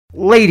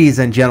Ladies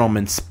and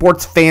gentlemen,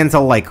 sports fans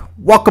alike,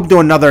 welcome to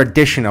another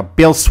edition of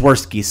Bill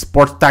Swerski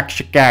Sports Talk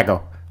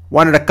Chicago,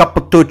 one of the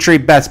couple, two, three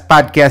best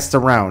podcasts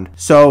around.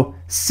 So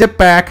sit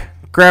back,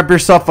 grab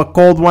yourself a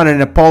cold one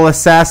and a Polish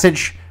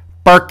sausage,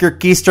 park your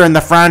keister in the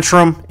front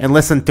room, and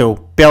listen to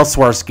Bill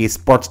Swerski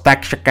Sports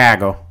Talk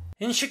Chicago.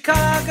 In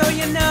Chicago,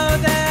 you know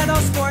that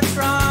all sports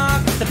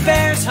rock. The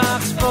Bears,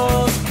 Hawks,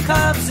 Bulls,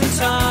 Cubs and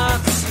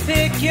Sox.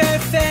 Pick your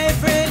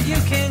favorite, you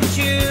can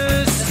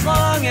choose, as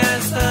long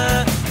as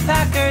the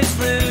Packers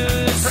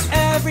lose. For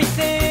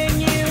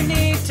everything you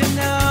need to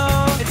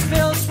know, it's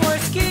Bill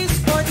Swerski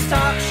Sports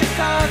Talk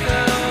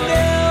Chicago.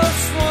 Bill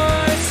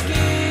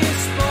Swerski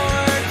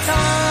Sports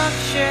Talk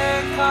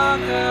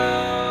Chicago.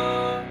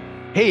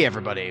 Hey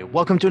everybody,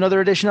 welcome to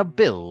another edition of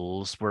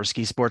Bill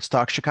Swerski Sports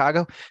Talk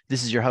Chicago.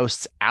 This is your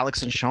hosts,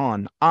 Alex and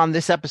Sean. On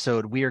this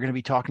episode, we are going to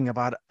be talking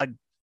about a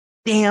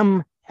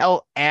damn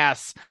hell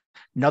ass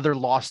another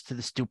loss to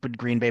the stupid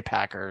Green Bay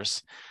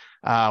Packers.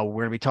 We're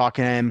going to be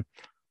talking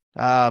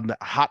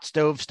hot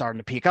stove starting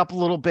to peak up a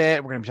little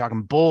bit. We're going to be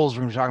talking Bulls.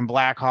 We're going to be talking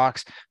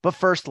Blackhawks. But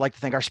first, I'd like to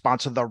thank our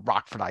sponsor, the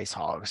Rockford Ice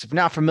Hogs. If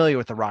you're not familiar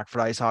with the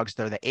Rockford Ice Hogs,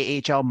 they're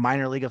the AHL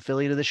minor league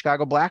affiliate of the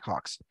Chicago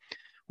Blackhawks.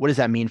 What does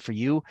that mean for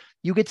you?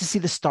 You get to see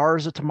the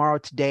stars of tomorrow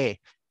today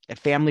at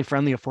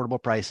family-friendly,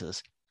 affordable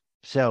prices.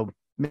 So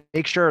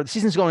make sure the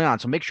season's going on.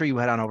 So make sure you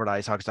head on over to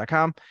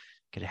icehogs.com,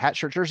 get a hat,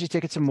 shirt, jersey,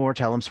 tickets, and more.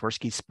 Tell them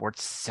Swerski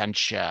Sports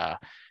sent you.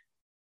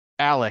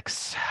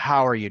 Alex,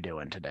 how are you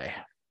doing today?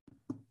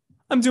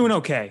 I'm doing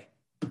okay.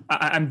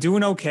 I'm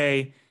doing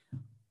okay.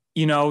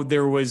 You know,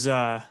 there was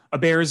a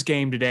Bears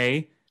game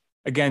today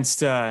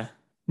against a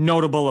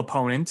notable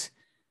opponent.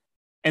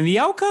 And the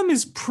outcome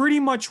is pretty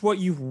much what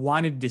you've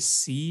wanted to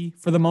see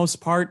for the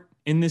most part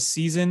in this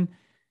season.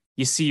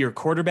 You see your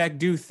quarterback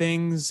do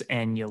things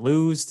and you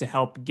lose to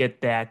help get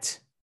that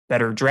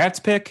better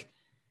draft pick.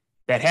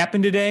 That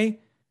happened today.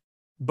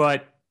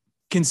 But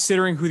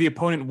considering who the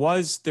opponent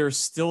was, there's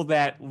still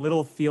that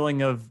little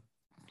feeling of,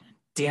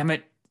 damn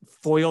it,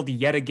 foiled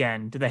yet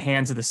again to the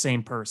hands of the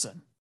same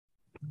person.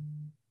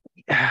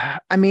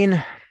 I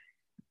mean,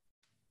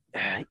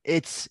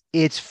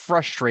 it's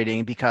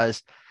frustrating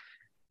because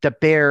the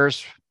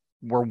Bears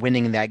were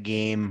winning that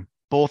game,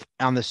 both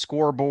on the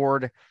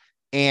scoreboard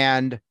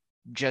and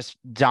just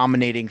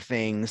dominating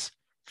things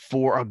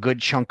for a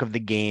good chunk of the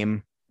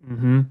game.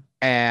 Mm-hmm.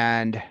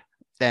 And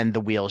then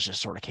the wheels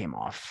just sort of came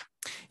off.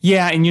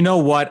 Yeah, and you know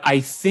what? I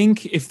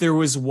think if there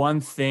was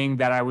one thing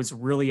that I was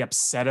really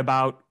upset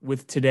about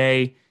with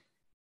today,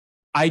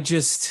 I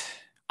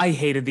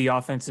hated the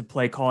offensive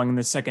play calling in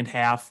the second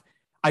half.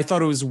 I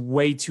thought it was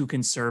way too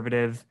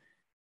conservative.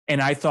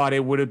 And I thought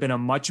it would have been a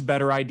much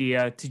better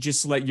idea to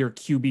just let your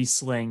QB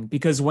sling,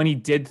 because when he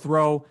did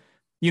throw,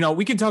 you know,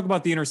 we can talk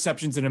about the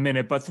interceptions in a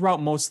minute, but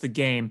throughout most of the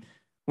game,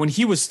 when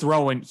he was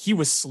throwing, he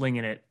was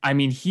slinging it. I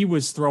mean, he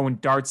was throwing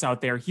darts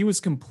out there. He was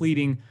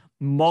completing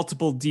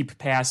multiple deep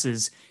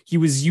passes. He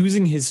was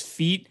using his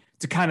feet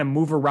to kind of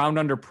move around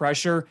under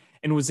pressure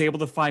and was able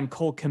to find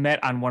Cole Kmet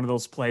on one of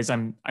those plays.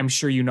 I'm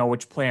sure you know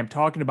which play I'm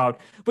talking about.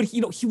 But,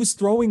 you know, he was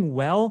throwing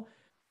well,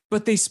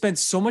 but they spent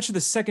so much of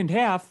the second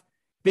half,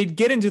 they'd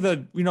get into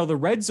the, you know, the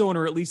red zone,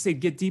 or at least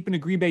they'd get deep into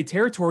Green Bay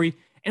territory.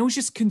 And it was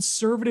just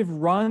conservative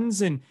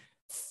runs and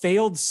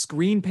failed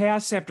screen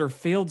pass after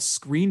failed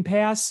screen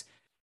pass.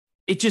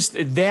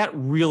 That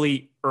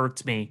really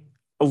irked me.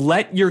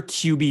 Let your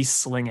QB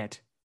sling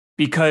it,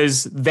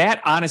 because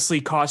that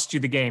honestly cost you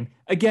the game.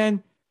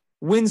 Again,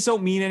 wins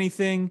don't mean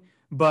anything,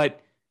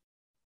 but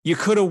you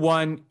could have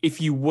won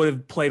if you would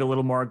have played a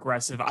little more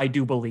aggressive. I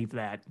do believe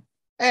that.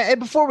 And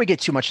before we get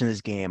too much in this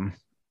game,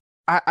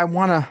 I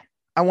want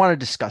to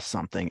discuss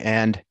something.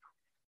 And,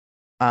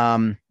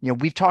 you know,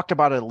 we've talked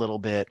about it a little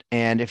bit.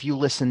 And if you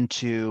listen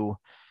to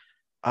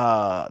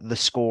the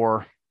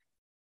score,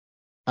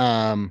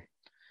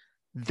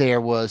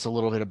 there was a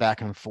little bit of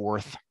back and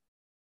forth.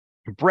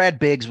 Brad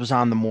Biggs was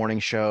on the morning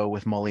show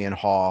with Mully and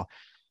Hall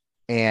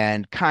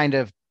and kind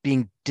of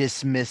being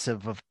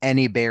dismissive of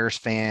any Bears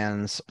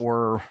fans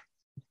or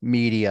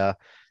media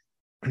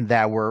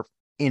that were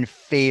in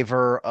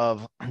favor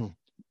of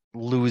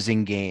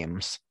losing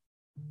games.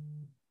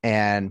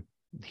 And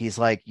he's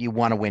like, you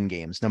want to win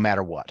games no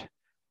matter what.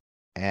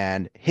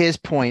 And his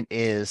point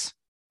is,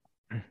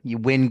 you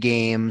win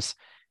games,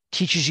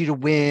 teaches you to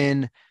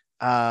win.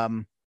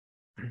 You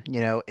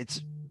know,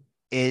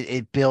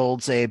 it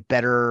builds a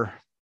better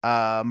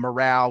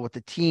morale with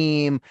the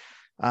team,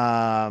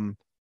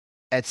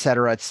 et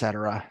cetera, et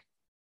cetera.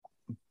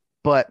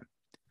 But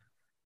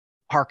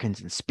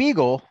Harkins and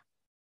Spiegel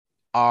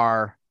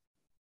are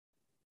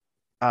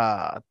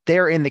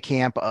they're in the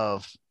camp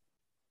of,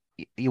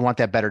 you want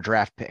that better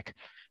draft pick.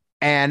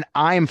 And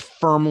I'm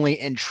firmly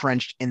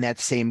entrenched in that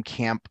same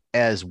camp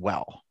as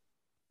well.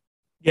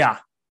 Yeah.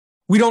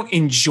 We don't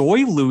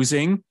enjoy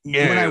losing. No.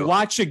 When I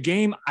watch a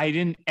game, I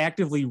didn't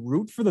actively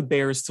root for the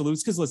Bears to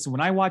lose. Because listen,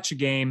 when I watch a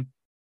game,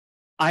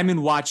 I'm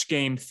in watch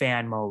game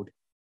fan mode.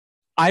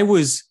 I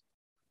was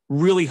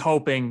really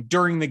hoping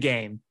during the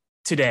game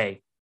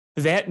today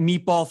that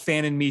meatball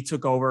fan in me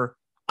took over.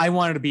 I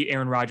wanted to be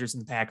Aaron Rodgers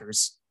and the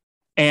Packers.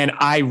 And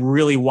I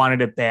really wanted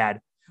it bad.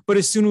 But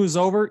as soon as it was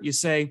over, you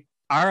say,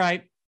 all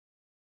right,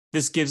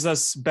 this gives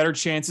us better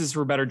chances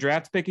for a better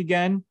draft pick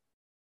again.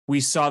 We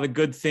saw the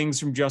good things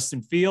from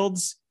Justin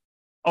Fields.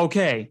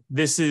 Okay,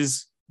 this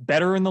is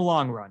better in the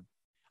long run.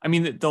 I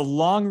mean, the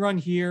long run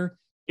here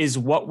is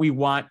what we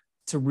want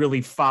to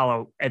really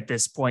follow at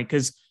this point,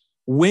 because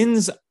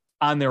wins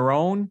on their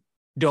own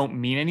don't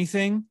mean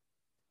anything.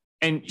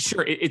 And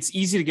sure, it's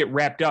easy to get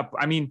wrapped up.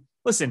 I mean,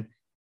 listen,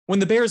 when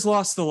the Bears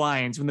lost the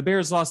Lions, when the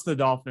Bears lost the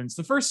Dolphins,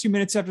 the first few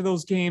minutes after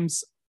those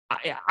games,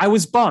 I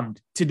was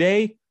bummed.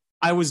 Today,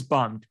 I was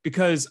bummed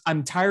because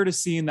I'm tired of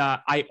seeing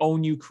that I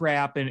own you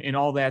crap and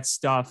all that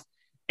stuff.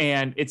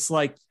 And it's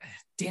like,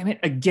 damn it,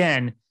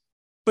 again.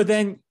 But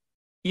then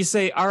you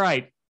say, all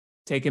right,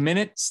 take a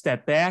minute,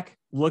 step back,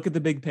 look at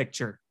the big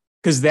picture,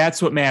 because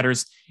that's what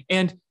matters.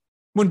 And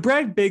when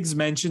Brad Biggs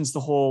mentions the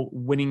whole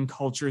winning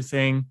culture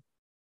thing,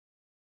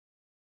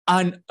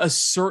 on a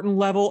certain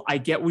level, I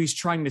get what he's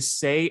trying to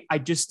say. I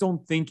just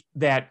don't think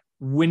that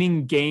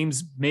winning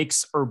games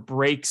makes or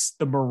breaks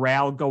the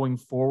morale going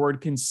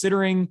forward,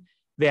 considering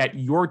that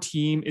your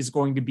team is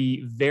going to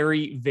be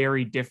very,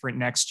 very different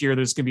next year.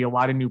 There's going to be a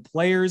lot of new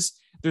players.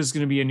 There's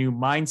going to be a new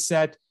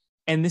mindset.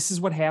 And this is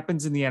what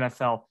happens in the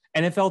NFL.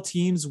 NFL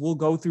teams will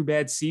go through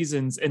bad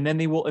seasons, and then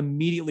they will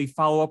immediately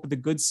follow up with a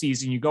good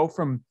season. You go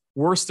from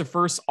worst to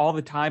first all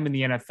the time in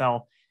the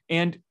NFL.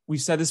 And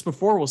we've said this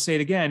before, we'll say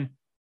it again.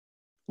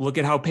 Look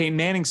at how Peyton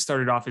Manning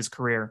started off his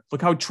career.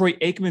 Look how Troy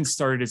Aikman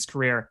started his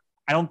career.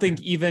 I don't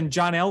think even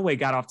John Elway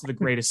got off to the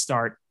greatest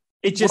start.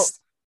 It just,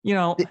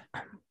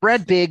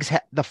 Brad Biggs,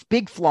 the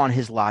big flaw in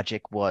his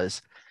logic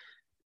was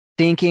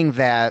thinking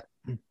that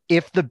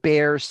if the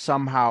Bears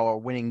somehow are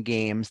winning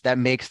games, that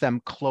makes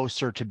them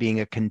closer to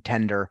being a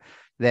contender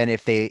than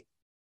if they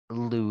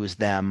lose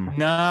them.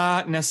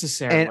 Not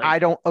necessarily. And I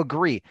don't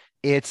agree.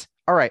 It's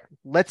all right.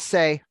 Let's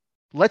say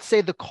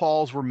the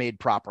calls were made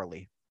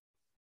properly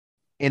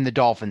in the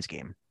Dolphins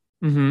game.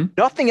 Mm-hmm.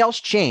 Nothing else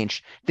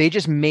changed. They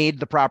just made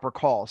the proper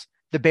calls.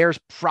 The Bears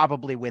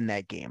probably win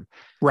that game.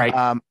 Right.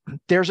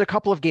 There's a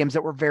couple of games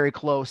that were very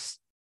close.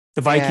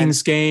 The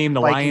Vikings game,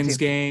 the Lions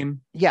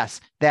game.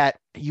 Yes, that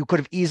you could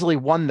have easily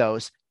won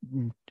those.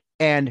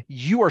 And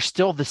you are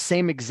still the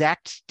same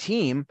exact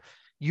team.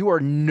 You are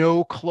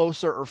no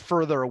closer or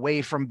further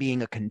away from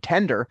being a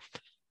contender.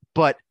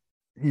 But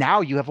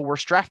now you have a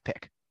worse draft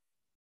pick.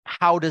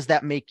 How does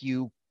that make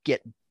you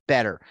get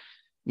better?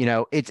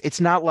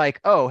 It's not like,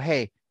 oh,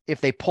 hey,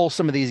 if they pull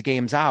some of these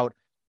games out,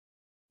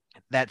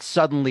 that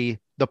suddenly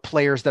the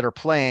players that are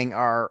playing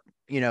are,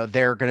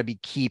 they're going to be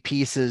key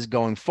pieces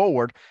going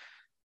forward.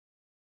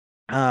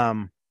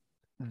 The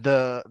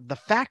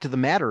fact of the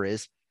matter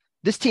is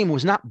this team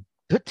was not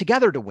put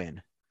together to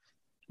win.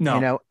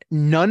 No,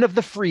 none of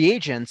the free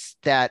agents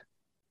that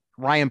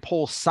Ryan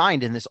Poles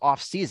signed in this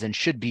offseason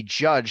should be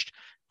judged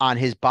on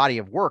his body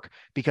of work,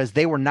 because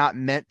they were not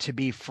meant to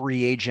be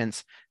free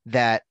agents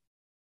that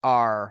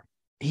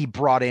he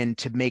brought in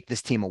to make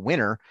this team a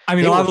winner. I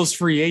mean, a lot of those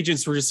free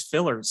agents were just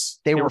fillers.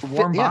 They were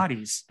warm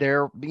bodies.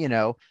 They're,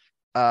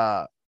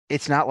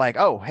 it's not like,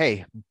 oh,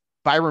 hey,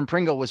 Byron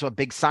Pringle was a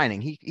big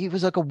signing. He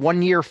was like a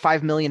 1 year,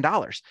 $5 million.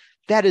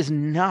 That is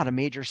not a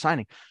major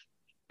signing.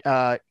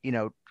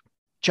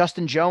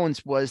 Justin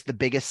Jones was the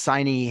biggest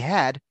signing he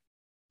had,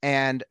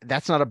 and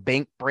that's not a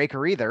bank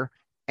breaker either.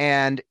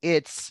 And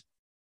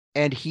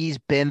he's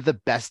been the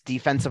best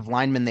defensive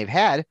lineman they've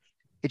had.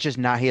 It's just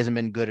he hasn't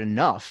been good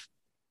enough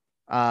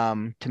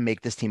to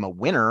make this team a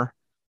winner.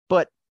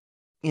 But,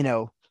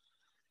 if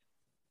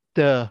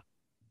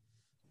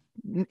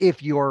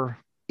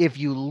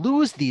you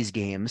lose these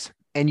games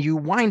and you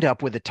wind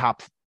up with a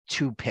top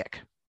 2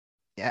 pick,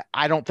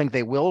 I don't think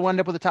they will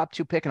wind up with a top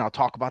 2 pick, and I'll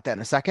talk about that in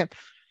a second.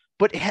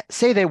 But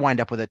say they wind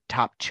up with a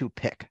top 2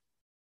 pick.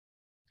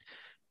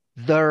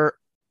 There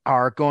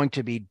are going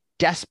to be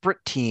desperate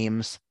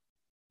teams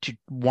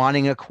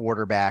wanting a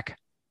quarterback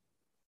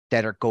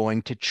that are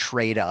going to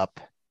trade up,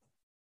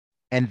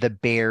 and the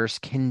Bears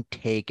can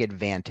take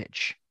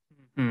advantage.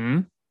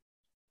 Mm-hmm.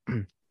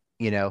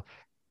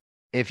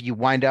 If you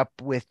wind up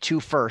with 2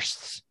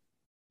 firsts,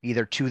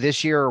 either 2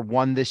 this year or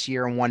 1 this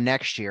year and 1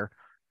 next year,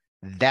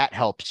 that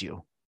helps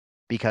you,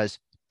 because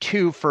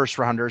 2 first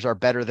rounders are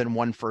better than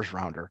 1 first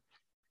rounder.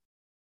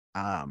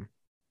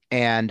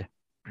 And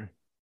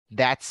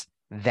that's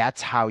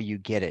how you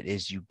get it,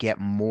 is you get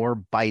more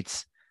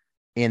bites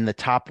in the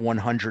top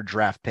 100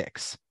 draft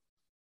picks.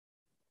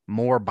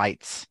 More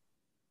bites.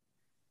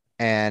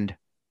 And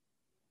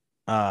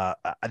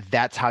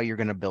that's how you're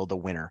going to build a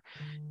winner.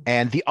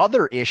 And the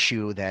other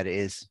issue that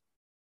is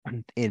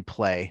in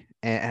play,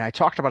 and I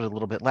talked about it a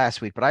little bit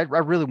last week, but I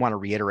really want to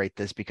reiterate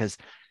this because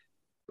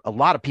a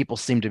lot of people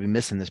seem to be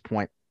missing this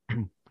point.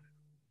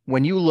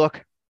 When you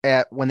look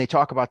at, when they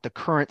talk about the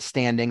current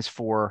standings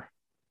for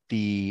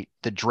the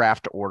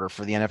draft order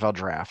for the NFL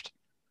draft,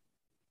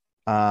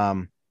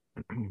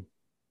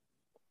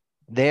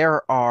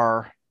 there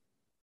are,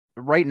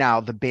 right now,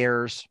 the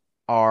Bears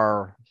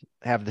have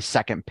the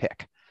 2nd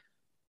pick,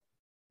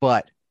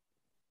 but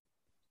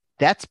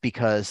that's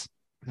because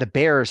the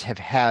Bears have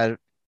had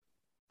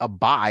a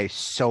bye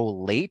so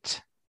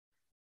late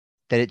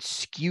that it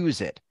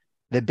skews it.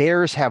 The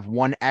Bears have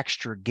one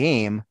extra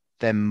game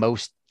than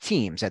most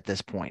teams at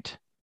this point.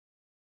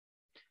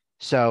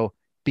 So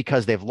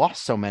because they've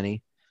lost so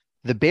many,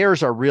 the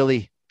Bears are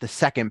really the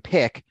second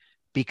pick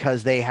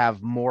because they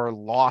have more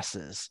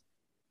losses.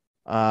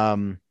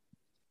 When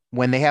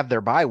they have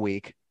their bye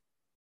week,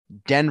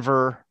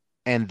 Denver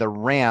and the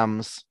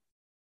Rams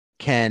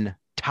can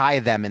tie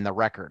them in the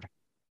record.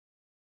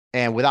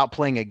 And without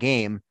playing a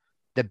game,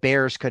 the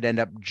Bears could end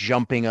up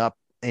jumping up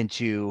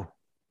into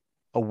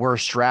a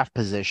worse draft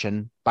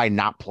position by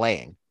not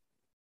playing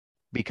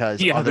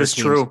because Yeah, other that's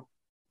teams. true.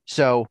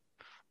 So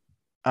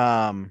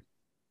right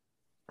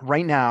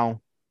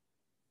now,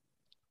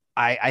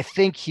 I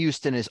think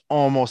Houston is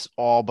almost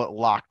all but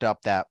locked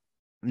up that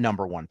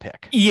number one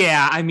pick.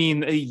 Yeah, I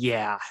mean,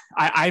 yeah.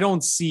 I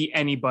don't see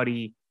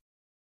anybody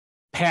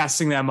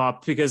passing them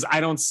up because I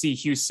don't see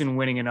Houston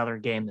winning another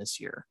game this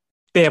year.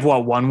 They have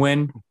what, one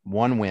win?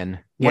 One win.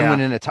 Yeah. One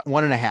win and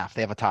 1.5.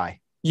 They have a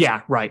tie.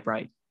 Yeah, right.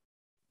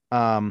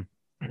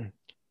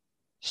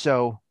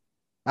 So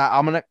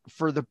I'm going to,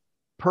 for the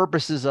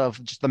purposes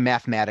of just the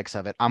mathematics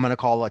of it, I'm going to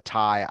call a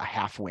tie a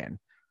half win.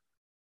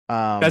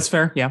 That's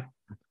fair. Yeah.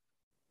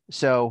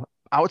 So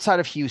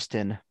outside of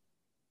Houston,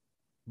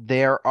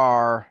 there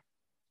are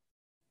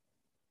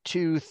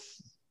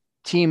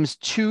teams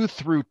 2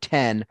 through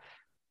 10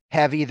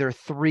 have either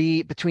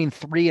between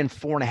 3 and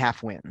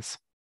 4.5 wins.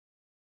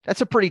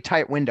 That's a pretty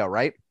tight window,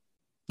 right?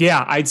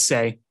 Yeah, I'd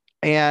say.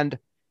 And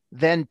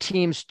then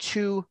teams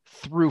 2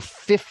 through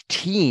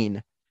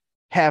 15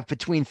 have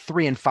between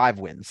 3 and 5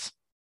 wins.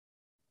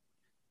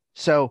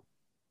 So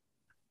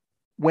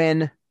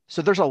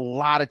there's a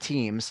lot of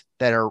teams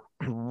that are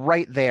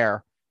right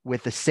there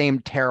with the same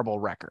terrible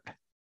record.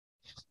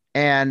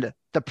 And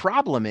the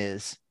problem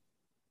is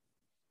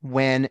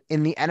when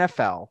in the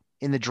NFL,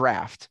 in the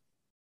draft,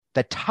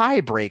 the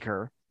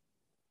tiebreaker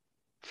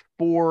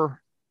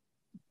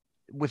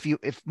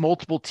if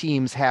multiple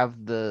teams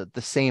have the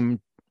same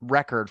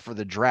record for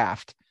the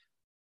draft,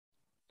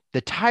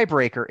 the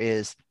tiebreaker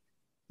is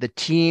the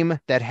team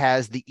that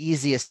has the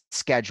easiest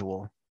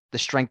schedule,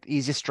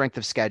 easiest strength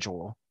of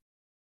schedule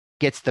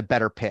gets the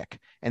better pick.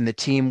 And the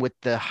team with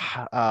the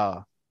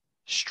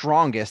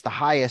the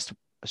highest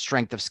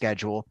strength of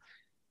schedule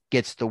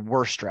gets the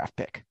worst draft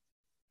pick.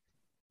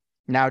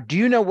 Now, do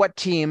you know what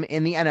team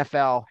in the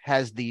NFL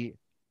has the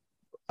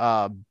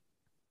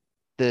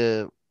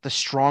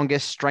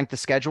strongest strength of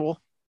schedule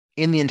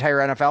in the entire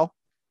NFL?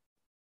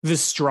 The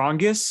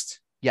strongest?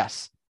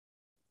 Yes.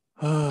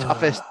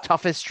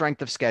 Toughest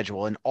strength of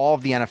schedule in all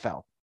of the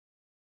NFL.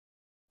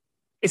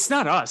 It's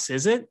not us,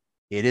 is it?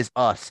 It is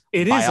us.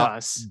 It is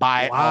us.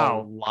 By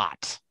Wow. a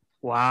lot.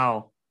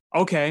 Wow.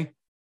 Okay.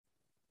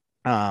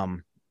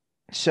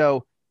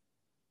 So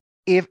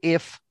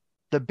if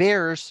the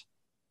Bears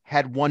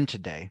had won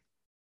today,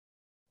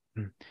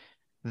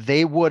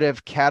 they would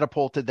have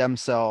catapulted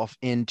themselves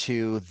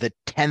into the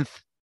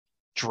 10th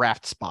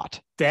draft spot.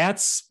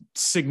 That's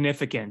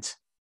significant.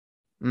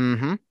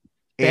 Mm-hmm.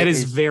 That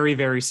is very,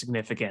 very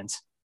significant.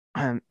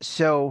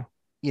 So,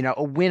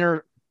 a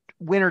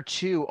winner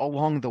two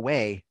along the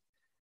way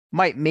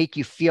might make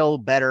you feel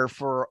better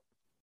for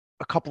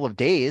a couple of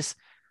days,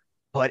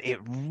 but it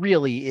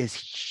really is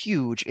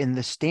huge in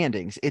the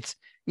standings. It's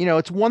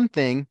one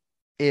thing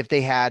if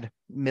they had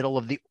middle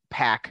of the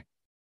pack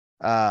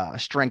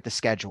strength of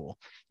schedule.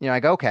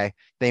 Like, okay,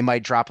 they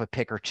might drop a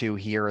pick or two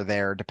here or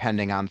there,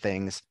 depending on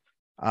things.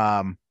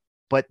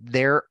 But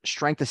their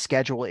strength of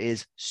schedule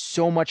is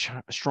so much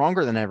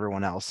stronger than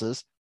everyone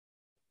else's.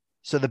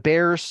 So the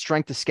Bears'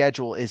 strength of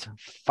schedule is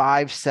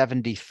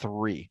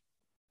 573.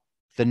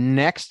 The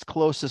next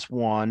closest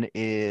one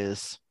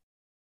is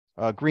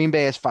Green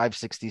Bay is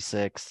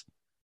 566.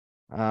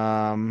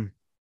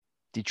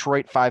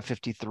 Detroit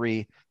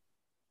 553.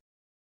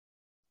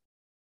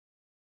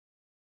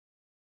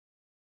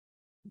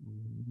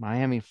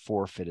 Miami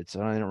forfeited,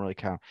 so I didn't really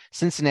count.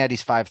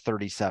 Cincinnati's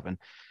 537.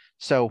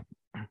 So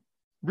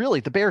really,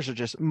 the Bears are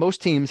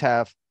most teams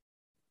have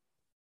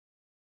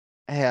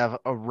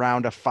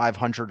around a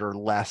 500 or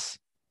less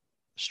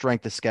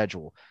strength of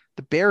schedule.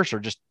 The Bears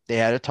they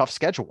had a tough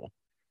schedule.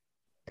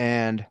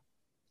 And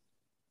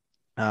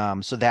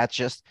so that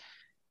just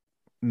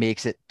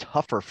makes it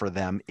tougher for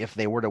them if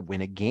they were to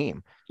win a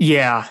game.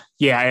 Yeah.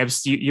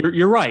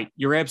 You're right.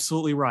 You're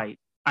absolutely right.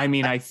 I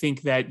mean, I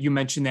think that you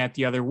mentioned that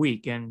the other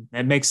week, and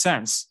that makes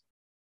sense.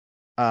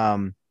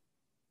 Is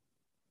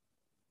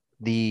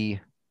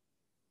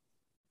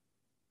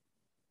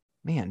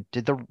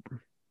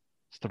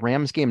the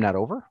Rams game not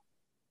over?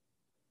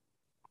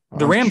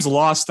 The Rams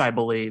lost, I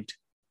believed,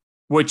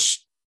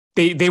 which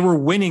they were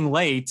winning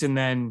late, and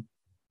then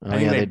I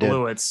think they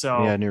blew it.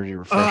 So yeah, near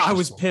refresh. I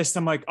was pissed.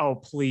 I'm like, oh,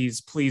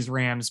 please,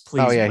 Rams,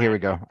 please. Oh yeah, Rams. Here we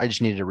go. I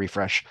just needed a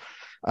refresh.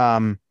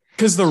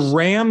 Because the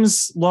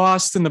Rams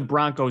lost and the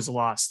Broncos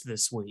lost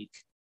this week.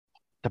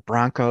 The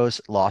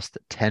Broncos lost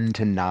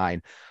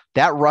 10-9.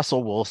 That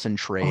Russell Wilson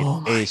trade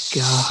is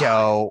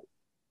so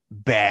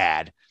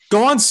bad.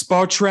 Go on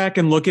Spotrac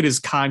and look at his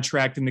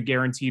contract and the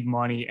guaranteed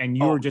money, and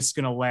you're just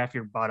gonna laugh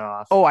your butt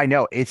off. Oh, I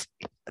know. It's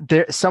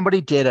there.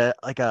 Somebody did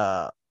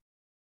a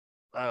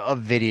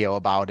video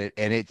about it,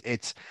 and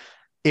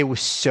it was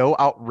so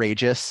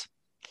outrageous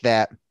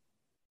that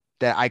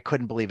I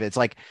couldn't believe it. It's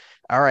like,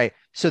 all right,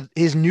 so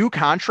his new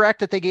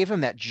contract that they gave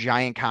him, that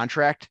giant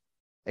contract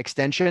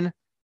extension,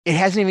 it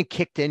hasn't even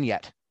kicked in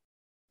yet.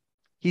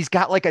 He's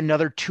got like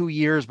another 2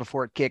 years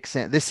before it kicks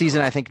in. This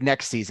season, I think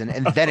next season,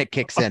 and then it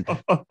kicks in.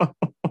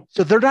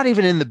 So they're not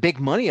even in the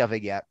big money of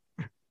it yet.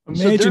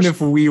 Imagine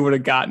if we would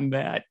have gotten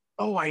that.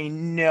 Oh, I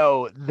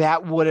know.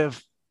 That would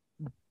have.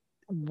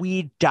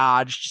 We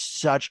dodged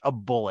such a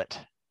bullet.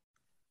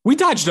 We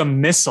dodged a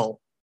missile.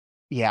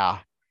 Yeah.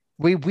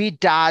 We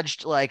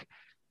dodged like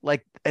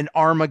an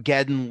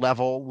Armageddon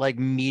level, like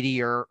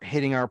meteor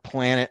hitting our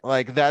planet.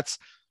 Like that's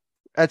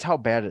how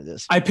bad it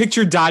is. I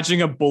picture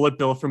dodging a bullet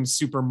bill from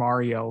Super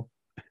Mario.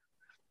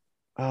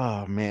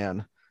 Oh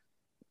man.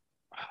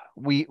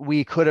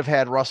 We could have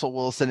had Russell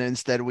Wilson.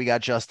 Instead, we got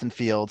Justin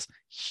Fields.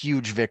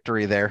 Huge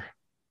victory there.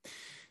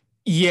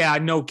 Yeah,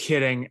 no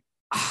kidding.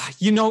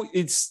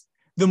 It's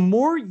the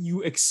more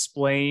you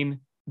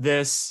explain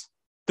this,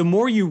 the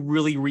more you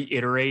really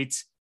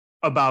reiterate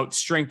about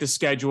strength of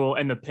schedule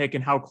and the pick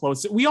and how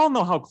close we all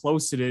know how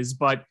close it is.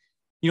 But,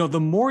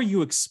 the more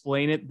you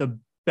explain it, the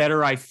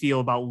better I feel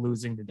about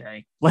losing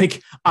today.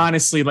 Like,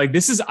 honestly,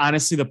 this is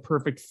honestly the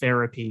perfect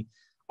therapy.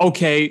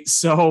 Okay,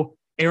 so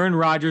Aaron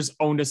Rodgers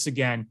owned us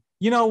again.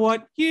 You know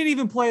what? He didn't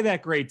even play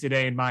that great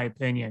today, in my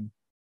opinion.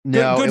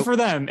 No, good for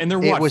them. And they're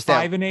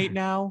 5-8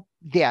 now?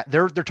 Yeah,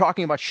 they're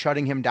talking about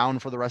shutting him down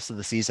for the rest of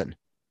the season.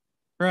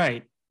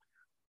 Right.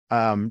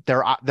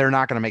 They're not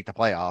going to make the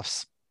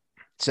playoffs.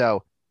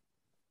 So,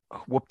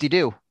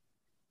 whoop-de-doo.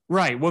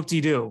 Right,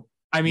 whoop-de-doo.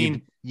 I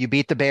mean, you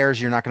beat the Bears,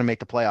 you're not going to make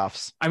the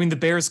playoffs. I mean, the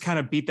Bears kind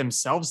of beat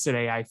themselves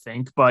today, I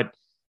think. But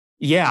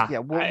yeah. Yeah,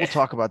 we'll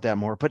talk about that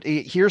more. But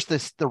here's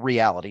the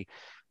reality.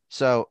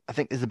 So I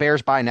think, is the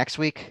Bears bye next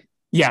week?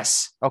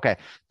 Yes. Okay.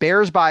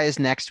 Bears bye is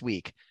next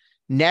week.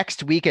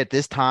 Next week at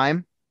this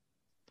time,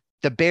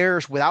 the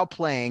Bears, without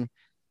playing,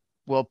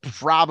 will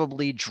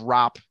probably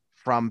drop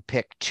from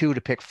pick 2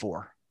 to pick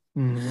 4.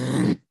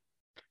 Mm-hmm.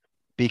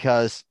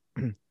 Because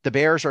the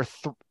Bears are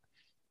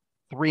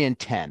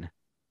 3-10.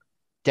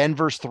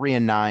 Denver's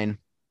 3-9.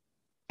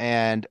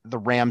 And the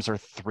Rams are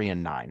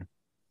 3-9.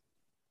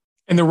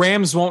 And the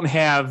Rams won't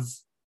have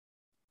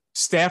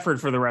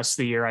Stafford for the rest of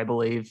the year, I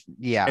believe.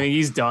 Yeah. I think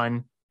he's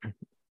done.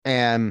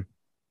 And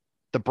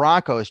the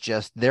Broncos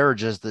they're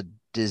just a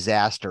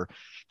disaster.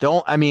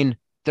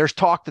 There's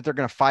talk that they're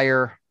going to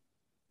fire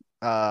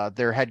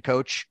their head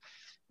coach.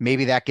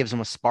 Maybe that gives them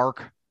a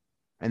spark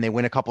and they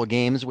win a couple of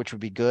games, which would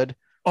be good.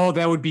 Oh,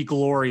 that would be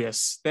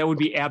glorious. That would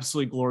be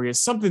absolutely glorious.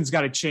 Something's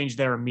got to change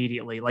there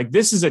immediately. Like,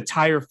 this is a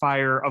tire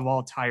fire of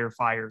all tire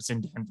fires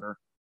in Denver.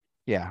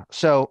 Yeah.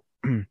 So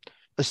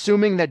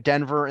assuming that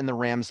Denver and the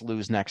Rams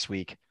lose next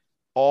week,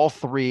 all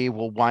three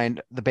will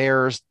the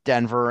Bears,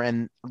 Denver,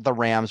 and the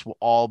Rams will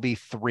all be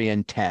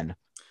 3-10.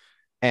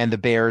 And the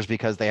Bears,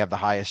 because they have the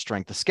highest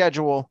strength of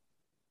schedule,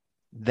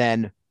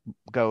 then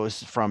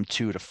goes from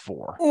 2 to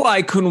 4.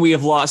 Why couldn't we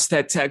have lost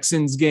that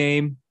Texans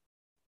game?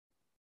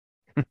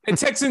 The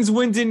Texans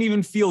win didn't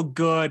even feel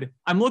good.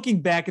 I'm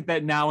looking back at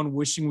that now and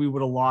wishing we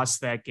would have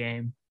lost that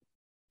game.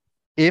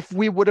 If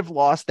we would have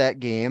lost that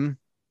game,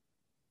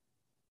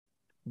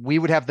 we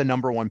would have the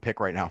number 1 pick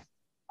right now.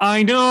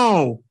 I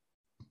know.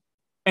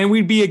 And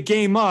we'd be a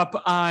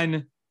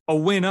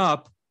win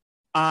up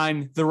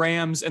on the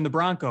Rams and the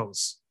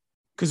Broncos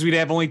because we'd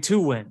have only 2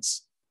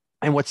 wins.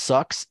 And what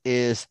sucks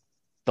is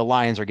the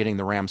Lions are getting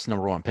the Rams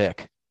number 1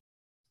 pick.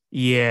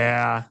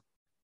 Yeah.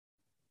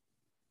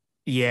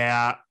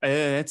 Yeah.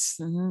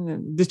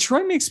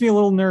 Detroit makes me a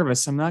little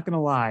nervous. I'm not going to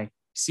lie.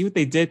 See what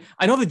they did.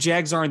 I know the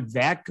Jags aren't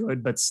that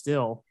good, but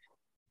still.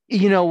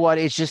 You know what?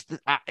 It's just,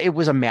 it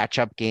was a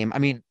matchup game. I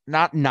mean,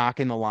 not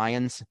knocking the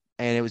Lions,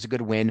 and it was a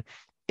good win.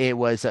 It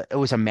was a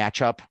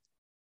matchup.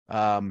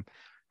 I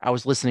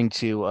was listening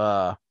to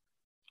a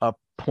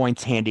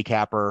points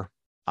handicapper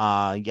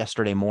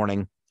yesterday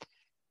morning,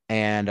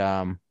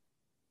 and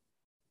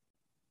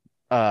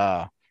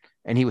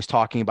he was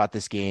talking about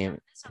this game.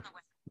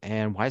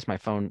 And why is my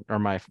phone or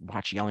my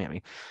watch yelling at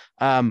me?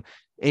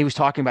 He was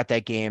talking about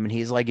that game, and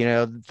he's like,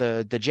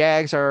 the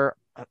Jags they're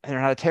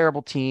not a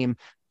terrible team,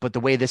 but the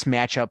way this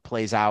matchup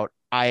plays out,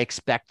 I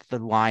expect the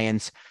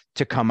Lions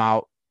to come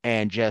out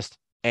and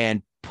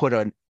put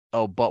a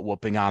butt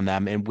whooping on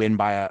them and win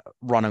by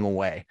running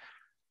away.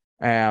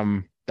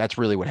 That's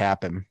really what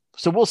happened.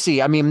 So we'll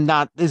see. I mean,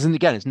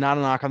 it's not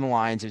a knock on the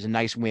Lions. It was a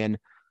nice win,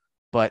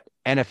 but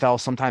NFL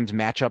sometimes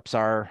matchups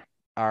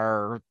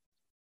are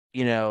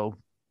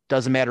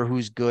doesn't matter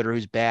who's good or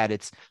who's bad.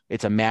 It's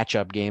a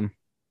matchup game.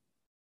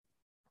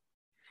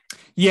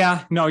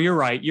 Yeah, no, you're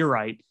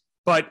right.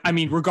 But I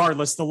mean,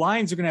 regardless, the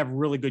Lions are going to have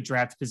really good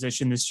draft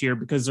position this year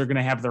because they're going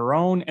to have their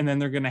own, and then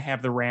they're going to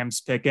have the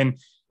Rams pick. And,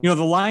 the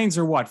Lions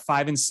are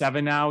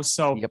 5-7 now.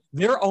 So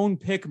Their own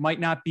pick might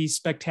not be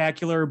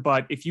spectacular,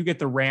 but if you get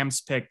the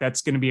Rams pick,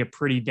 that's going to be a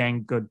pretty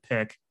dang good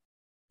pick.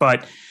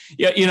 But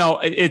yeah,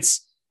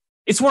 it's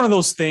one of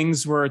those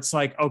things where it's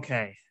like,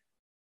 okay,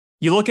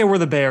 you look at where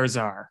the Bears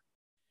are,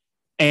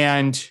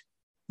 and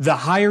the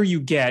higher you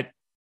get,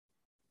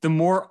 the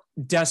more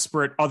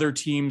desperate other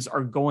teams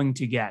are going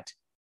to get.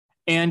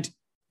 And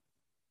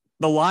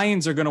the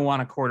Lions are going to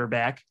want a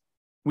quarterback.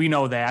 We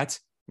know that.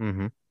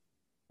 Mm-hmm.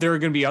 There are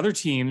going to be other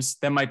teams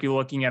that might be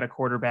looking at a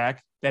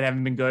quarterback that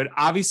haven't been good.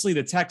 Obviously,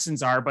 the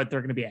Texans are, but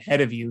they're going to be ahead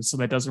of you, so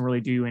that doesn't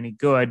really do you any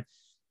good.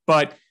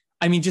 But,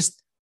 I mean, just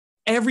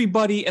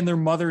everybody and their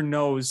mother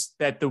knows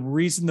that the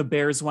reason the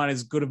Bears want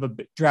as good of a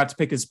draft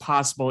pick as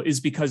possible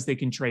is because they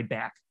can trade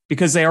back,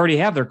 because they already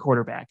have their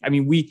quarterback. I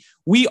mean,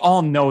 we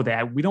all know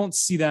that. We don't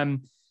see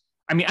them.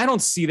 I mean, I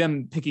don't see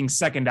them picking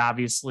second,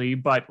 obviously,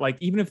 but like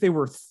even if they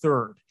were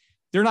third,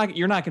 you're not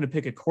going to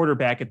pick a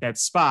quarterback at that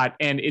spot,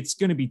 and it's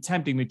going to be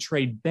tempting to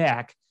trade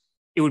back.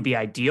 It would be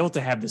ideal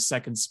to have the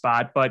second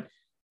spot, but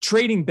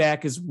trading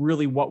back is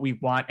really what we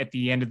want at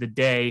the end of the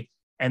day.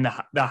 And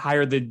the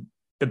higher the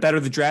better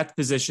the draft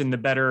position, the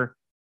better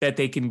that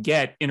they can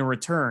get in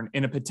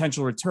a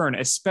potential return,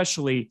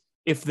 especially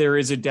if there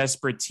is a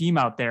desperate team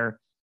out there.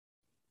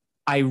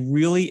 I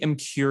really am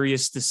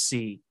curious to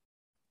see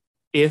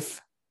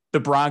if the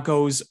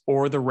Broncos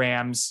or the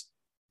Rams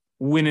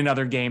win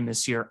another game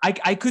this year.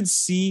 I could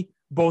see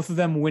both of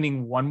them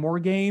winning one more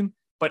game,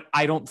 but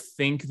I don't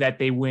think that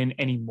they win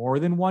any more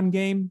than one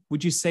game.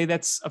 Would you say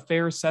that's a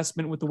fair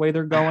assessment with the way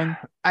they're going?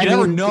 I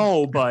never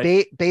know, but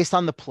based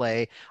on the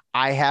play,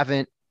 I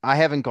haven't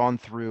gone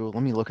through.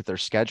 Let me look at their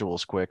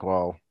schedules quick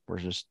while we're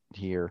just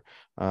here.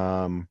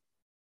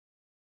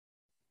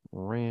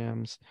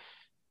 Rams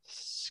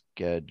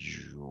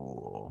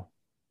schedule.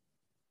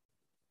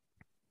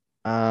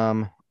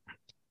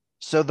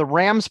 So the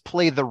Rams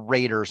play the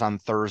Raiders on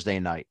Thursday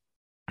night.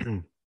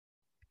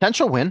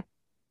 Potential win.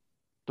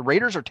 The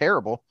Raiders are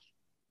terrible.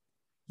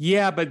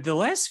 Yeah, but the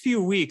last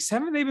few weeks,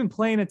 haven't they been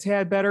playing a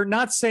tad better?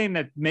 Not saying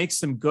that makes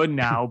them good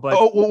now, but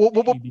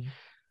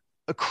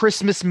a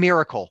Christmas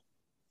miracle.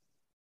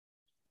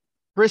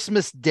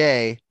 Christmas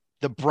Day,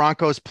 the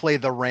Broncos play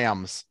the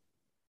Rams.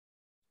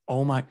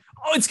 Oh my!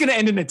 Oh, it's going to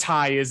end in a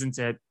tie, isn't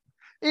it?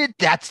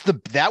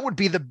 That would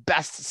be the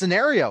best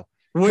scenario.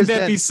 Wouldn't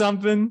that be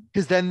something?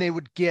 Because then they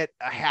would get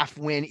a half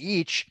win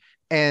each,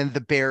 and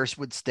the Bears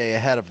would stay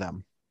ahead of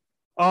them.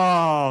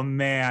 Oh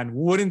man,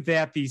 wouldn't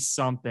that be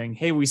something?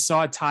 Hey, we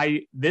saw a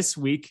tie this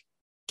week.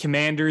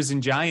 Commanders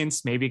and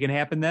Giants. Maybe it can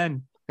happen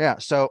then. Yeah.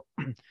 So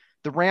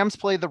the Rams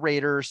play the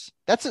Raiders.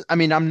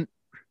 The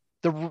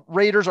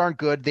Raiders aren't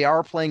good. They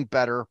are playing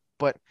better,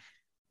 but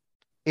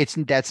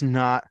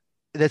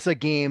that's a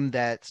game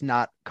that's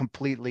not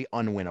completely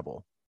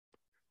unwinnable.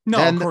 No,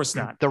 then of course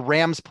not. The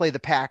Rams play the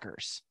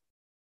Packers.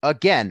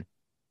 Again,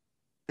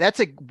 that's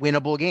a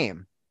winnable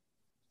game.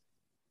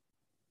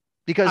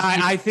 Because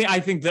I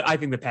think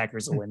the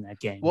Packers will win that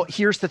game. Well,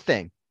 here's the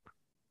thing.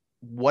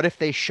 What if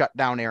they shut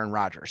down Aaron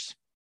Rodgers?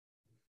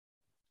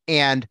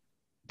 And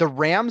the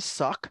Rams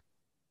suck.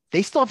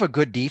 They still have a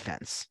good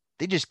defense.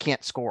 They just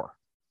can't score.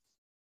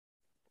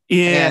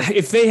 Yeah,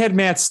 if they had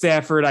Matt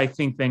Stafford, I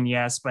think then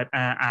yes, but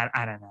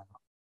I don't know.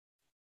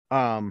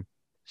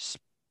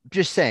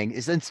 Just saying,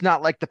 it's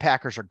not like the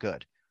Packers are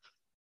good.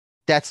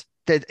 That's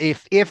that.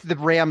 If the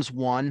Rams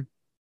won,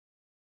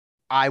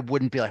 I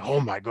wouldn't be like, oh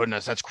my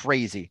goodness, that's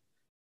crazy.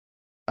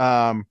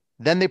 Then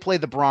they play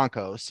the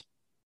Broncos.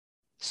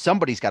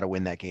 Somebody's got to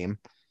win that game.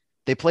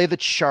 They play the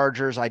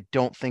Chargers. I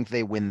don't think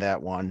they win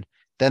that one.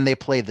 Then they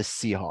play the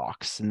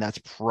Seahawks, and that's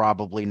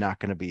probably not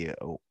going to be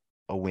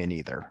a win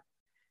either.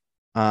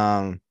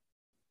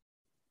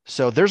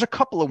 So there's a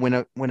couple of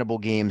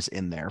winnable games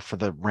in there for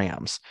the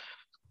Rams.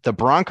 The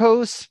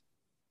Broncos,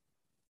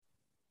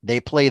 they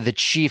play the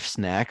Chiefs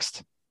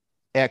next.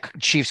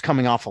 Chiefs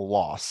coming off a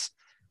loss.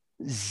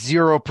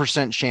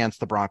 0% chance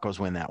the Broncos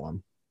win that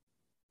one.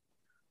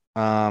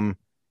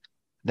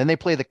 Then they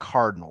play the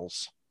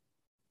Cardinals.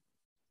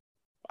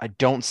 I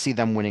don't see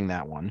them winning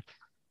that one.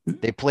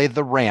 They play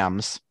the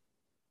Rams.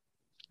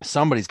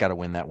 Somebody's got to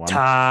win that one.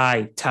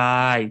 Tie.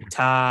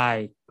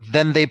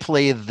 Then they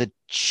play the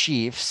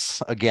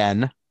Chiefs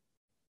again.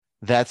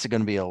 That's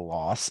going to be a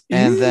loss.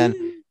 And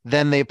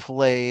then they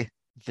play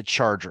the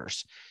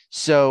Chargers.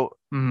 So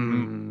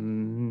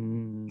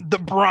the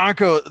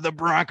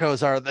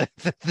Broncos are the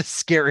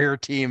scarier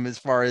team as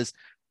far as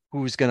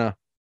who's gonna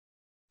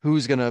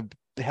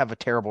have a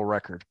terrible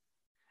record.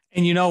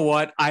 And you know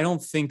what? I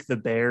don't think the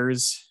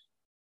Bears.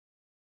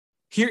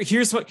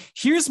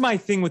 Here's my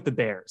thing with the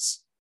Bears.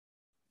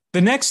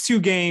 The next two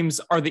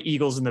games are the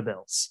Eagles and the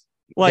Bills.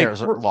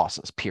 Bears are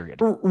losses, period.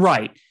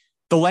 Right.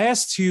 The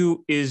last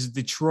two is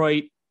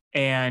Detroit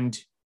and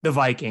the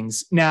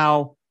Vikings.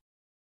 Now,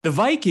 the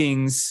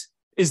Vikings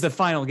is the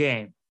final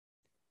game.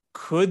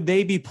 Could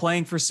they be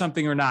playing for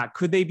something or not?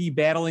 Could they be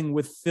battling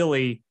with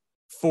Philly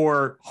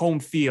for home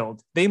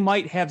field? They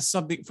might have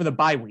something for the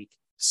bye week.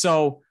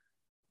 So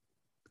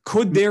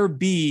could there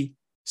be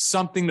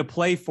something to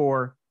play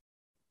for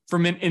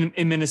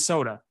in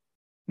Minnesota?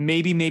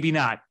 Maybe, maybe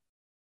not.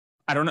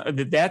 I don't know.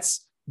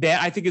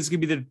 That I think is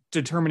going to be the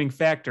determining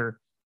factor.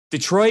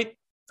 Detroit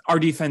Our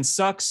defense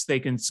sucks.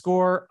 They can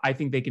score. I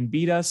think they can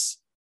beat us.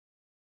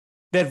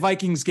 That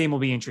Vikings game will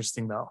be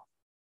interesting, though.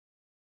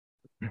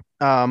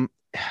 I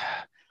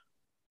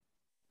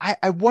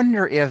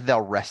wonder if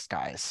they'll rest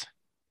guys,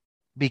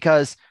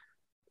 because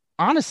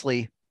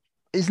honestly,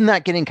 isn't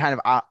that getting kind of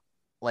out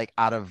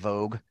of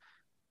vogue?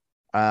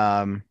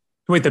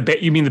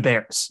 Wait, you mean the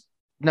Bears?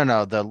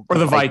 No, the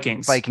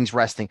Vikings. Vikings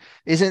resting.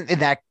 Isn't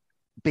that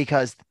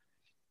because,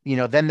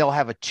 then they'll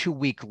have a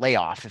 2-week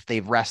layoff if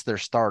they've rest their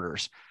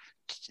starters.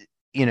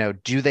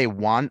 Do they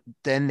want,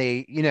 then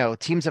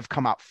teams have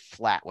come out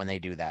flat when they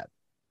do that.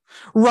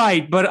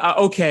 Right. But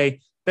okay,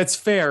 that's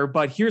fair.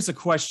 But here's a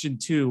question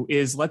too,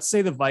 is let's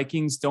say the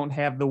Vikings don't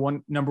have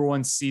the number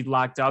one seed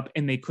locked up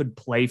and they could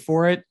play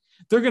for it.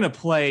 They're going to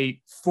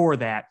play for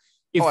that.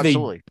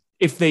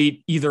 If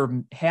they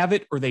either have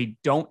it or they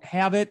don't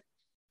have it,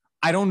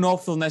 I don't know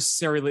if they'll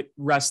necessarily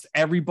rest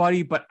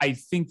everybody, but I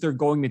think they're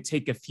going to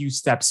take a few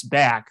steps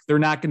back. They're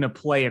not going to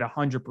play at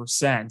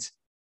 100%.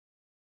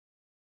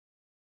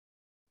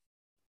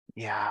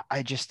 Yeah,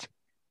 I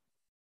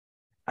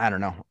don't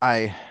know.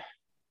 I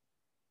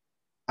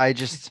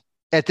just,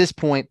 at this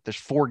point, there's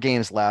 4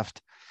 games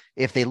left.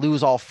 If they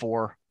lose all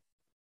 4,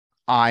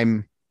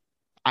 I'm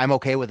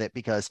okay with it,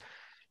 because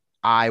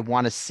I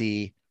want to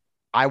see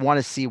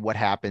what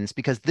happens,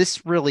 because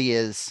this really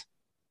is,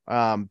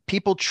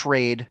 people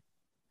trade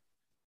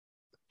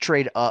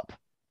up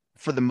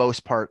for the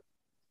most part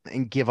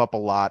and give up a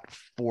lot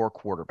for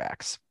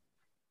quarterbacks.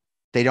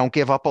 They don't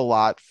give up a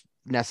lot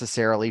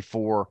necessarily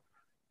for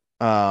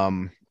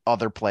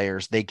other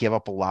players. They give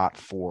up a lot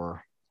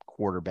for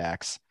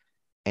quarterbacks.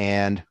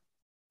 And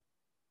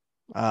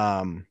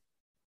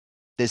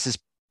this is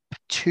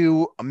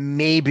 2,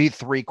 maybe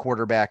 3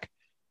 quarterback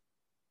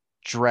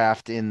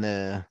draft in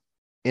the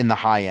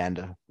high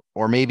end,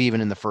 or maybe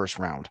even in the first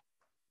round.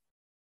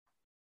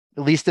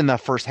 At least in the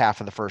first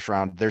half of the first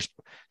round,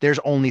 there's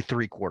only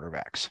 3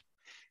 quarterbacks.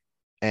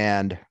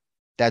 And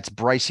that's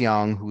Bryce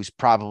Young, who's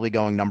probably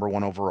going number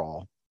 1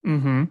 overall.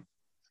 Mm-hmm.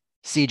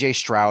 CJ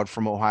Stroud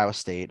from Ohio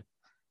State,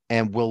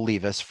 and Will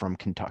Levis from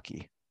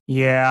Kentucky.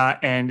 Yeah,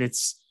 and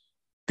it's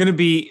going to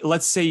be,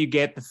 let's say you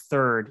get the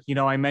 3rd.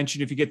 I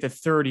mentioned if you get the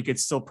 3rd, you could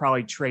still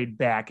probably trade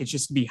back. It's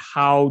just going to be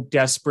how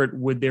desperate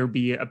would there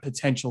be a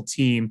potential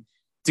team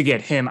to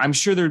get him. I'm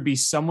sure there'd be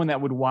someone that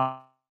would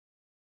want.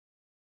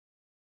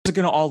 It's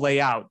going to all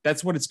lay out.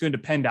 That's what it's going to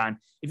depend on.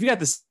 If you got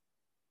this,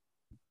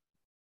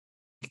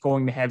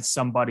 going to have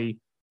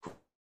somebody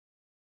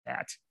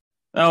that,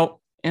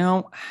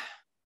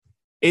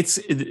 it's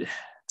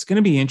going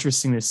to be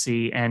interesting to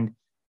see, and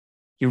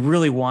you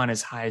really want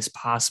as high as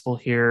possible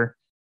here.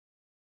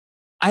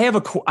 I have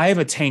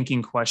a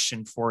tanking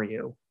question for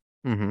you.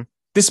 Mm-hmm.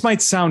 This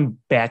might sound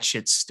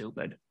batshit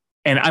stupid,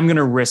 and I'm going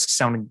to risk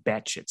sounding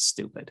batshit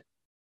stupid.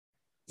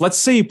 Let's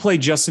say you play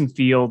Justin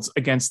Fields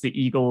against the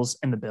Eagles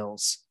and the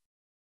Bills.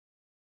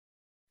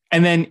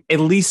 And then at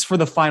least for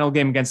the final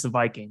game against the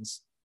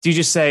Vikings, do you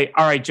just say,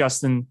 all right,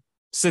 Justin,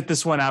 sit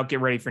this one out,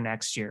 get ready for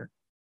next year,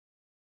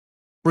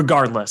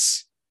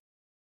 regardless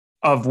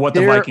of what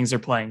the Vikings are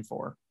playing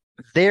for?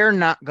 They're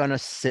not going to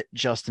sit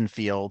Justin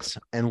Fields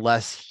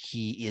unless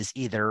he is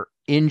either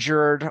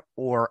injured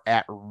or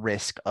at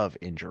risk of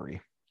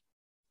injury.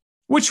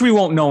 Which we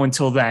won't know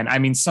until then. I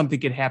mean, something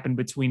could happen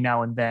between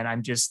now and then.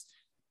 I'm just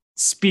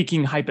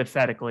speaking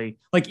hypothetically.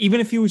 Like, even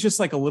if he was just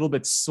like a little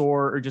bit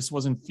sore or just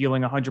wasn't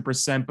feeling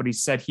 100%, but he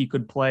said he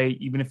could play,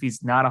 even if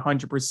he's not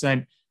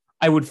 100%,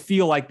 I would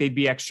feel like they'd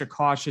be extra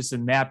cautious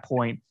in that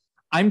point.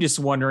 I'm just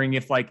wondering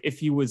if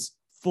he was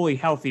fully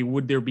healthy,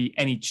 would there be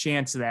any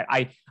chance of that?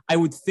 I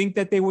would think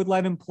that they would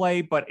let him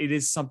play, but it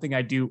is something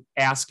I do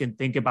ask and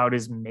think about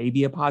as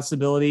maybe a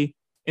possibility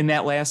in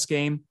that last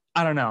game.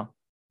 I don't know.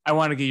 I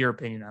want to get your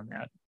opinion on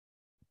that.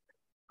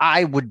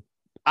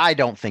 I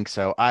don't think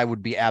so. I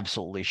would be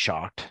absolutely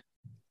shocked.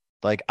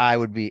 I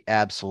would be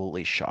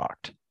absolutely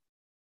shocked.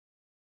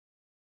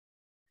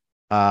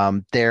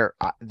 They're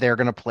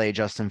going to play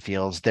Justin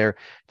Fields. They're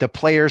the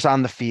players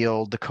on the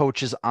field, the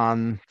coaches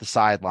on the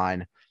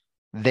sideline.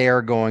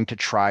 They're going to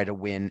try to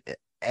win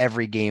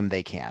every game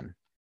they can.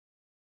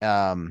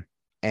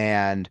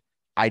 And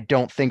I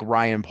don't think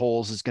Ryan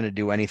Poles is going to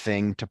do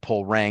anything to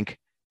pull rank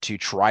to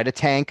try to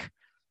tank.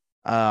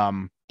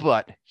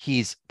 But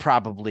he's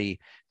probably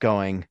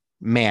going,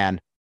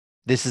 man,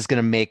 this is going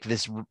to make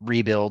this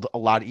rebuild a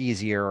lot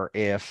easier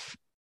if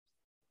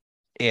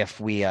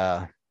we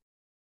are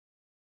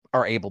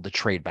able to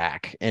trade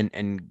back, and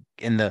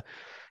in the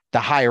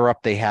higher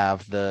up they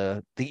have,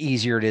 the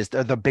easier it is,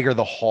 the bigger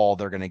the haul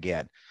they're going to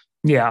get.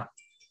 Yeah.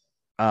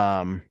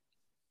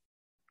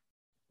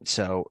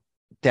 So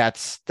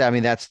that's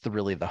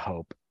really the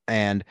hope.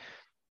 And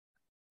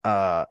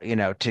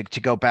to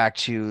go back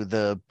to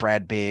the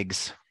Brad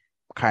Biggs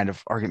kind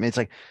of argument, it's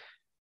like,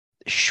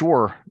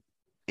 sure,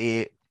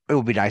 it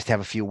would be nice to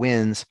have a few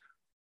wins,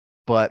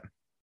 but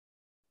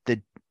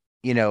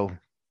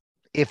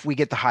if we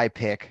get the high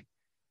pick,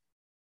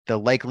 the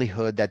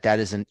likelihood that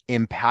is an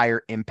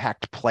higher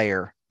impact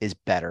player is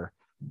better.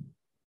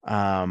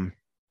 And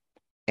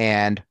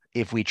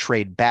if we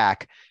trade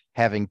back,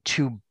 having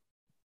two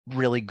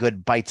really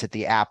good bites at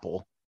the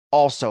apple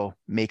also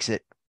makes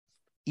it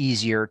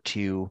easier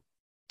to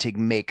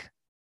make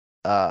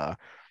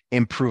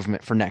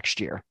improvement for next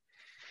year.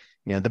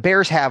 You know, the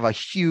Bears have a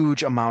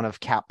huge amount of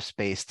cap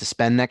space to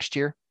spend next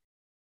year,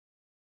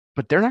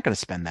 but they're not going to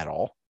spend that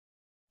all.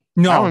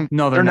 No,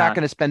 they're not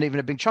going to spend even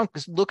a big chunk,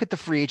 because look at the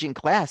free agent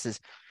classes.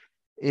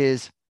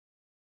 You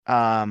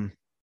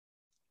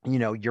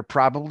know, you're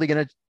probably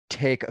going to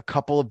take a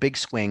couple of big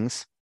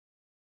swings,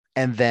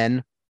 and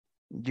then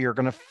you're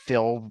going to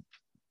fill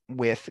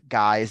with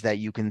guys that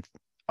you can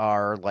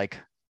are like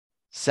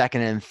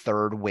second and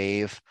third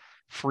wave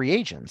free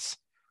agents.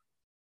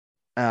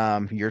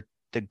 The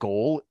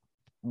goal,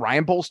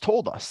 Ryan Poles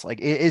told us, like,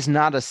 it is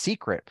not a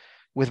secret.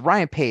 With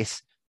Ryan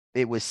Pace,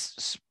 it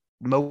was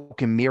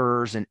smoke and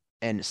mirrors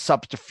and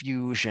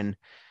subterfuge. And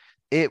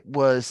it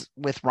was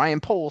with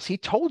Ryan Poles, he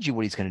told you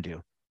what he's going to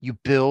do. You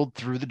build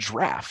through the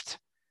draft.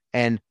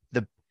 And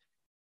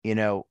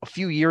a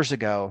few years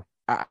ago,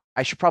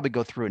 I should probably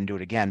go through it and do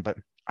it again, but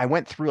I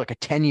went through like a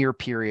 10-year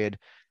period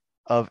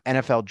of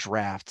NFL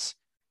drafts,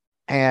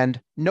 and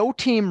no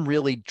team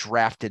really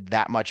drafted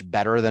that much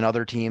better than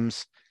other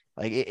teams.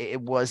 Like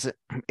it wasn't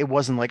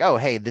like, oh,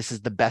 hey, this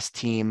is the best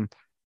team.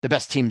 The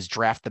best teams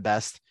draft the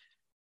best.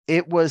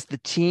 It was the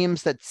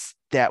teams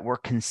that were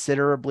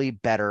considerably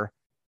better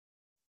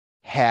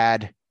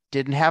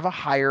didn't have a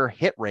higher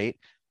hit rate.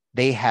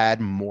 They had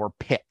more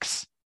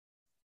picks.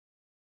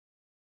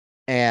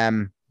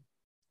 And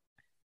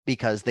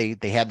because they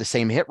had the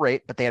same hit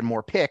rate, but they had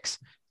more picks,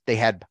 they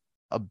had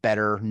a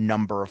better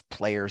number of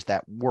players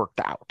that worked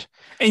out.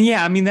 And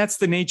yeah, I mean, that's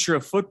the nature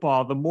of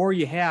football. The more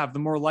you have, the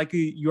more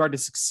likely you are to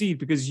succeed,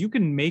 because you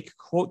can make,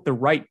 quote, the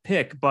right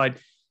pick, but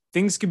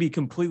things can be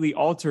completely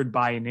altered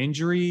by an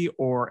injury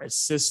or a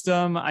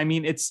system. I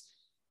mean, it's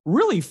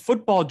really,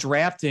 football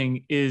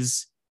drafting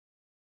is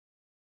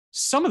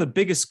some of the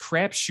biggest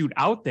crapshoot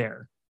out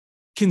there,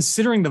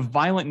 considering the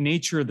violent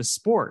nature of the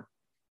sport.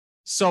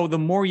 So the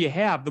more you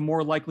have, the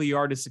more likely you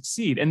are to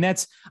succeed. And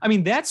that's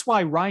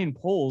why Ryan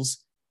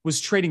Poles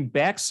was trading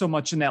back so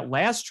much in that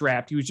last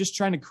draft. He was just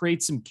trying to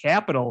create some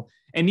capital.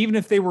 And even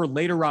if they were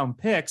later round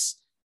picks,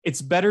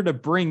 it's better to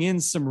bring in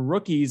some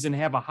rookies and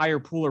have a higher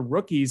pool of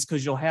rookies,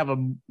 because you'll have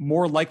a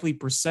more likely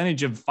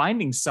percentage of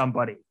finding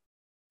somebody.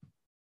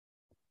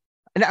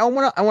 And I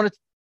want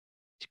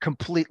to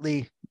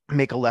completely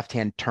make a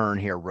left-hand turn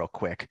here real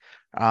quick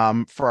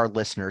for our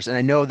listeners. And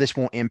I know this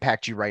won't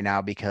impact you right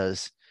now,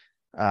 because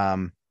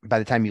by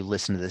the time you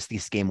listen to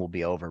this game will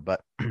be over.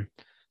 But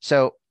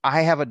so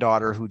I have a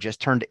daughter who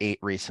just turned 8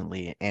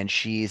 recently, and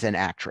she's an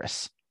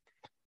actress.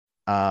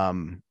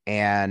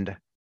 And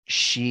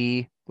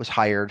she was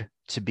hired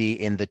to be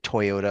in the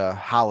Toyota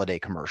holiday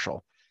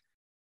commercial,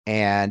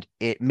 and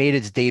it made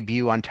its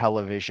debut on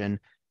television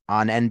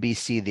on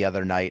NBC the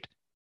other night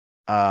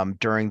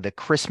during the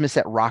Christmas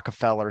at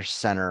Rockefeller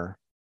Center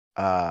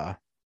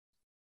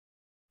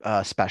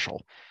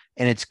special.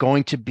 And it's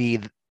going to be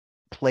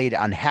played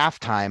on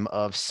halftime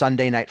of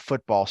Sunday Night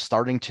Football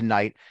starting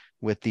tonight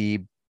with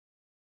the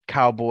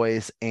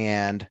Cowboys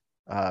and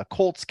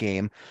Colts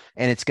game.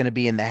 And it's going to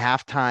be in the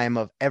halftime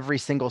of every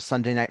single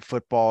Sunday Night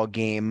Football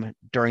game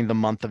during the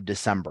month of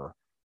December.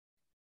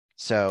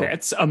 So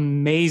that's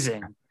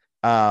amazing.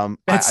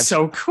 That's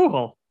so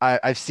cool.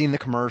 I've seen the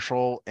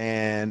commercial,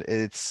 and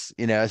it's,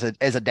 as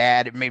a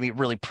dad, it made me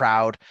really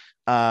proud.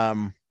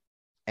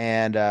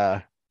 It's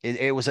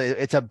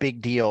a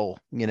big deal,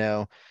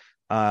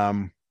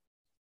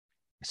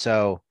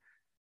 So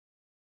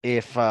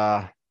if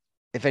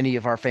any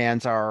of our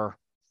fans are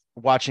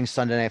watching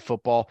Sunday Night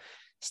Football,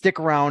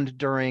 stick around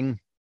during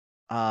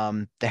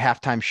the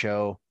halftime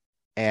show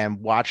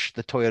and watch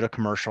the Toyota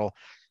commercial.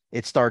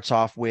 It starts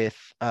off with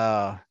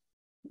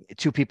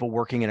 2 people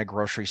working in a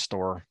grocery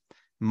store.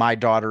 My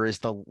daughter is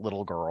the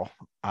little girl.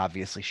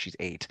 Obviously, she's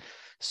 8.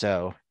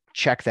 So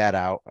check that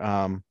out.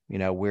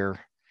 We're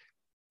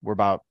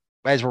about,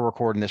 as we're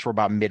recording this, we're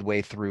about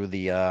midway through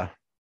the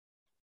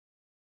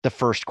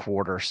first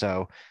quarter.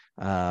 So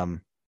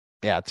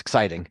yeah, it's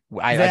exciting.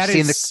 I've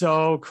seen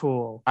so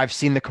cool. I've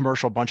seen the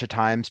commercial a bunch of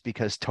times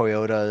because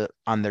Toyota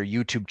on their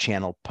YouTube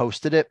channel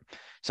posted it.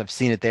 So I've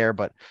seen it there,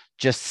 but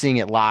just seeing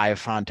it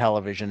live on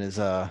television is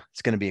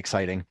it's going to be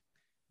exciting.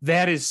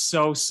 That is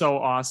so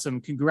awesome.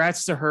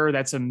 Congrats to her.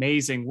 That's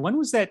amazing. When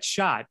was that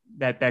shot,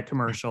 that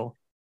commercial?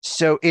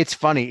 So it's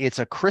funny. It's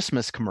a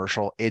Christmas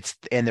commercial.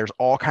 And there's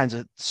all kinds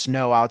of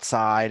snow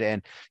outside,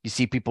 and you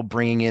see people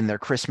bringing in their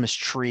Christmas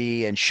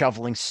tree and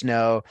shoveling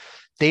snow.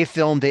 They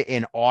filmed it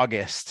in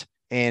August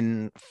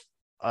in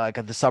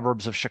the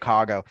suburbs of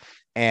Chicago,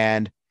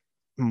 and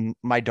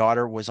my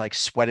daughter was like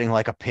sweating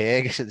like a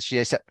pig. She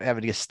just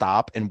having to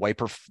stop and wipe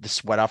the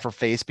sweat off her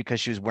face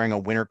because she was wearing a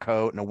winter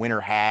coat and a winter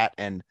hat.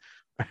 And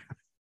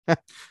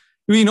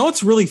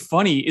what's really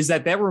funny is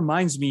that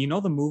reminds me,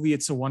 the movie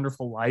It's a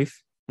Wonderful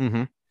Life.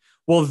 Mm-hmm.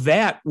 Well,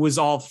 that was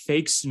all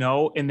fake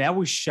snow, and that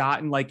was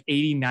shot in like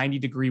 80, 90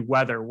 degree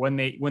weather when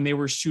they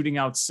were shooting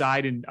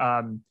outside in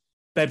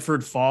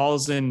Bedford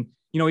Falls. And,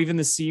 even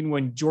the scene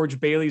when George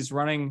Bailey's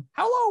running,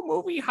 "Hello,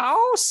 movie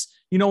House?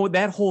 You know,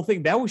 that whole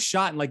thing that was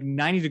shot in like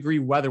 90-degree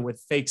weather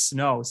with fake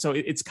snow. So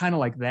it's kind of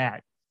like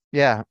that.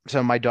 Yeah.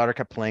 So my daughter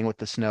kept playing with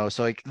the snow.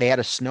 So like they had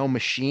a snow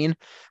machine,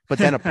 but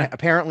then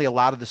apparently a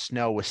lot of the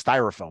snow was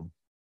styrofoam.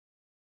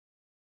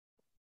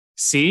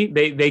 See,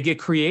 they get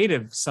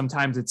creative.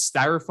 Sometimes it's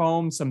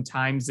styrofoam.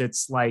 Sometimes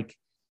it's like,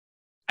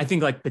 I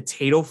think like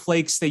potato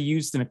flakes they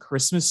used in A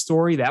Christmas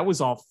Story. That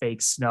was all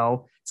fake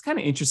snow. It's kind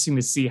of interesting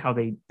to see how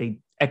they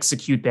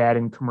execute that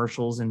in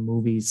commercials and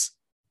movies.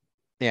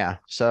 Yeah.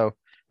 So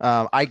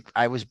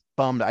I was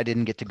bummed I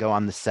didn't get to go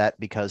on the set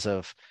because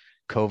of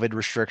COVID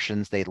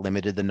restrictions. They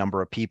limited the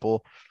number of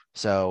people.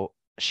 So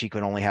she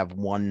could only have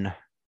one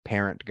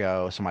parent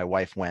go. So my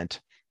wife went.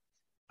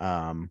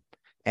 And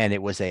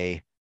it was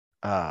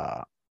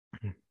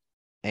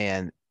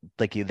and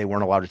like they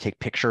weren't allowed to take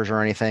pictures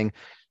or anything.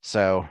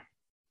 So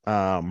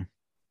yeah,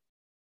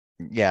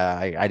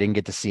 I didn't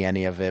get to see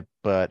any of it,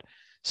 but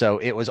so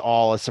it was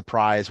all a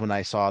surprise when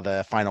I saw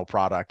the final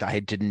product. I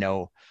didn't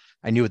know,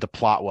 I knew what the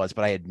plot was,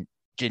 but I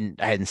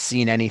hadn't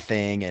seen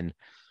anything. And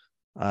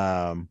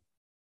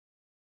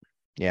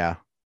yeah.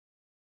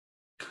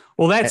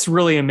 Well, that's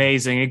really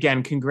amazing.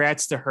 Again,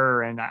 congrats to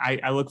her. And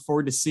I look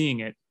forward to seeing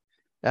it.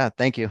 Yeah,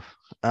 thank you.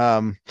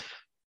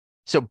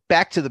 So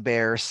back to the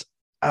Bears,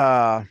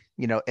 and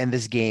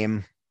this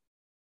game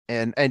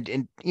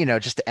and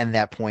just to end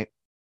that point,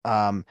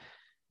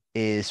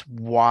 is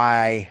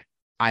why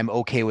I'm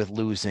okay with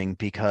losing,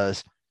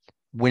 because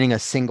winning a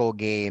single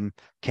game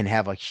can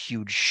have a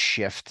huge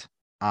shift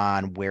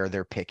on where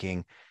they're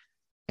picking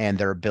and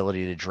their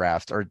ability to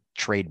draft or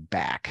trade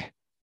back.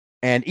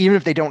 And even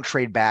if they don't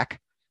trade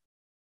back,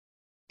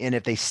 and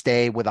if they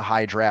stay with a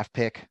high draft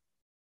pick,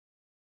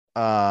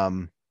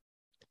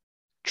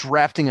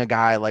 drafting a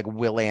guy like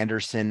Will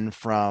Anderson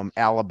from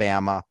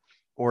Alabama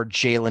or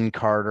Jalen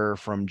Carter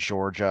from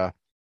Georgia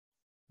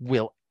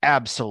will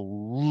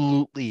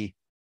absolutely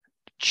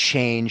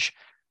change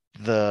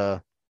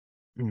the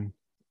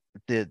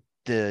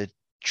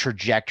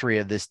trajectory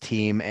of this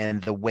team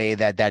and the way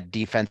that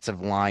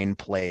defensive line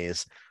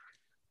plays.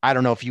 I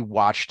don't know if you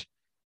watched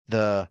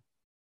the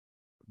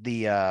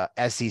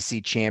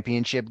SEC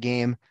championship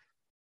game,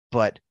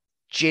 but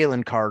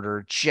Jalen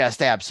Carter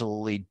just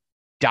absolutely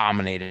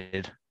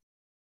dominated.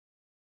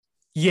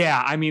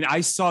 Yeah, I mean,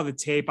 I saw the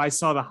tape, I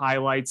saw the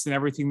highlights and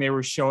everything they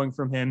were showing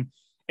from him.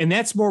 And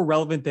that's more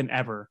relevant than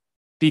ever,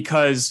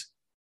 because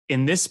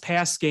in this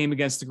past game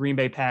against the Green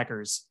Bay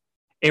Packers,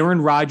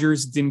 Aaron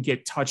Rodgers didn't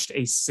get touched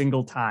a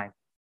single time.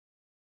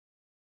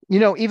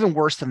 Even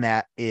worse than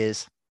that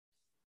is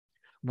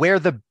where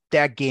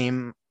that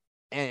game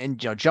and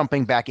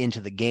jumping back into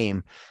the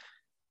game,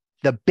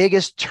 the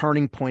biggest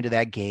turning point of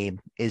that game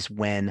is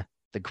when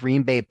the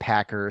Green Bay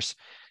Packers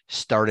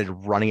started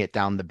running it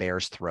down the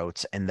Bears'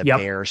 throats and the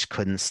Bears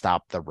couldn't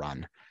stop the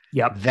run.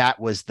 Yep. That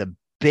was the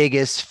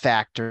biggest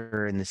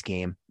factor in this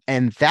game.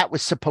 And that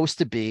was supposed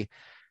to be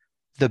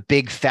the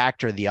big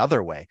factor the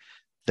other way.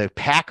 The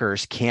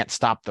Packers can't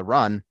stop the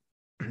run,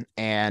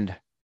 and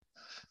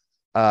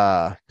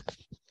the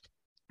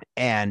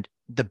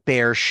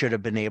Bears should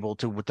have been able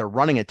to, with their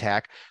running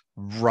attack,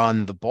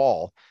 run the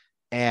ball.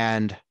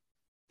 And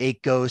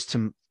it goes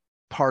to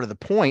part of the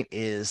point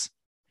is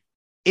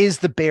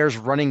the Bears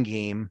running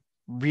game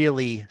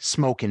really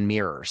smoke and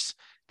mirrors?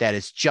 That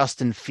is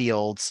Justin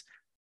Fields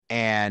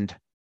and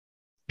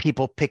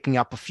people picking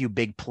up a few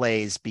big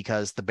plays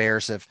because the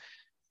Bears have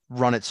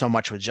run it so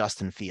much with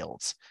Justin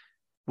Fields.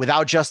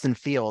 Without Justin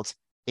Fields,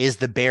 is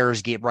the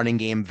Bears running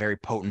game very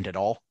potent at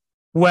all?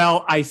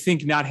 Well, I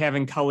think not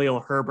having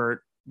Khalil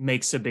Herbert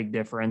makes a big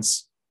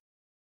difference.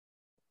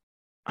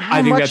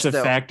 I think that's a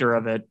factor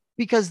of it.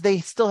 Because they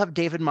still have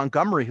David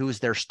Montgomery, who is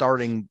their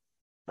starting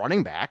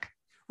running back.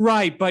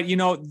 Right, but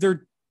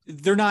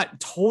they're not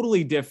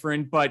totally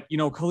different, but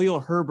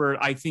Khalil Herbert,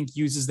 I think,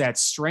 uses that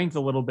strength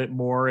a little bit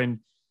more. And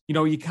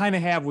you kind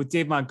of have with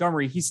Dave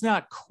Montgomery, he's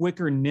not quick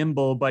or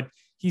nimble, but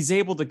he's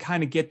able to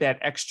kind of get that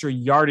extra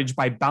yardage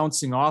by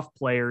bouncing off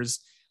players.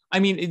 I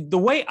mean, the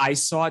way I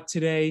saw it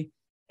today,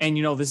 and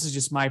this is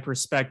just my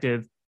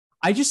perspective,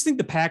 I just think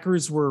the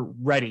Packers were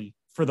ready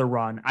for the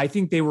run. I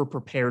think they were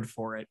prepared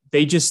for it.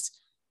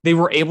 They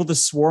were able to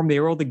swarm. They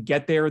were able to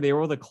get there. They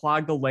were able to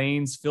clog the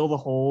lanes, fill the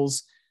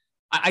holes.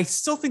 I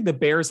still think the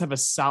Bears have a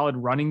solid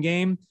running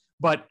game,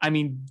 but I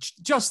mean,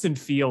 Justin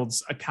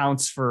Fields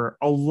accounts for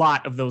a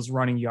lot of those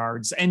running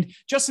yards. And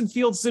Justin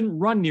Fields didn't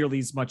run nearly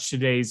as much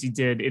today as he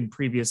did in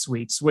previous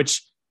weeks,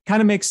 which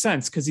kind of makes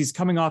sense because he's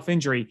coming off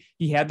injury.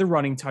 He had the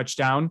running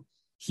touchdown.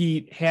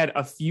 He had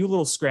a few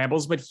little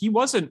scrambles, but he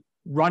wasn't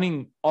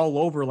running all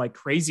over like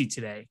crazy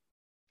today.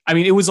 I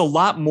mean, it was a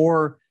lot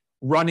more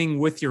running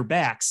with your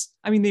backs.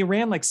 I mean, they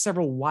ran like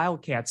several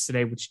Wildcats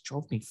today, which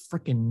drove me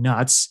freaking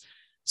nuts.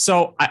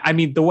 So, I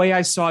mean, the way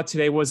I saw it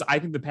today was I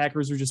think the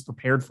Packers were just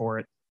prepared for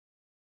it.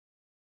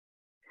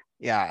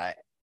 Yeah.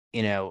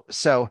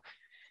 So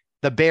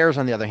the Bears,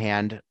 on the other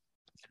hand,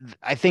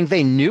 I think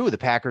they knew the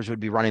Packers would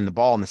be running the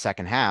ball in the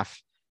second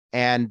half.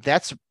 And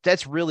that's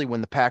really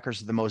when the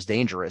Packers are the most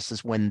dangerous,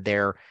 is when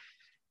they're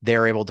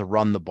able to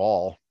run the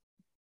ball.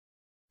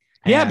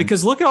 Yeah, And,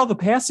 because look at all the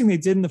passing they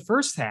did in the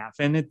first half,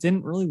 and it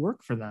didn't really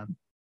work for them.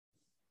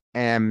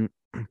 and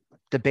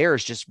the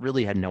Bears just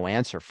really had no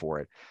answer for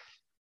it.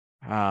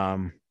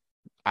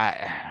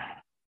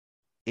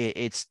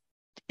 It's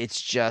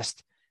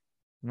just,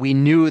 we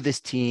knew this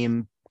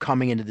team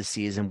coming into the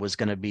season was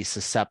going to be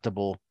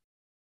susceptible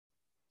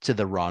to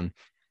the run.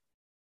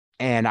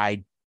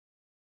 And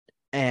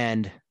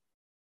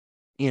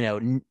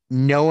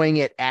knowing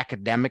it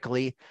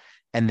academically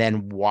and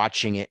then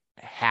watching it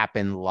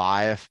happen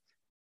live,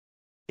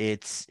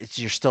 it's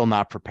you're still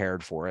not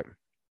prepared for it.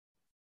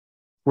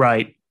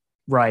 Right.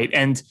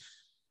 And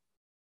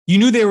you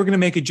knew they were going to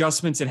make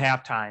adjustments at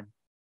halftime.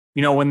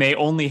 When they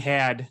only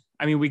had,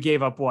 we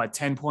gave up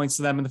 10 points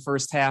to them in the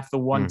first half, the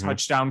one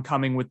touchdown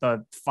coming with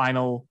the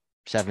final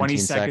 17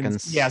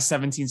 seconds. Yeah,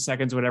 17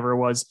 seconds, whatever it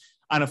was,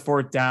 on a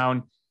fourth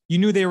down. You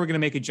knew they were going to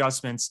make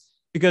adjustments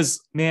because,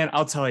 man,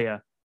 I'll tell you,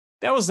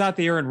 that was not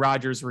the Aaron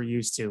Rodgers we're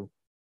used to.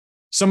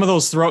 Some of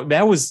those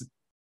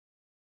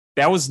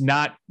that was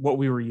not what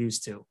we were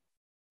used to.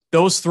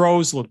 Those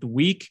throws looked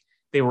weak.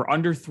 They were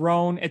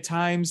underthrown at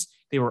times.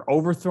 They were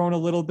overthrown a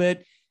little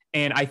bit.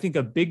 And I think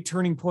a big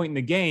turning point in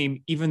the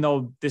game, even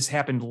though this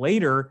happened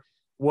later,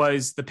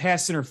 was the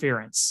pass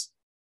interference.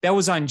 That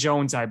was on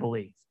Jones, I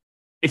believe.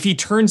 If he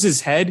turns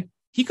his head,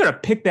 he could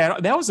have picked that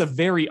up. That was a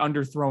very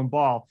underthrown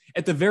ball.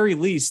 At the very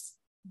least,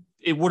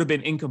 it would have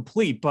been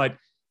incomplete, but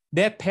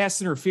that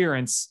pass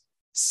interference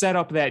set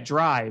up that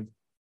drive,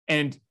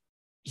 and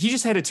he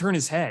just had to turn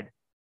his head.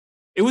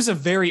 It was a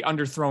very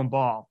underthrown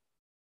ball.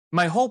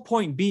 My whole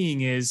point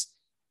being is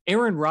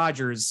Aaron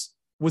Rodgers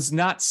was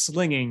not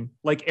slinging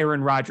like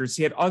Aaron Rodgers.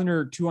 He had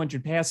under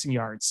 200 passing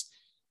yards.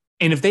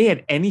 And if they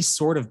had any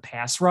sort of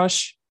pass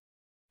rush,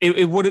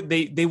 they would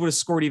have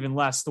scored even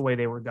less the way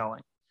they were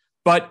going.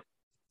 But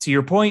to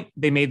your point,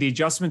 they made the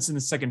adjustments in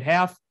the second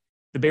half.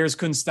 The Bears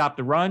couldn't stop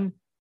the run.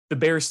 The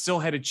Bears still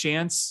had a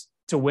chance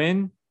to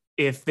win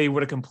if they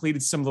would have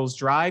completed some of those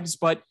drives.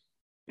 But,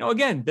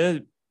 again,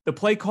 the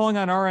play calling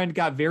on our end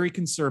got very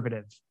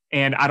conservative.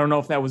 And I don't know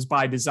if that was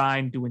by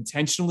design to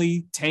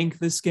intentionally tank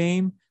this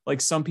game, like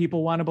some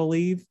people want to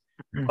believe,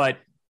 but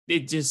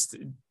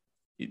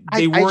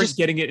they weren't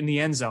getting it in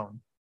the end zone.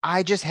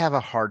 I just have a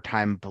hard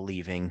time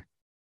believing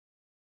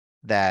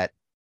that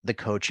the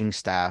coaching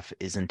staff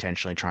is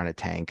intentionally trying to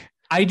tank.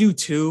 I do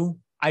too.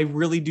 I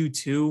really do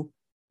too.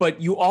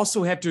 But you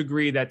also have to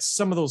agree that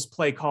some of those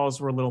play calls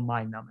were a little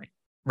mind numbing,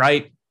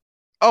 right?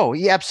 Oh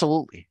yeah,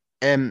 absolutely.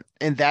 And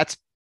that's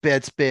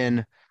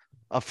been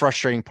a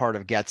frustrating part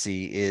of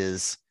Getsy,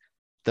 is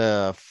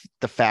the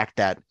fact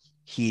that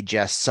he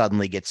just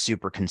suddenly gets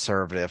super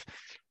conservative.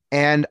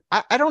 And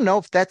I don't know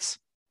if that's,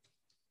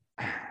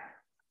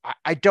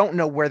 I don't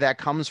know where that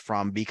comes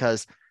from,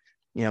 because,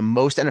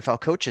 most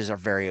NFL coaches are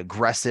very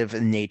aggressive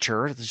in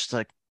nature. It's just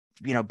like,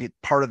 be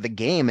part of the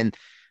game. And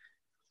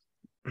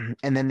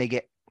then they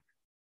get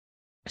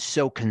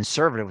so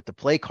conservative with the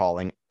play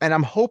calling. And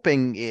I'm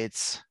hoping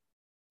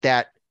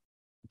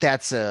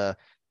that's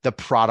the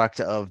product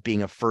of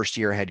being a first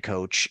year head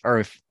coach,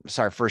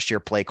 first year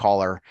play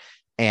caller.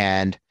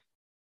 And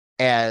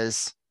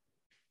as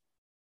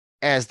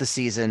the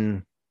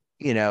season,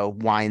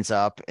 winds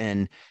up,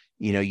 and,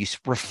 you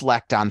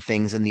reflect on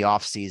things in the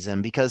off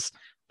season, because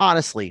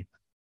honestly,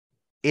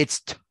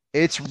 it's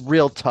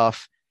real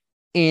tough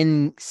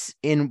in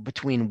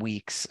between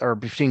weeks or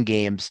between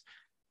games,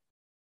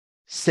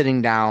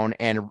 sitting down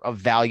and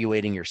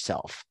evaluating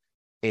yourself.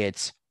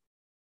 It's,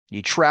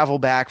 you travel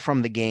back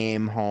from the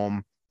game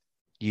home,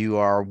 you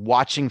are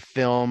watching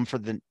film for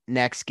the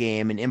next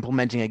game and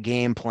implementing a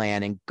game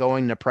plan and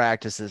going to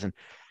practices, and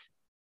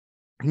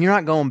you're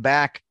not going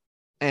back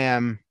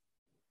and,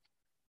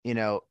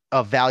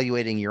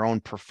 evaluating your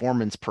own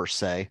performance per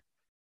se.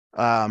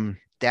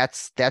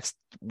 That's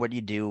what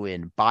you do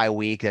in bye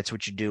week. That's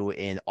what you do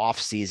in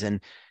off season,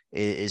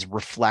 is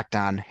reflect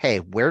on, hey,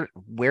 where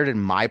did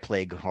my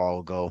play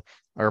call go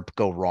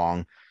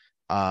wrong?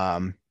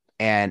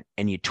 And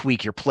you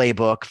tweak your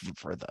playbook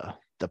for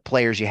the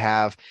players you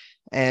have.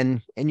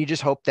 And you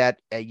just hope that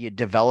you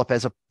develop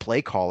as a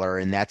play caller.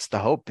 And that's the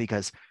hope,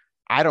 because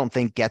I don't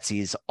think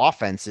Getsy's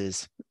offense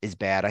is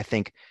bad. I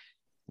think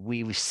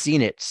we've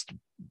seen it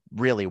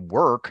really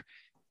work,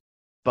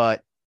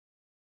 but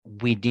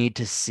we need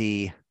to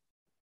see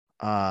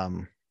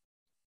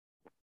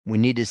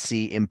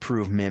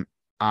improvement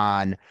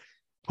on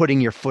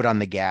putting your foot on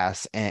the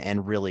gas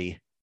and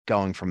really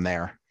going from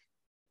there.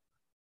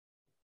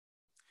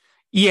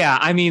 Yeah,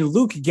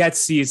 Luke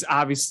Getsy is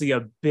obviously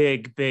a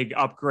big, big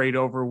upgrade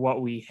over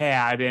what we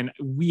had. And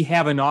we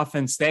have an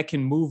offense that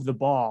can move the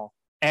ball,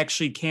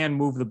 actually can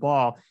move the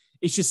ball.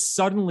 It's just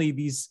suddenly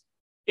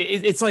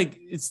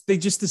they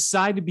just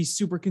decide to be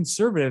super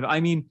conservative.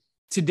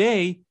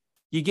 Today,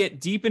 you get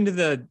deep into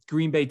the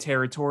Green Bay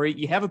territory,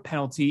 you have a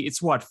penalty.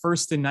 It's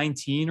first and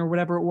 19 or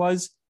whatever it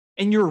was.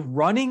 And you're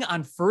running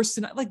on first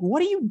and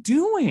what are you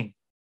doing?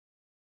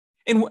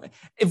 And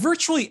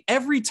virtually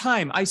every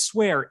time, I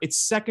swear, it's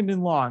second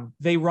and long,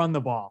 they run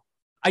the ball.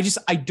 I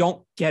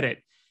don't get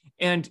it.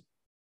 And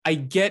I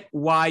get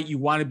why you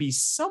want to be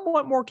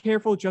somewhat more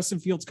careful with Justin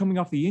Fields coming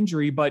off the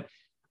injury, but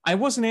I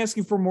wasn't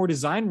asking for more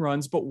design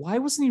runs, but why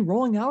wasn't he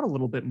rolling out a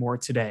little bit more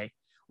today?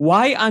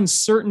 Why on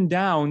certain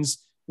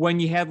downs when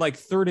you had like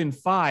 3rd and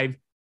 5,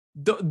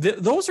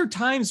 those are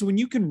times when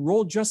you can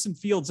roll Justin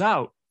Fields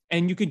out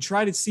and you can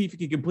try to see if he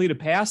can complete a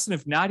pass. And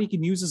if not, he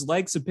can use his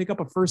legs to pick up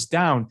a first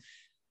down.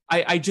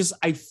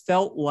 I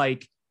felt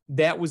like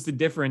that was the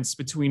difference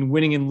between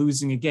winning and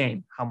losing a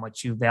game. How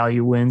much you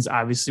value wins.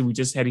 Obviously, we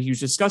just had a huge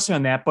discussion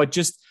on that, but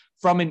just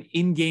from an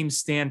in-game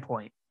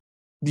standpoint,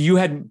 you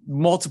had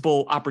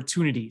multiple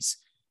opportunities.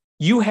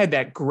 You had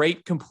that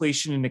great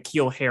completion in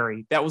N'Keal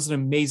Harry. That was an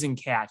amazing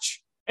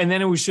catch. And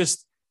then it was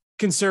just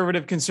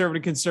conservative.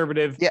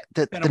 Yeah,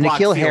 the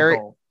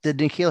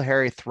N'Keal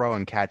Harry throw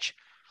and catch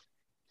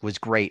was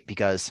great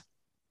because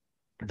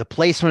the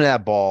placement of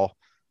that ball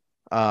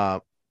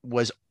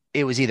was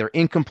either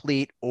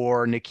incomplete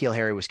or N'Keal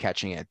Harry was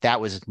catching it.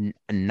 That was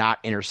a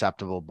not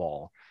interceptable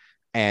ball,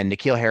 and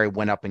N'Keal Harry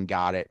went up and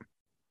got it.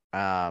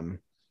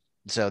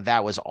 So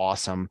that was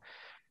awesome.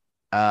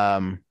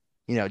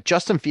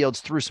 Justin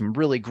Fields threw some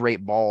really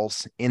great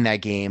balls in that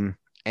game,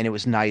 and it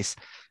was nice.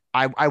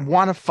 I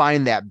want to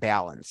find that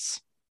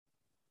balance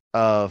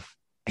of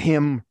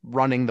him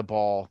running the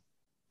ball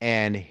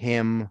and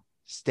him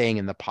staying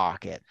in the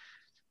pocket.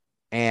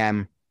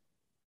 And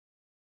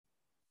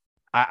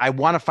I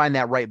want to find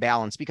that right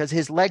balance because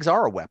his legs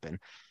are a weapon,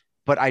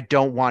 but I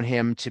don't want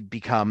him to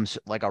become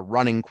like a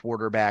running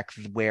quarterback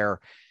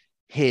where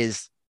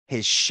his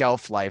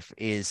shelf life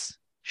is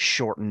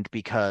shortened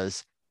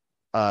because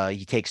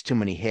he takes too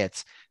many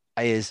hits.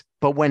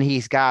 But when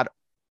he's got,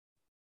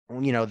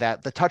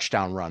 the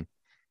touchdown run,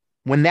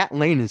 when that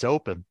lane is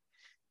open,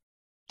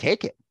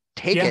 take it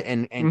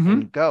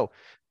and go.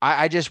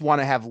 I just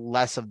want to have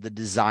less of the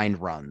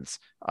designed runs.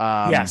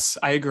 Yes,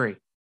 I agree.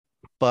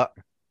 But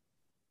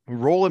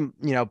roll him,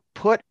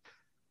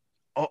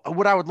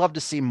 what I would love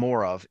to see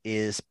more of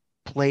is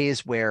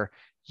plays where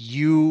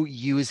you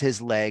use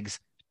his legs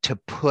to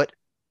put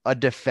a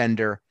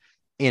defender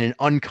in an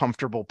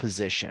uncomfortable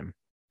position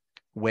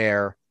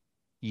where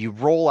you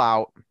roll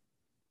out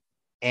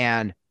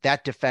and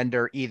that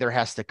defender either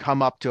has to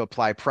come up to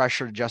apply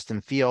pressure to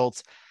Justin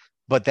Fields,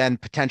 but then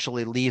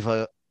potentially leave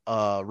a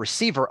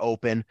receiver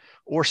open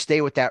or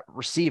stay with that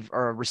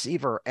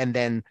receiver and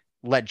then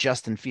let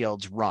Justin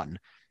Fields run.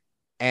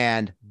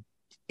 And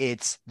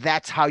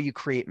that's how you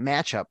create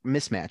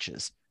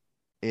mismatches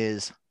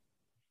is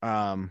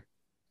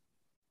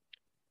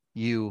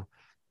you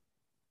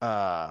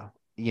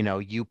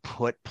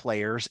put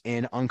players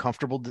in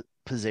uncomfortable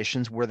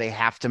positions where they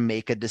have to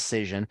make a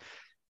decision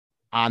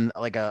on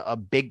like a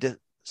big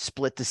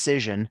split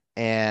decision.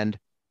 And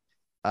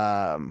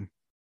the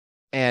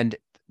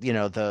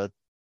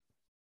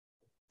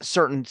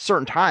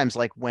certain times,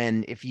 like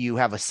if you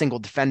have a single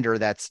defender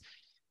that's,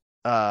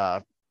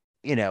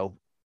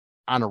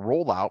 on a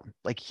rollout,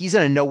 like he's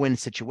in a no-win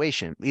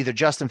situation. Either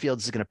Justin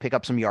Fields is going to pick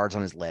up some yards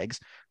on his legs,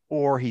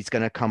 or he's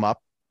going to come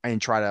up and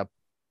try to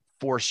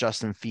force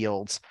Justin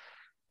Fields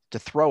to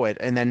throw it,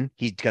 and then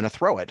he's going to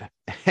throw it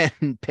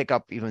and pick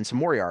up even some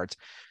more yards.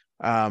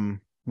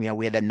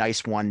 We had that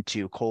nice one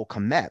to Cole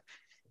Kmet.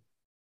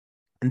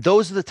 And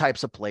those are the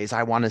types of plays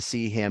I want to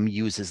see him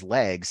use his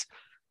legs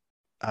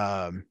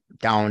down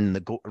in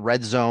the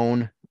red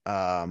zone.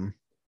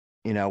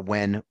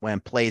 When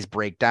plays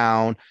break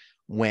down,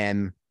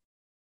 when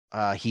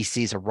he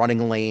sees a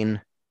running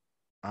lane,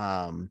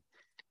 those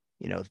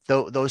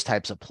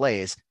types of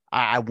plays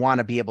I want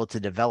to be able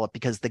to develop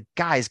because the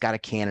guy's got a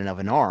cannon of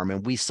an arm,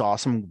 and we saw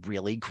some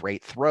really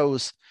great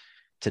throws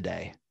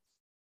today.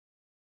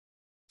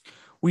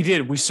 We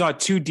did. We saw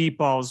 2 deep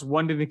balls,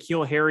 one to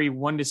N'Keal Harry,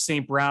 one to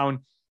St.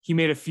 Brown. He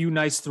made a few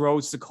nice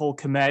throws to Cole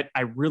Kmet.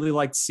 I really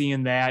liked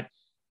seeing that.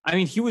 I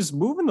mean, he was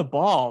moving the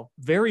ball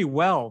very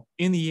well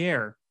in the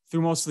air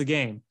through most of the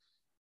game.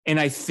 And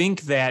I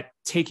think that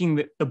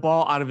taking the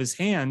ball out of his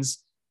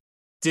hands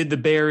did the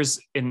Bears,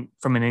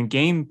 from an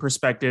in-game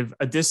perspective,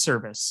 a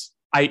disservice.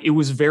 It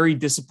was very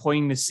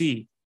disappointing to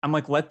see. I'm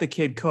like, let the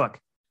kid cook.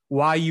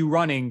 Why are you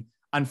running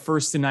on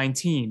 1st and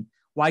 19?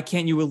 Why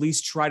can't you at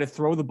least try to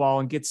throw the ball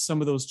and get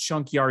some of those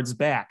chunk yards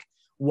back?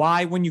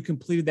 Why, when you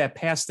completed that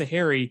pass to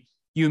Harry,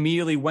 you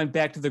immediately went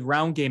back to the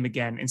ground game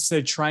again instead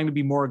of trying to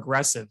be more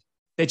aggressive?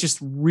 That just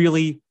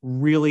really,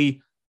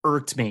 really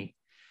irked me.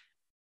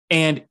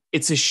 And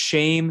it's a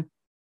shame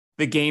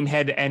the game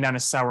had to end on a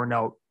sour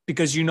note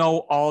because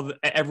everyone's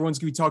going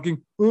to be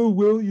talking, oh,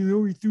 well,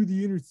 he threw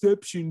the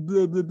interception,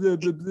 blah, blah, blah,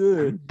 blah,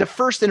 blah. The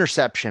first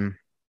interception,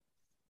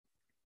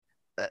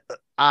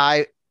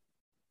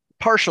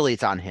 partially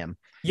it's on him.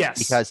 Yes.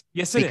 Because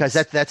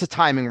that's a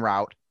timing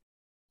route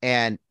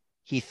and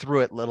he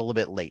threw it a little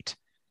bit late.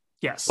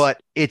 Yes.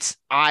 But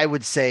I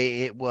would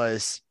say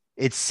it's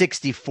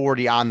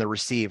 60-40 on the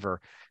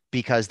receiver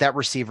because that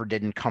receiver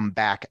didn't come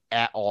back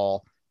at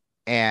all.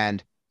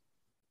 And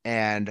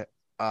I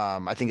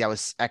think that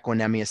was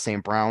Equinemius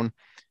St. Brown.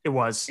 It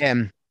was.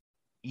 And,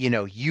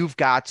 you've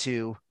got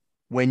to,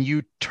 when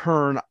you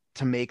turn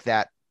to make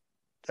that,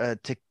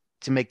 to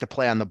make the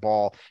play on the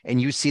ball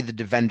and you see the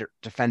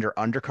defender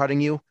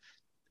undercutting you,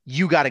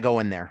 you got to go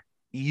in there.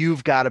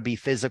 You've got to be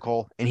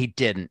physical. And he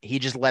didn't. He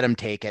just let him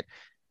take it.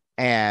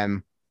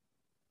 And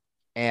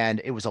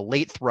it was a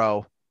late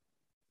throw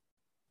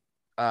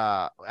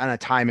on a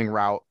timing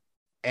route.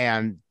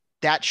 And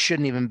that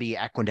shouldn't even be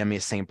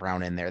Equinemius St.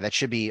 Brown in there. That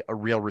should be a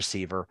real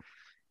receiver.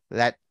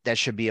 That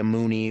should be a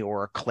Mooney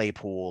or a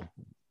Claypool.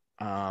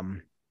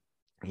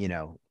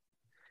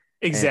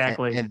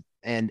 Exactly.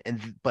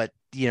 But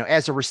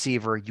as a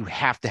receiver, you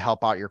have to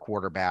help out your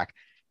quarterback.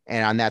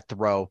 And on that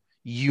throw,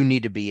 you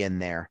need to be in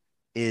there.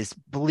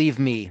 Believe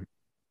me,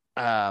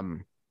 a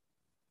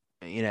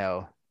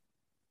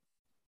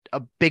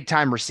big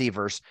time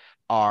receivers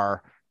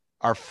are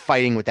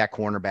fighting with that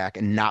cornerback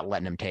and not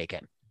letting him take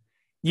it.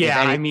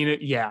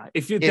 Yeah,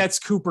 if that's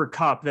Cooper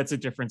Kupp, that's a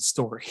different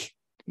story.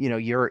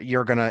 You're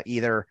either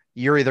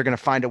gonna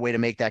find a way to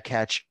make that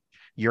catch,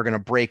 you're gonna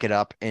break it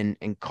up and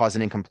cause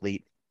an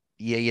incomplete.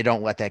 Yeah, you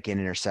don't let that get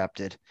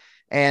intercepted.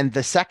 And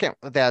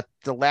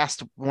the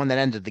last one that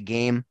ended the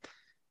game,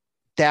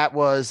 that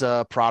was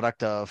a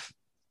product of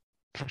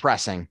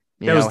pressing.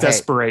 That was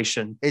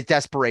desperation. It's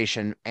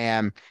desperation,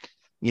 and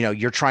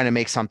you're trying to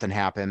make something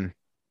happen.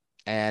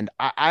 And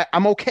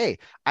I'm okay.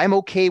 I'm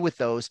okay with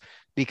those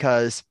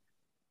because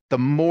the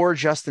more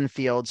Justin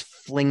Fields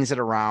flings it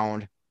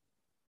around,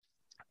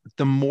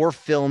 the more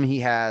film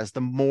he has,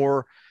 the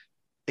more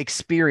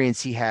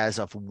experience he has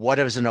of what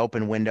is an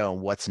open window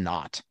and what's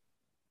not.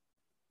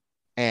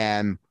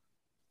 And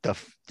the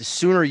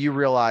sooner you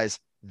realize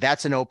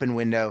that's an open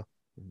window,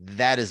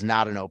 that is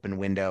not an open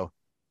window.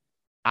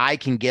 I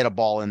can get a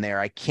ball in there.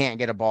 I can't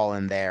get a ball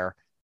in there.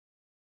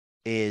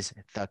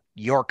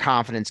 Your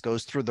confidence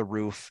goes through the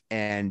roof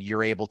and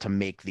you're able to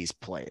make these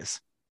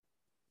plays.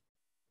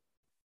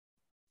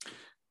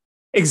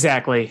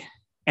 Exactly.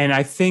 And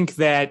I think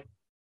that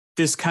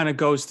this kind of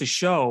goes to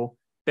show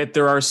that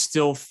there are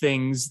still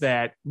things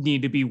that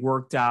need to be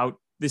worked out.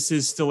 This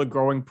is still a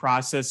growing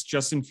process.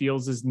 Justin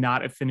Fields is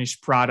not a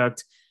finished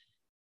product.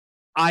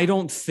 I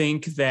don't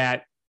think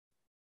that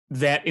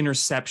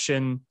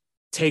interception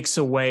takes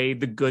away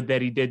the good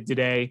that he did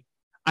today.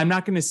 I'm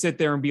not going to sit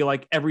there and be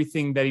like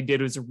everything that he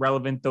did was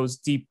irrelevant. Those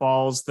deep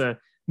balls, the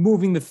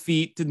moving the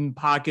feet in the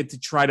pocket to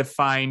try to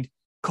find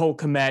Cole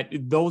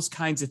Kmet, those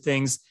kinds of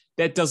things,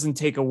 that doesn't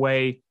take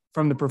away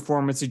from the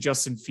performance of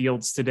Justin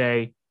Fields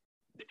today.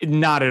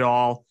 Not at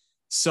all.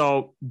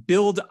 So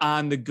build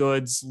on the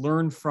goods,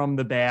 learn from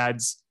the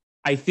bads.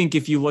 I think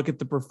if you look at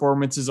the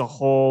performance as a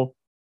whole,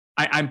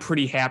 I'm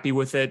pretty happy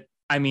with it.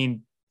 I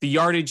mean, the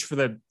yardage for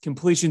the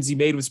completions he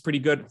made was pretty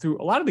good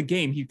through a lot of the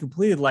game. He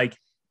completed like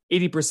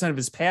 80% of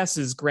his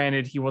passes.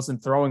 Granted, he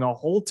wasn't throwing a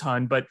whole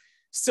ton, but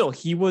still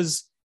he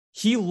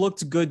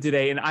looked good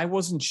today. And I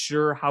wasn't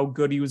sure how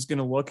good he was going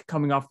to look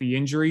coming off the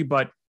injury,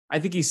 but I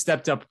think he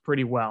stepped up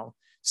pretty well.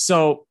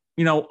 So,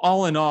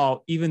 all in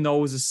all, even though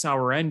it was a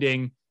sour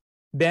ending,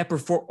 that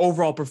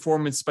overall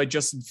performance by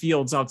Justin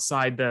Fields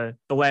outside the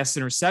last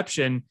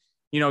interception,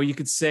 you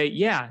could say,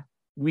 yeah,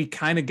 we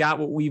kind of got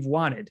what we've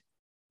wanted.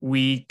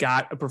 We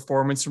got a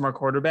performance from our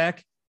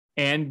quarterback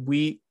and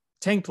we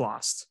tanked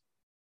lost.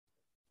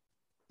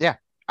 Yeah,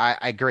 I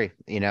agree.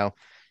 It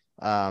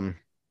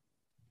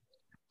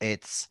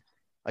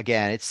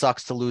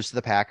sucks to lose to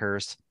the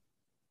Packers,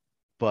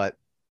 but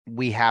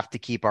we have to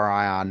keep our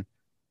eye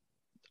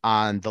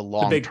on the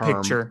long big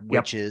term picture.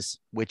 which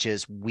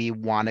is we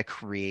want to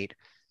create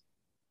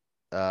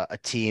a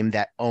team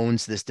that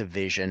owns this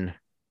division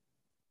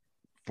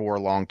for a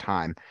long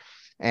time.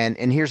 And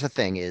here's the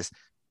thing is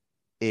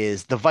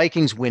the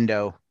Vikings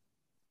window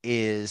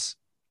is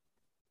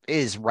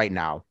right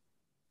now,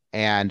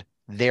 and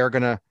they're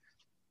gonna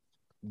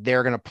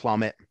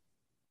plummet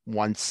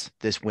once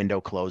this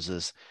window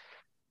closes,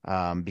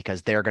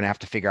 because they're gonna have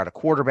to figure out a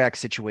quarterback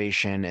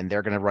situation, and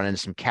they're gonna run into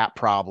some cap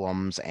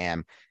problems,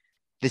 and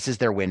this is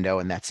their window,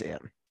 and that's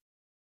it.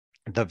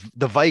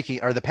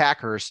 The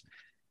Packers,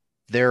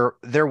 their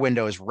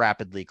window is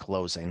rapidly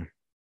closing,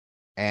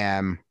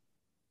 and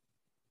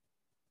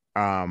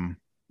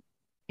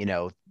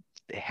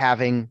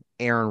having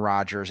Aaron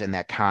Rodgers in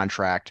that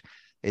contract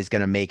is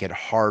going to make it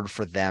hard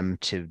for them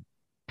to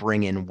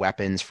bring in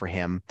weapons for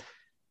him.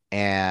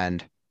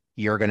 And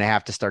you're going to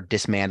have to start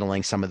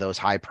dismantling some of those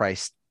high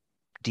priced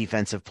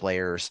defensive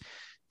players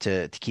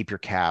to keep your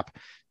cap.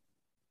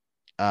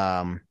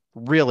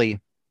 Really,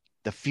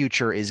 the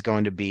future is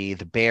going to be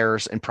the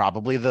Bears and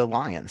probably the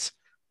Lions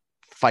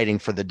fighting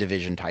for the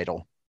division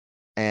title.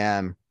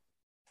 And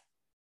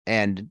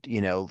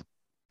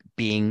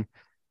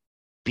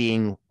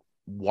being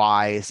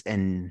wise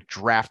and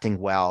drafting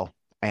well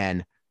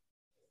and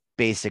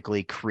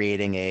basically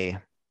creating a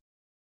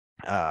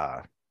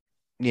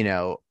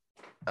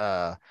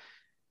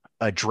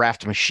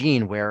draft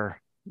machine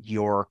where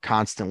you're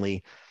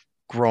constantly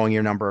growing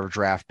your number of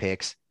draft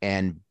picks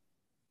and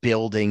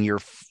building your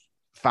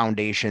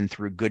foundation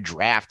through good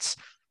drafts.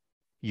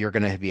 You're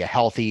going to be a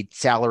healthy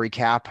salary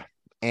cap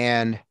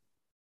and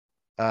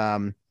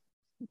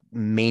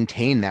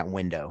maintain that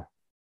window.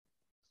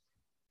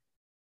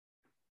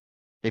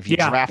 If you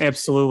draft,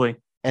 absolutely.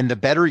 and the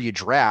better you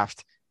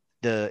draft,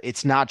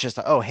 it's not just,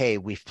 oh, hey,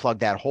 we've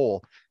plugged that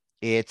hole.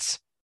 It's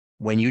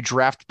when you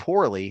draft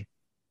poorly,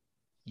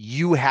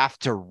 you have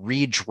to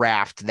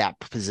redraft that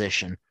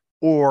position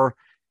or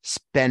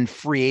spend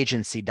free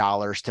agency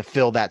dollars to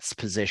fill that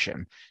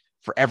position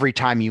for every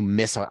time you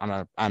miss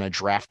on a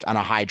draft, on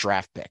a high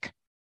draft pick.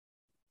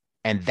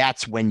 And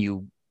that's when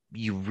you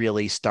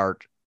really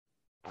start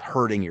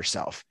hurting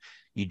yourself.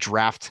 You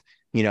draft,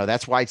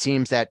 that's why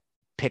teams that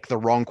pick the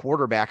wrong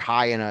quarterback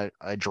high in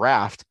a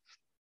draft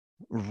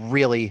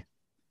really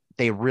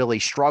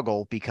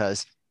struggle,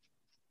 because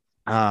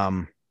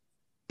they're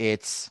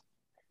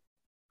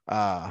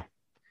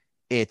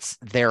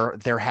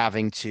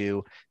having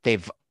to,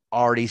 they've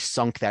already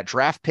sunk that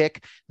draft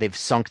pick, they've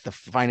sunk the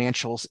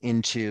financials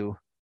into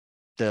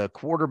the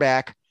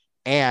quarterback,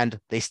 and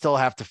they still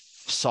have to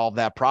solve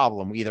that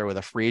problem either with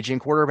a free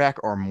agent quarterback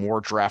or more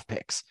draft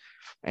picks,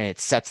 and it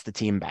sets the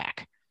team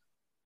back.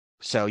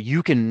 So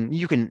you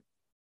can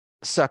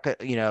suck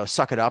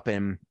it up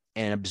and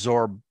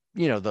absorb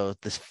the 5th,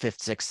 6th,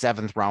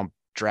 7th round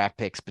draft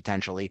picks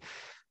potentially,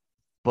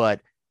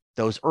 but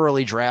those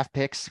early draft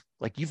picks,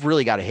 like, you've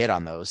really got to hit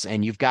on those,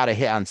 and you've got to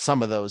hit on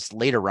some of those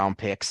later round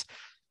picks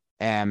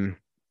in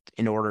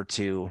order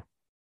to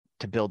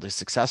build a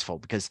successful,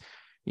 because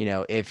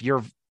if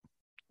you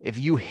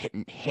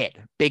hit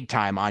big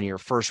time on your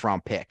first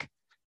round pick,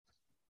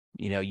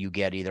 you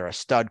get either a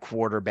stud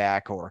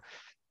quarterback or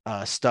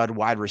a stud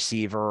wide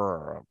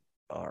receiver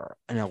or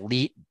an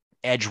elite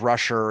edge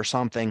rusher or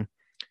something,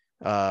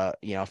 a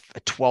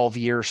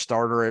 12-year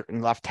starter at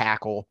left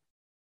tackle.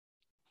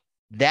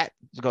 That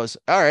goes,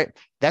 all right,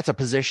 that's a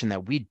position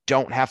that we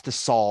don't have to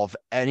solve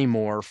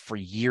anymore for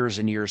years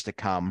and years to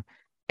come.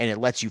 And it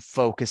lets you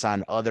focus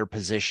on other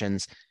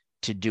positions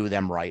to do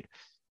them right.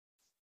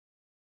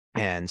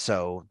 And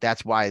so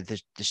that's why the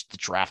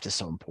draft is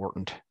so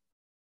important.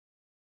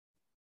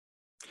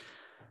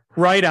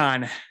 Right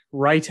on.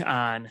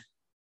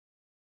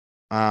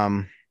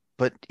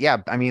 But yeah,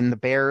 I mean, the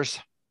Bears,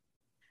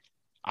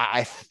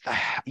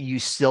 you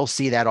still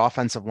see that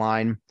offensive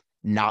line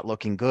not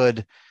looking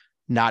good,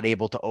 not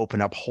able to open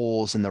up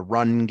holes in the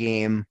run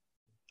game.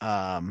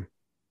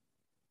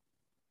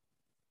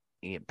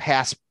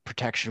 Pass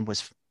protection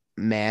was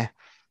meh,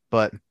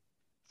 but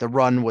the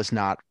run was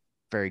not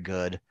very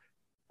good.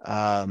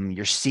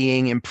 You're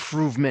seeing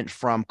improvement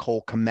from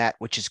Cole Kmet,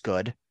 which is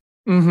good.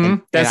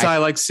 Mm-hmm. That's what I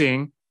like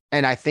seeing.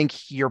 And I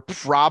think you're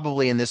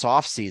probably in this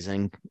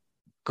offseason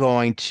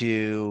going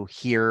to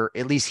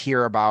at least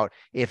hear about,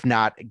 if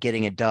not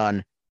getting it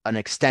done, an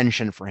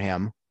extension for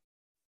him.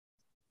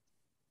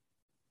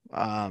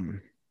 If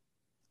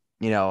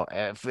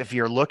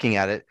you're looking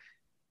at it,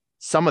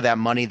 some of that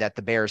money that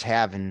the Bears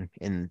have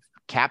in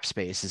cap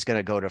space is going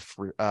to go to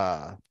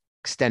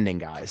extending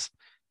guys.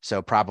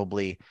 So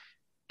probably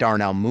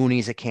Darnell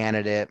Mooney's a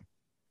candidate.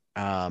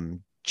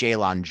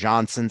 Jalen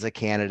Johnson's a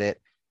candidate.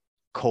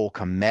 Cole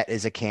Kmet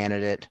is a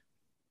candidate.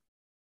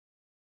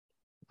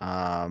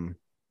 Trying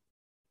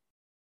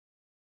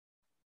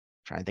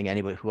to think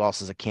anybody who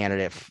else is a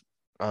candidate,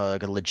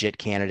 like a legit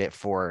candidate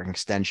for an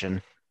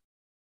extension.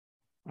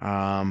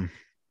 I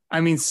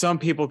mean, some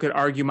people could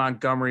argue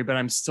Montgomery, but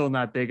I'm still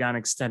not big on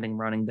extending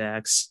running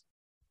backs.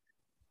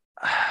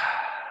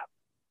 I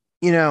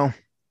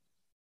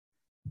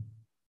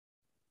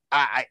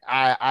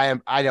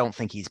don't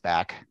think he's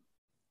back.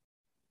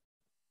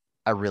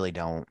 I really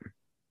don't.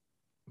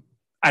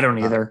 I don't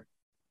either.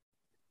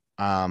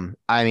 I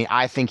mean,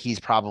 I think he's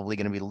probably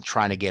going to be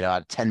trying to get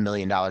 $10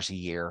 million a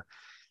year,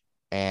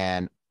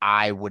 and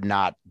I would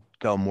not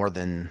go more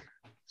than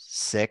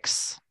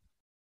 6.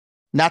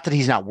 Not that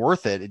he's not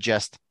worth it. It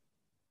just,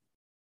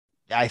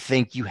 I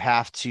think you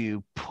have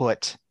to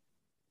put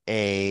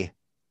a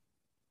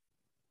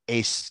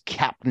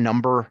cap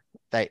number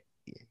that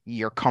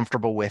you're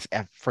comfortable with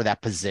for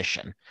that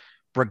position,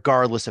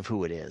 regardless of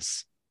who it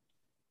is.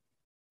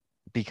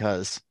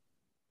 Because,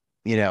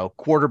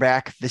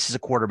 quarterback, this is a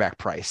quarterback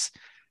price.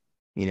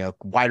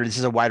 This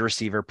is a wide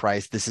receiver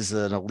price. This is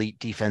an elite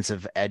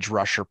defensive edge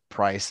rusher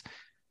price.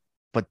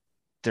 But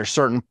there's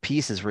certain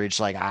pieces where you're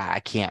just like, I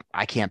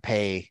can't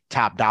pay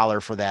top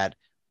dollar for that.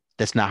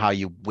 That's not how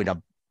you win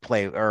a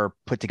play or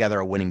put together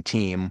a winning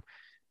team,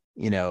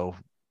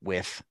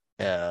 with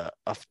a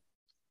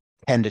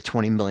 $10 to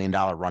 $20 million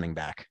running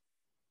back.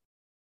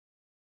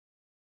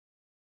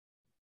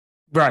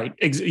 Right.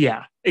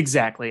 Yeah,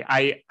 exactly.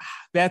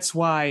 That's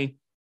why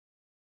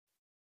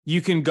you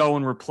can go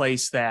and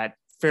replace that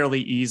fairly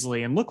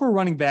easily. And look where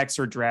running backs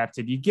are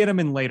drafted. You get them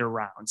in later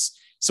rounds.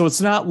 So it's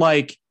not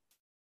like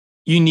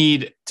you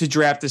need to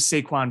draft a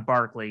Saquon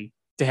Barkley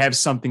to have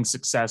something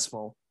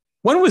successful.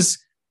 When was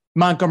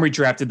Montgomery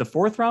drafted? The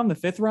 4th round, the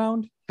 5th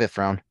round? 5th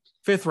round.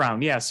 5th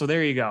round. Yeah. So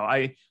there you go.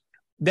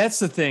 That's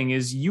the thing,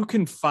 is you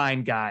can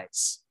find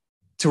guys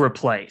to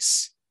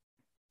replace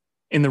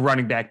in the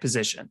running back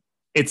position.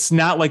 It's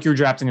not like you're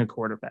drafting a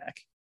quarterback.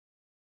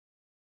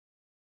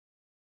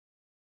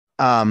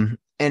 And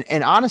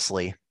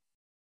honestly,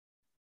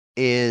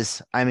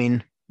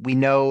 we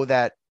know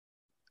that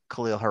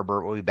Khalil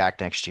Herbert will be back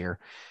next year.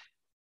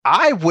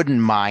 I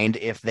wouldn't mind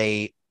if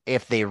they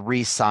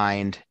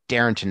re-signed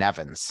Darrington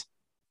Evans.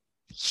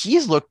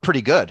 He's looked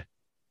pretty good.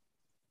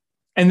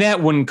 And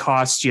that wouldn't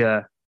cost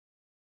you.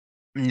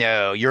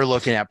 No, you're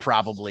looking at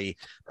probably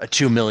a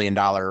 $2 million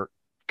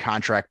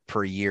contract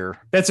per year.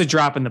 That's a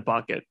drop in the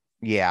bucket.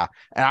 Yeah.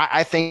 And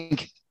I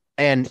think,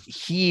 and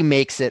he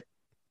makes it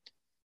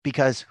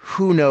because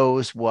who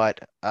knows what,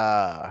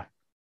 I'm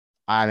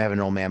having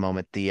an old man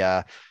moment.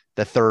 The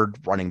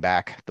third running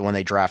back, the one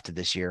they drafted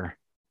this year.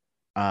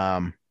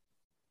 Who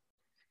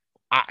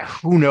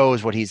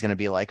knows what he's going to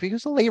be like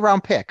because a late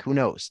round pick, who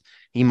knows?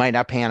 He might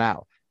not pan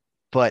out,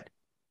 but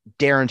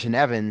Darrington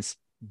Evans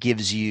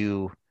gives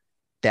you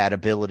that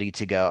ability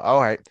to go, all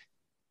right,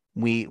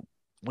 we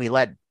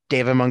let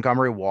David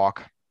Montgomery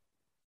walk.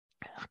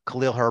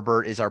 Khalil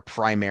Herbert is our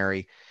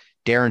primary.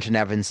 Darrington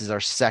Evans is our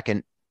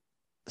secondary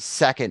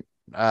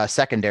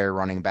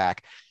running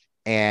back.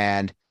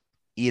 And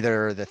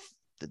either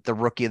the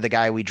rookie, the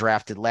guy we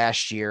drafted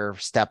last year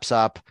steps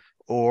up,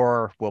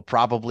 or we'll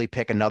probably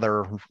pick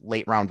another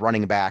late round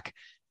running back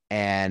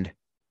and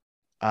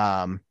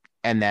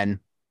then,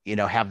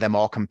 have them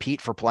all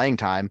compete for playing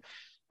time.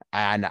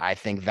 And I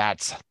think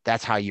that's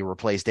how you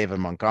replace David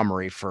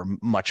Montgomery for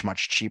much,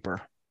 much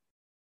cheaper.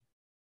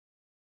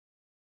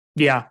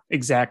 Yeah,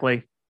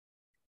 exactly.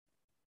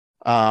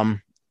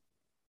 On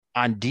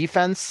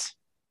defense,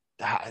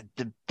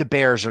 the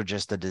Bears are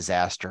just a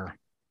disaster.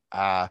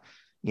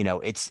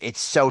 It's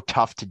so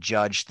tough to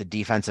judge the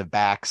defensive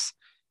backs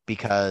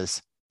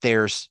because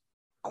there's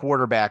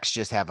quarterbacks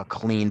just have a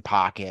clean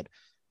pocket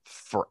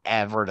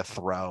forever to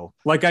throw.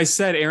 Like I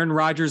said, Aaron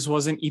Rodgers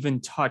wasn't even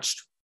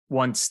touched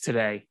once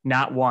today.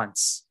 Not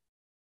once.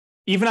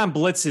 Even on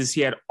blitzes,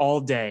 he had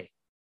all day.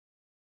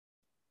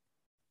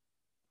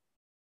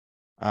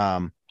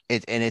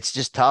 It's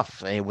just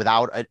tough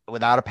without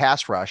a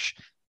pass rush.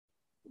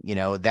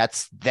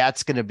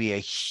 That's going to be a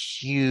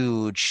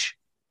huge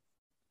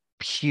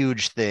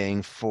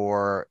thing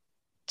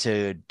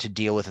to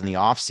deal with in the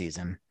off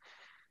season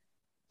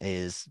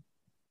is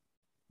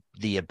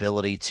the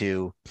ability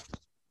to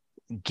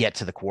get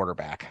to the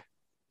quarterback.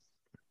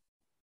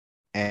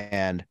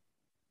 And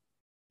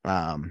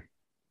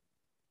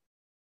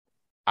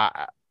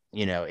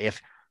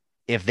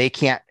if they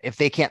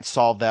can't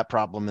solve that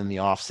problem in the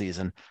off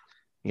season,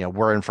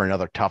 we're in for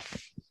another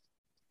tough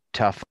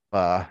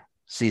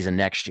season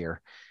next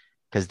year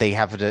because they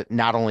have to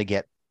not only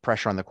get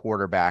pressure on the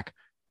quarterback,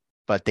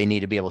 but they need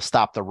to be able to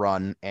stop the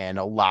run and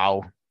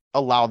allow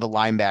the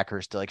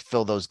linebackers to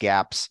fill those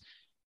gaps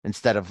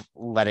instead of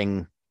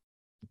letting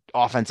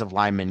offensive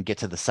linemen get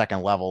to the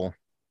second level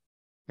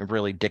and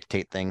really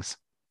dictate things.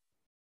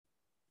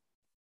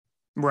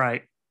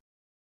 Right.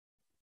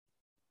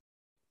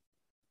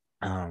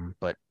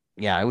 But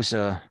yeah, it was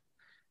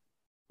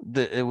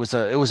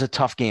a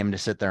tough game to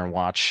sit there and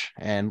watch,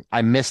 and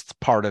I missed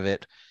part of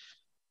it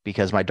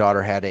because my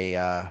daughter had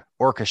a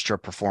orchestra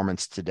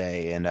performance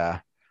today, and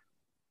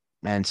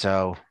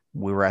so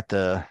we were at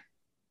the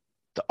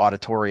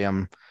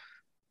auditorium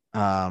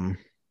on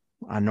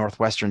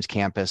Northwestern's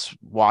campus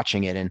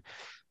watching it,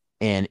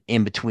 and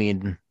in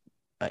between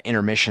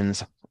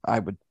intermissions, I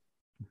would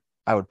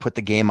put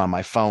the game on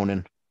my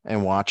phone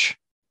and watch.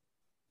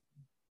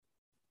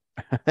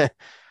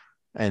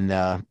 And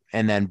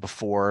then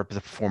before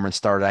the performance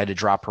started, I had to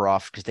drop her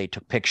off because they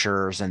took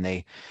pictures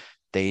and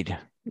they'd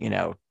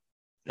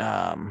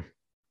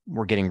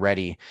were getting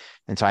ready,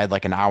 and so I had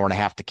like an hour and a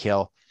half to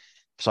kill.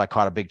 So I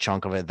caught a big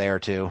chunk of it there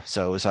too.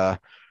 So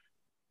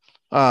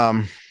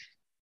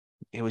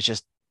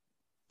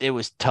it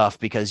was tough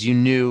because you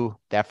knew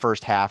that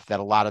first half that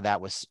a lot of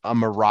that was a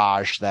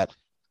mirage, that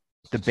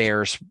the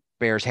Bears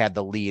had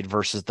the lead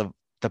versus the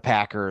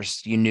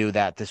Packers. You knew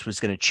that this was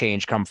going to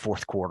change come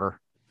fourth quarter.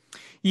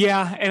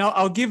 Yeah, and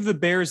I'll give the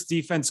Bears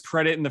defense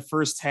credit in the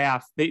first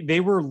half. They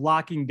were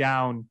locking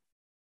down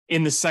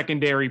in the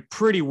secondary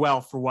pretty well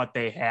for what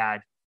they had.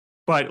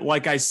 But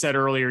like I said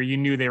earlier, you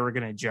knew they were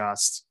going to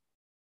adjust.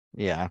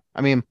 Yeah.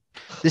 I mean,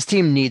 this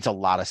team needs a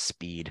lot of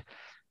speed.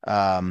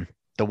 The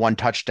one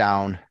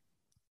touchdown,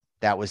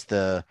 that was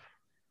the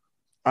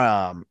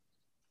one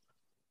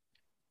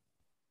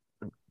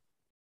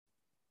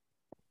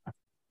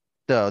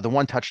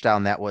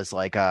touchdown that was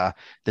like the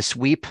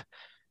sweep.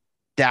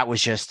 That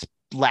was just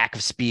lack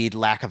of speed,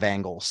 lack of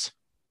angles.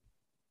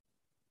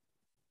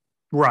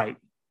 Right.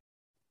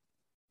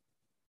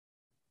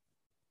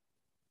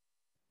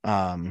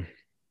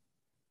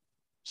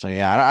 So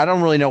yeah, I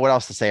don't really know what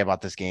else to say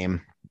about this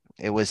game.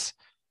 The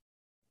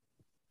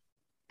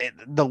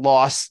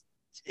loss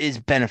is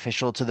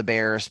beneficial to the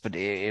Bears, but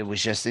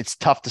it's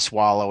tough to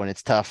swallow, and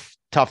it's tough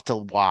to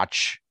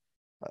watch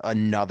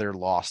another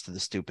loss to the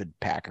stupid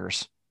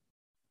Packers.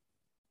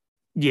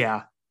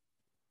 Yeah.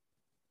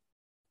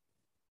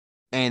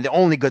 And the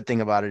only good thing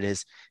about it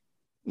is,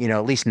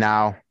 at least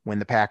now when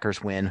the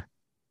Packers win,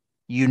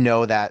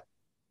 that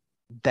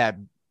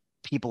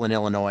people in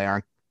Illinois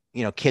aren't,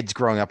 kids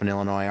growing up in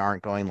Illinois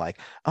aren't going like,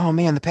 oh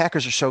man, the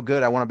Packers are so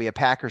good, I want to be a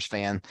Packers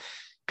fan,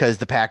 because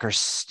the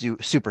Packers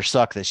super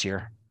suck this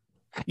year.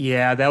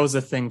 Yeah, that was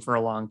a thing for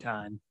a long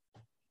time.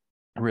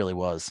 It really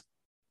was.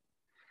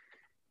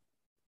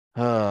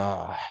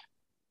 All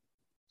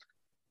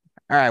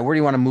right, where do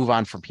you want to move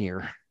on from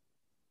here?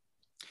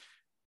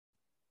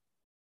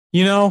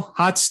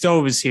 Hot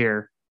stove is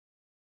here.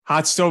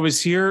 Hot stove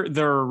is here.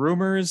 There are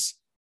rumors.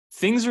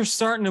 Things are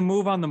starting to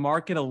move on the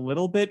market a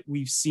little bit.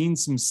 We've seen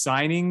some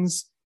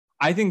signings.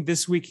 I think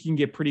this week can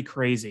get pretty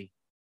crazy.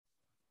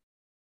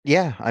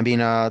 Yeah, I mean,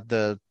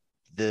 the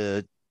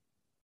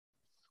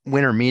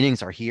winter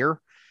meetings are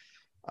here.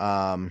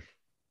 Um,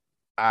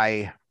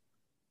 I,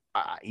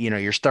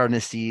 you're starting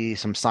to see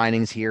some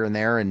signings here and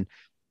there, and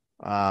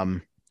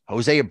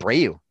Jose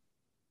Abreu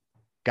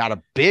got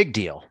a big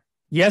deal.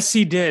 Yes,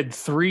 he did.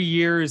 3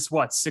 years,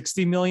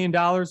 $60 million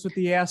with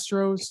the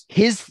Astros?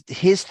 His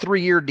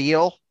 3-year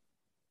deal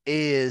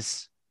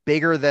is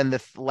bigger than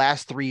the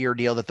last 3-year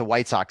deal that the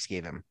White Sox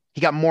gave him. He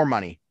got more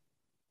money.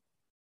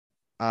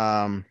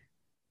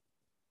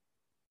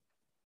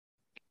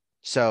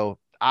 So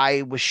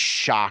I was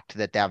shocked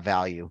that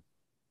value.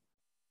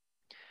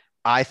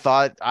 I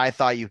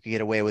thought you could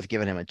get away with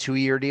giving him a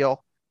 2-year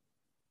deal.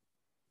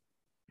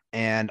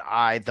 And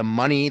the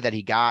money that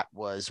he got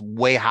was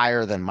way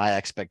higher than my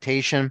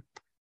expectation.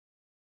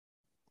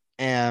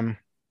 And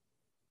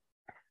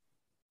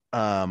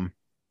I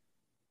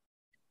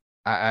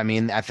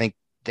mean, I think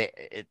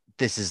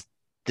this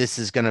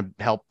is going to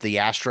help the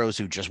Astros,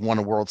 who just won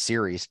a World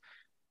Series,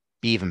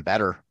 be even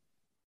better.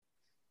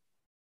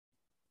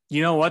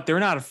 You know what? They're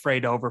not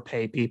afraid to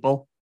overpay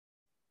people.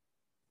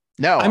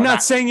 No, I'm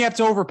not saying you have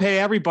to overpay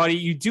everybody.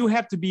 You do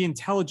have to be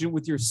intelligent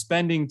with your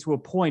spending to a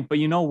point. But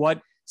you know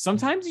what?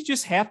 Sometimes you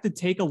just have to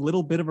take a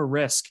little bit of a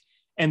risk.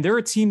 And they're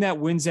a team that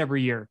wins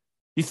every year.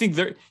 You think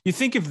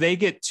if they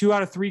get 2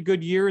 out of 3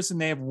 good years and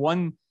they have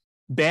 1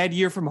 bad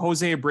year from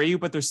Jose Abreu,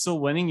 but they're still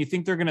winning, you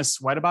think they're going to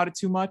sweat about it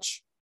too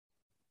much?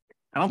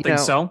 I don't think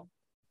so.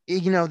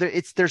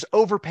 There's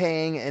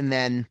overpaying, and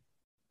then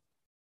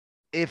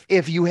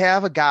if you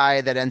have a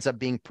guy that ends up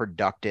being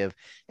productive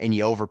and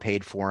you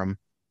overpaid for him,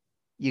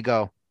 you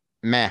go,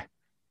 meh.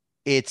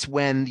 It's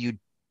when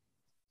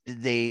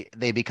they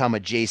become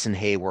a Jason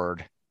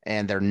Hayward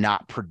and they're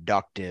not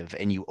productive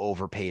and you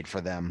overpaid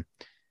for them.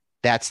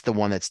 That's the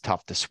one that's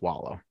tough to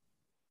swallow.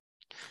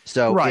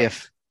 So right.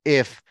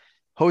 if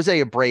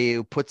Jose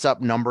Abreu puts up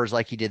numbers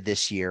like he did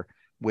this year,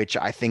 which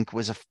I think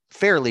was a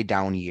fairly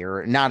down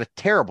year, not a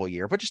terrible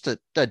year, but just a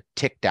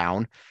tick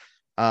down,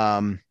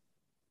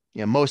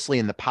 mostly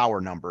in the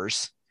power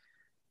numbers,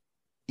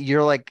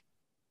 you're like,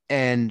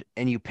 and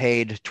you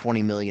paid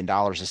 $20 million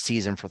a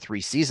season for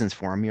 3 seasons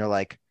for him. You're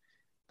like,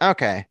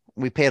 okay,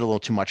 we paid a little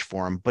too much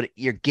for him, but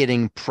you're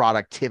getting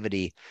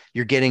productivity.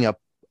 You're getting a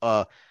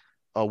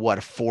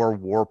 4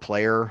 WAR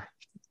player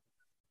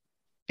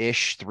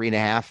ish,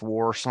 3.5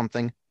 WAR or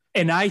something.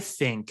 And I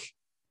think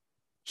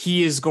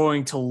he is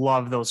going to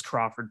love those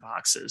Crawford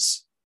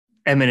boxes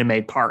at Minute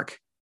Maid Park.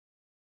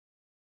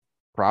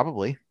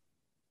 Probably.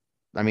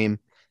 I mean,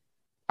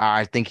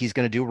 I think he's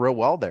going to do real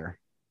well there.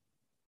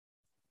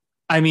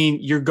 I mean,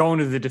 you're going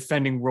to the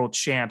defending world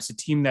champs, a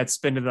team that's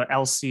been to the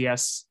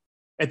LCS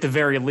at the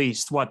very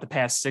least, the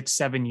past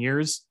 6-7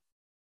 years?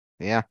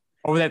 Yeah.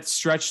 Over that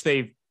stretch,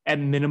 they've at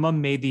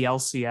minimum made the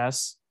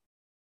LCS.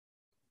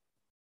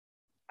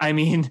 I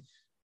mean,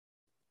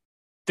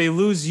 they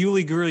lose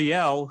Yuli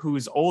Gurriel,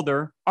 who's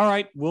older. All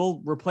right,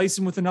 we'll replace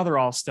him with another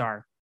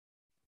all-star.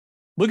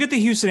 Look at the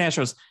Houston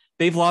Astros.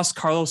 They've lost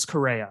Carlos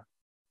Correa.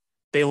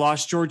 They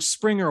lost George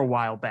Springer a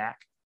while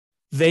back.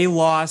 They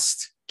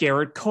lost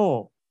Garrett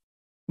Cole.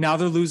 Now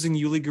they're losing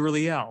Yuli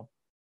Gurriel.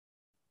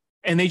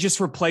 And they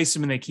just replace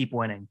him and they keep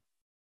winning.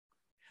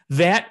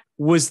 That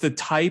was the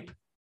type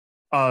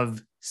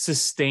of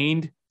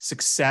sustained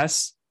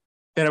success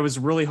that I was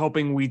really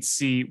hoping we'd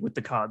see with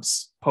the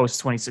Cubs post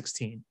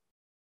 2016.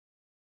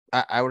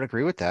 I would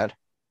agree with that.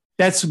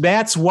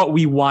 That's what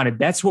we wanted.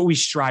 That's what we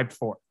strived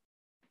for.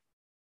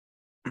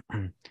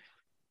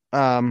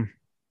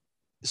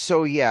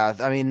 So yeah,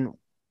 I mean,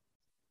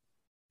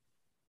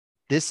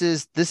 this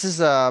is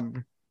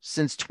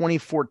since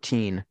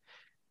 2014.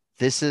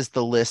 This is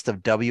the list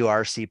of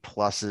WRC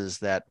pluses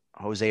that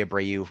Jose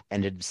Abreu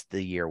ended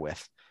the year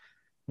with: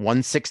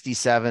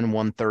 167,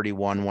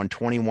 131,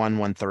 121,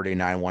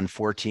 139,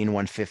 114,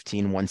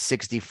 115,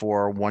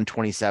 164,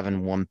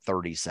 127,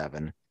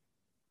 137.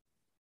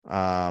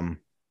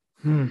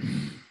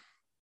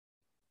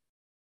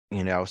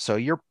 So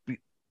you're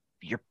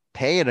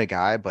paying a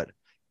guy, but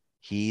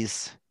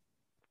he's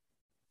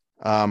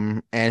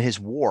and his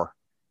WAR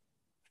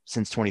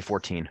since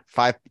 2014,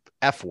 5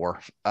 F-WAR,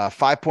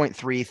 5.3,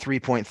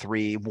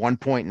 3.3,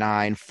 1.9,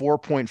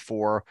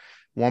 4.4,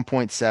 1.7,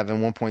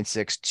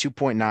 1.6,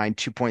 2.9,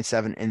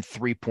 2.7, and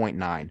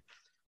 3.9.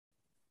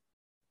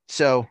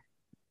 So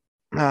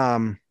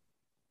the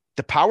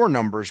power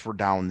numbers were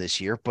down this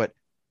year, but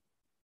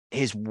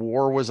his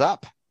WAR was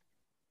up.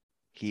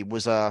 He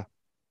was a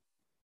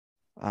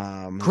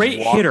great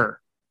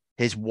hitter.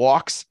 His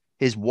walks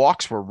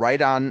were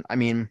right on. I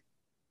mean,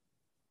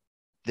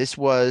 this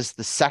was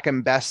the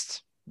second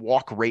best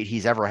walk rate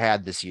he's ever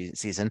had this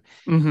season.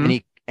 Mm-hmm.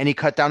 and he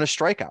cut down his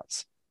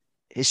strikeouts.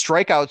 His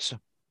strikeouts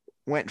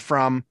went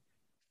from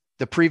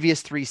the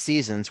previous 3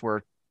 seasons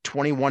were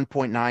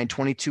 21.9,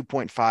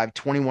 22.5,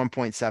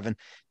 21.7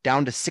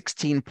 down to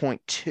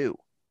 16.2.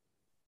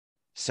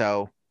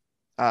 So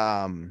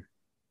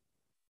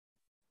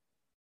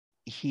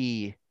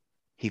he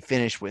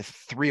finished with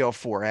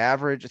 304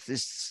 average,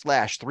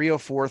 slash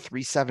 304,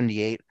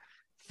 378,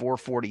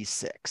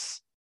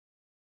 446.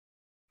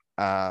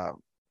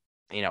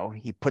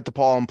 He put the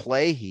ball in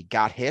play. He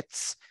got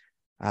hits.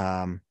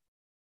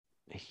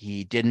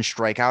 He didn't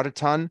strike out a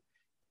ton.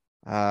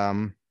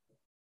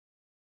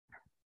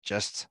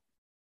 That's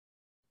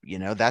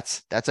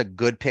a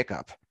good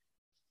pickup.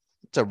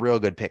 It's a real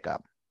good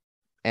pickup.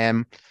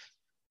 And,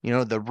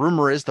 the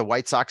rumor is the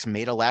White Sox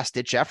made a last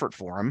ditch effort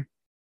for him,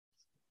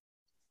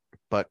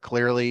 but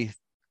clearly,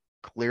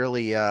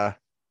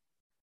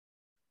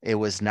 it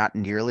was not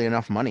nearly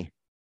enough money.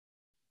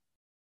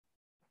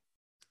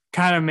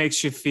 Kind of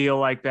makes you feel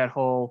like that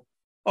whole,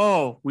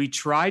 we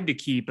tried to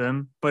keep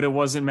him, but it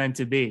wasn't meant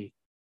to be.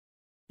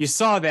 You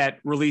saw that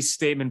release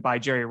statement by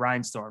Jerry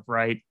Reinsdorf,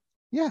 right?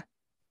 Yeah.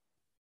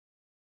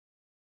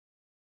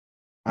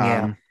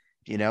 Yeah.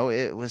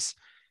 It was,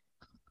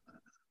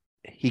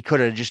 he could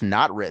have just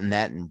not written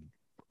that and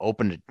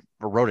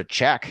wrote a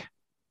check.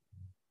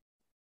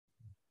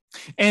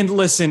 And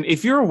listen,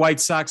 if you're a White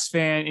Sox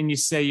fan and you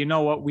say, you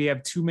know what, we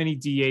have too many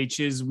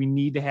DHs, we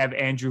need to have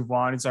Andrew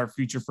Vaughn as our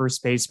future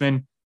first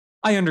baseman,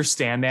 I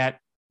understand that.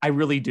 I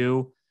really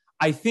do.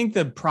 I think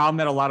the problem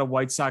that a lot of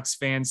White Sox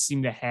fans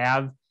seem to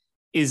have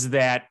is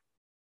that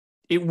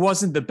it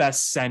wasn't the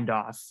best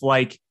send-off.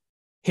 Like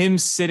him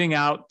sitting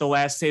out the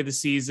last day of the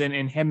season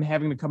and him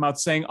having to come out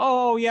saying,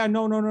 oh yeah,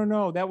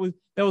 no. That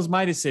was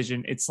my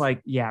decision. It's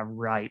like, yeah,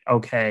 right.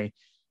 Okay.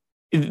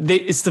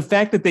 It's the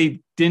fact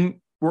that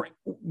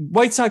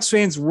White Sox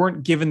fans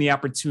weren't given the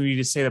opportunity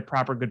to say the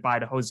proper goodbye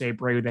to Jose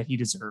Abreu that he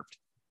deserved.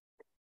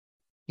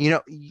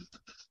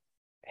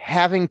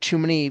 Having too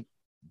many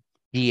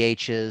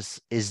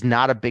DHs is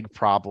not a big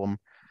problem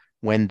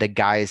when the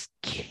guys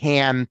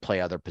can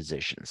play other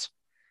positions.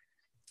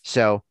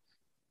 So,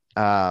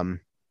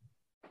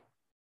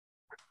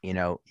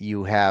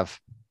 you have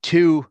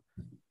two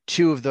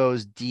of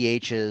those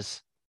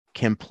DHs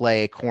can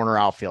play corner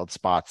outfield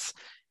spots.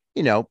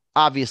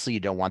 Obviously you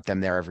don't want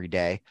them there every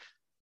day,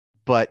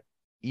 but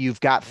you've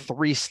got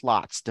 3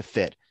 slots to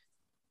fit.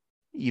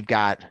 You've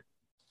got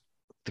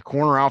the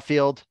corner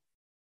outfield,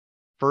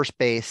 first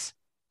base,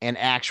 and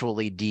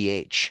actually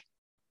DH.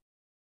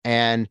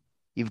 And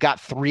you've got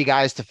 3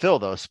 guys to fill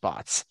those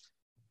spots.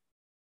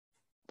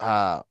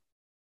 Why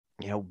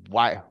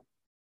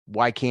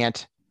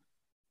can't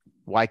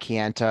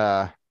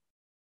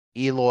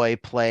Eloy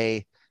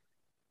play,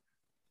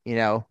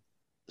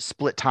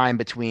 split time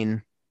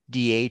between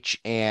DH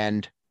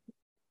and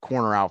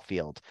corner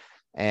outfield,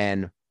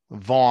 and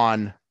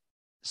Vaughn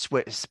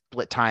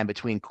split time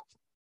between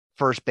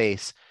first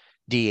base,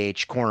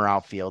 DH, corner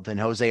outfield, and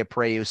Jose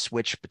Abreu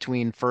switch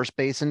between first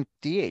base and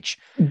DH.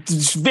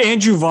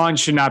 Andrew Vaughn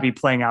should not be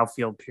playing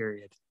outfield,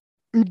 period.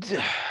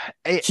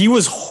 He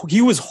was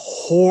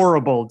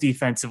horrible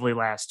defensively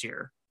last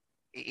year.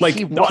 Like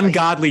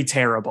ungodly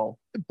terrible.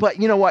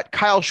 But you know what?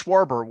 Kyle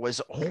Schwarber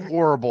was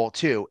horrible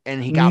too,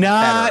 and he got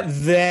not better.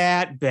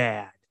 that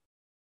bad.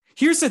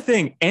 Here's the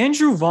thing.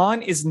 Andrew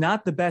Vaughn is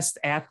not the best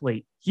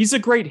athlete. He's a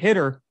great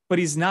hitter, but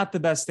he's not the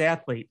best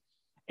athlete.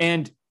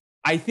 And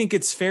I think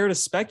it's fair to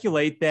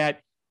speculate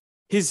that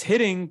his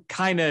hitting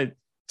kind of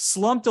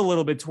slumped a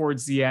little bit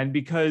towards the end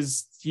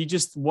because he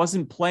just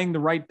wasn't playing the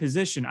right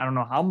position. I don't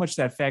know how much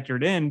that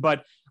factored in,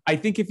 but I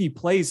think if he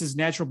plays his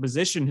natural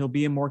position, he'll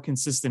be a more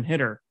consistent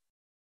hitter.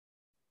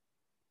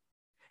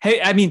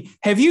 Hey, I mean,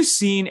 have you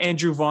seen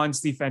Andrew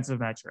Vaughn's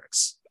defensive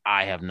metrics?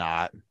 I have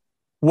not.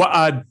 Well,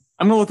 I'm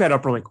going to look that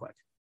up really quick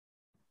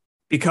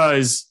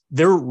because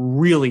they're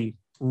really,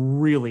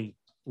 really,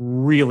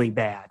 really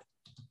bad.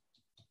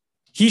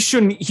 He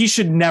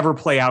should never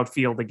play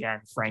outfield again,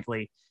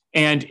 frankly.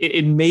 And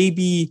it may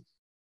be,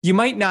 you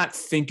might not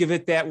think of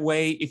it that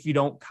way if you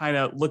don't kind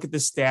of look at the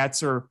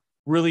stats or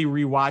really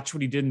rewatch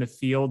what he did in the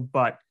field.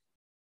 But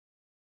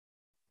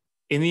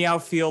in the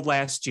outfield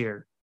last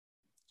year,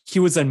 he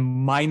was a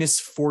minus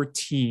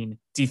 14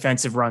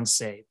 defensive runs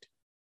saved.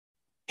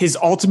 His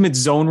ultimate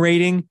zone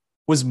rating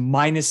was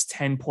minus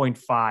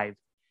 10.5.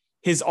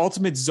 His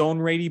ultimate zone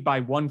rating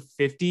by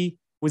 150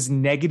 was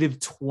negative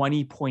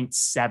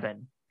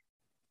 20.7.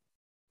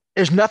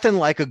 There's nothing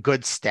like a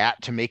good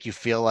stat to make you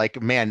feel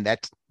like, man,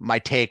 that my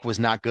take was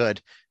not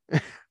good.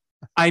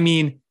 I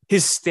mean,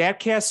 his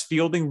StatCast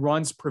fielding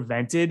runs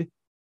prevented,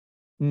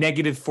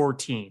 negative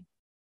 14.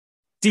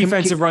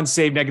 Defensive runs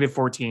saved, negative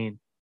 14.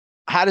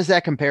 How does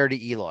that compare to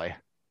Eloy?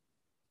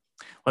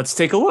 Let's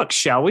take a look,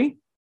 shall we?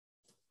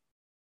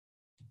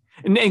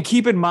 And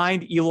keep in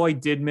mind, Eloy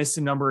did miss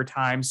a number of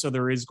times, so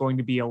there is going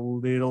to be a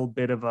little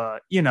bit of a,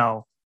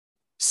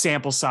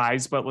 sample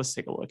size, but let's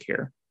take a look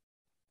here.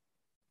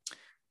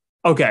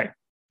 Okay,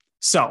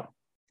 so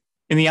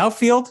in the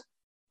outfield,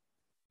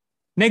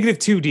 negative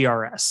 2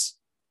 DRS.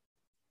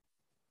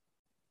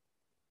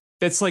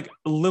 that's like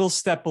a little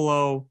step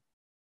below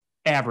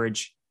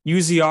average.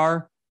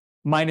 UZR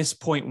minus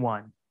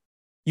 0.1.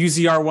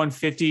 UZR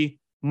 150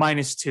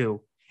 minus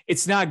 2.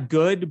 It's not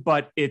good,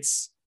 but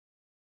it's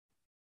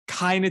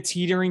kind of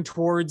teetering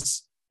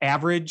towards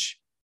average.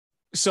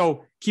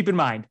 So keep in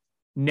mind,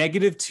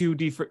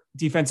 -2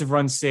 defensive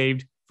runs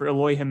saved for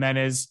Eloy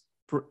Jimenez.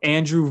 For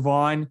Andrew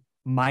Vaughn,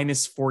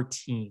 minus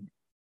 14.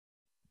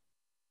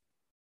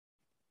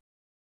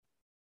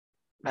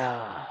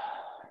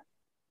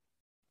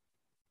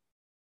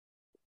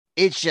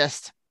 It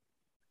just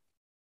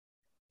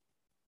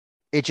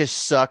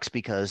sucks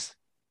because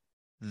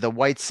the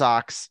White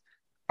Sox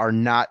are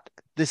not,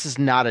 this is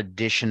not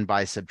addition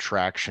by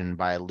subtraction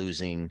by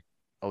losing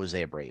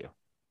Jose Abreu.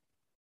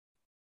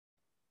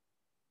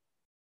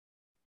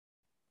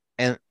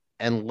 And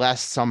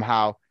unless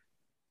somehow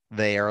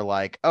they are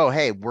like, oh,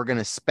 hey, we're going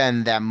to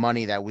spend that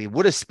money that we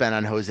would have spent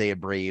on Jose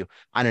Abreu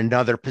on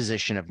another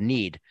position of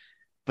need,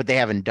 but they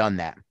haven't done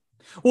that.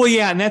 Well,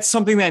 yeah, and that's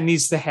something that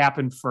needs to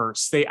happen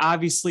first. They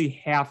obviously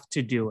have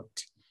to do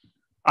it.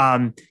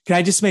 Can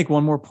I just make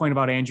one more point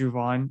about Andrew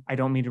Vaughn? I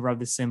don't mean to rub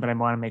this in, but I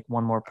want to make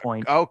one more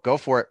point. Oh, go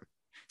for it.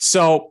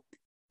 So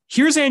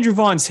here's Andrew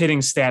Vaughn's hitting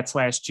stats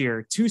last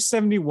year: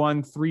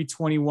 271,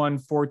 321,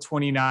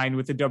 429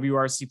 with a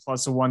WRC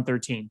plus of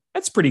 113.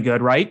 That's pretty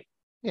good, right?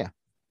 Yeah.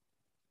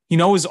 You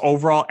know, his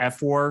overall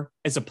F4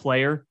 as a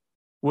player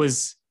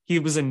was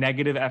a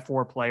negative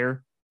F4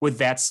 player with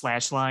that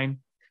slash line.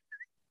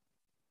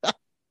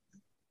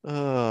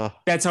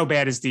 That's how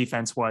bad his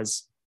defense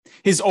was.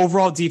 His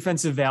overall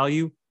defensive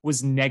value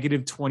was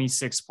negative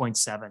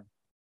 26.7.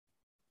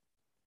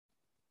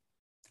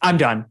 I'm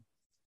done.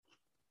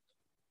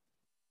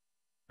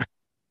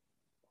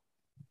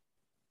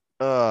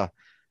 But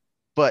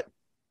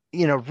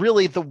you know,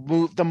 really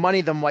the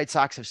money the White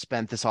Sox have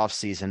spent this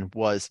offseason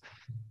was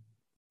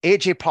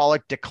AJ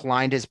Pollock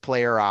declined his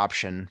player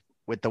option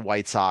with the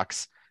White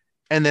Sox,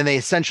 and then they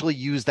essentially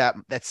used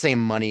that same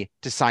money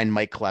to sign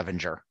Mike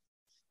Clevenger,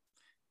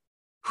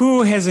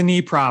 who has a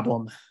knee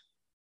problem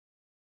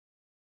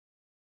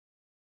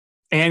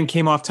and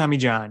came off Tommy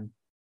John.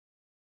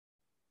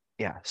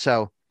 Yeah,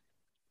 so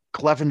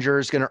Clevenger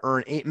is going to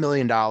earn $8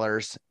 million,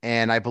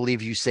 and I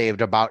believe you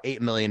saved about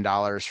 $8 million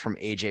from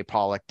AJ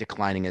Pollock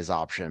declining his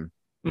option.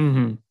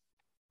 Mm-hmm.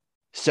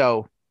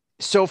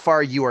 So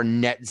far you are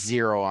net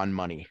zero on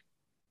money.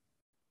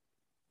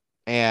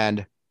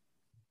 And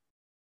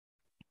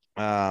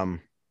I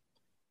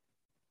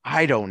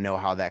don't know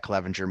how that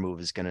Clevenger move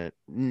is going to,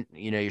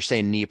 you know, you're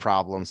saying knee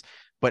problems,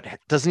 but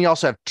doesn't he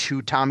also have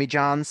 2 Tommy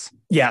Johns?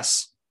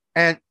 Yes.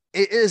 And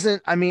it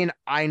isn't, I mean,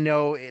 I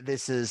know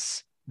this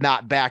is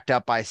not backed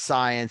up by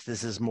science.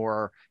 This is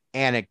more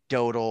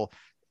anecdotal,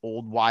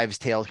 old wives'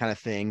 tale kind of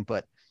thing,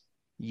 but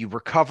you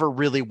recover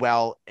really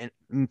well and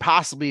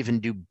possibly even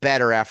do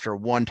better after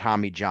 1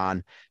 Tommy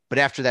John. But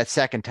after that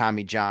second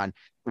Tommy John,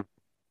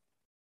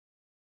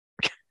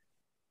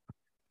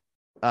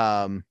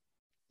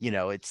 you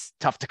know, it's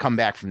tough to come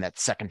back from that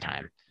second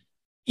time.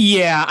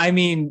 Yeah, I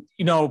mean,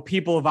 you know,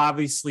 people have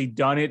obviously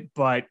done it,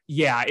 but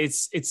yeah,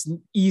 it's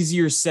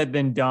easier said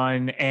than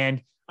done.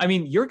 And I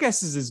mean, your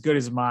guess is as good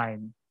as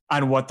mine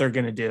on what they're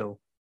going to do,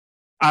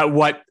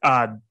 what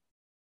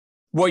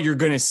you're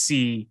going to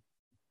see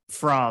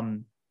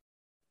from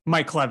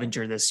Mike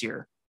Clevenger this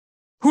year.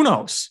 Who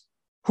knows?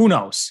 Who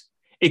knows?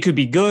 It could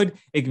be good.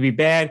 It could be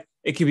bad.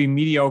 It could be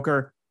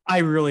mediocre. I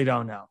really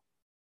don't know.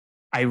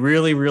 I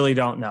really, really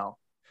don't know.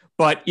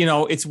 But, you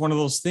know, it's one of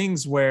those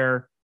things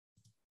where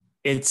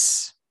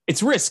it's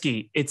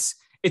risky. It's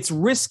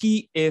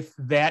risky if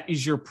that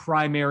is your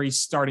primary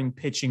starting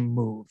pitching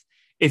move.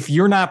 If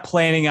you're not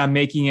planning on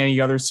making any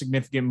other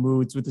significant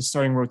moves with the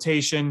starting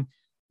rotation,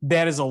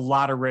 that is a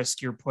lot of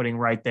risk you're putting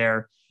right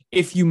there.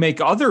 If you make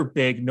other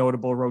big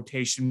notable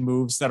rotation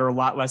moves that are a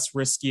lot less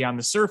risky on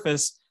the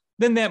surface,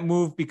 then that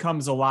move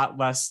becomes a lot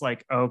less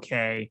like,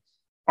 okay,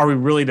 are we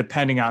really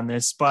depending on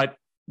this? But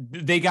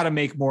they got to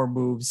make more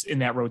moves in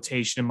that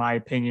rotation, in my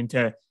opinion,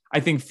 to, I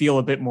think, feel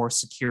a bit more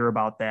secure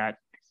about that.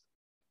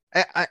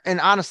 And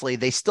honestly,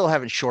 they still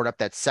haven't shored up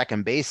that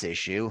second base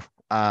issue.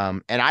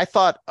 And I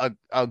thought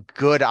a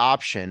good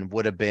option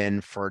would have been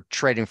for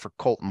trading for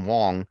Colton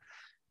Wong,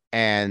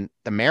 and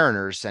the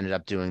Mariners ended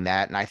up doing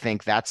that. And I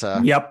think that's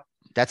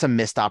a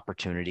missed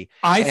opportunity.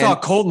 I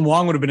thought Colton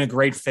Wong would have been a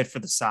great fit for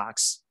the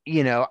Sox.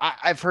 You know,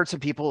 I've heard some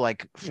people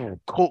like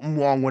Colton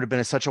Wong would have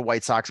been such a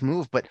White Sox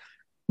move, but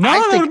no,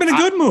 that would have been a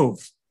good move.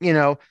 You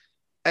know,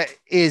 I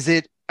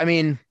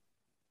mean,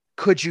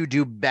 could you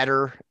do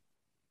better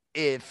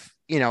if,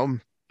 you know,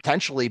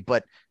 potentially,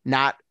 but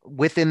not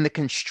within the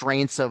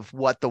constraints of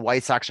what the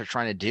White Sox are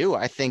trying to do?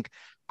 I think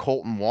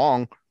Colton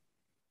Wong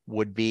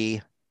would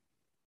be,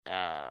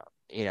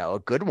 you know, a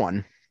good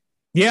one.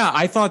 Yeah,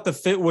 I thought the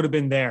fit would have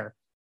been there.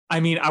 I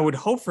mean, I would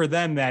hope for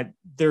them that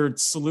their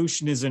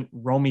solution isn't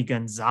Romy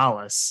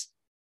Gonzalez.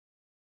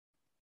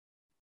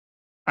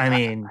 I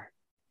mean,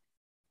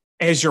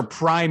 as your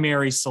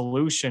primary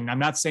solution, I'm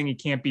not saying he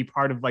can't be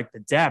part of like the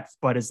depth,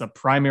 but as the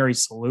primary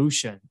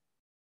solution.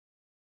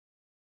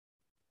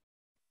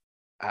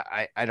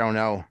 I don't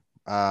know.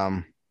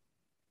 Um,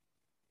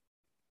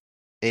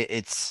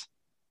 it's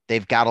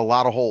they've got a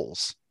lot of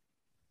holes.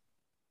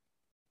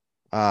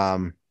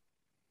 Um,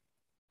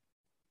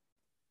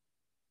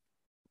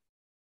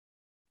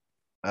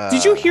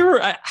 Did you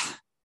hear?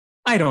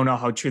 I don't know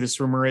how true this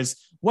rumor is.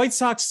 White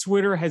Sox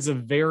Twitter has a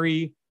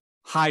very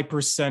high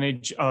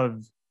percentage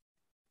of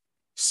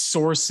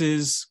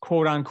sources,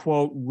 quote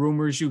unquote,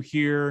 rumors you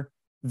hear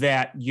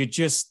that you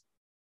just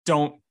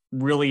don't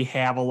really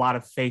have a lot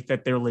of faith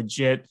that they're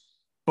legit.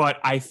 But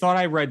I thought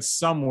I read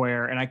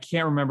somewhere, and I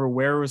can't remember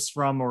where it was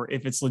from or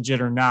if it's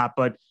legit or not,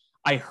 but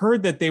I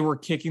heard that they were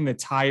kicking the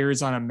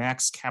tires on a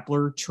Max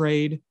Kepler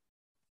trade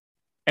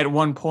at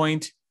one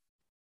point.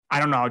 I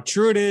don't know how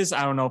true it is.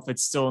 I don't know if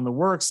it's still in the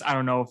works. I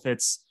don't know if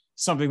it's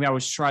something that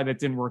was tried that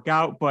didn't work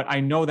out, but I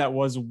know that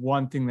was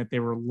one thing that they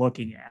were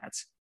looking at,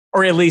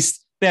 or at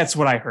least that's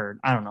what I heard.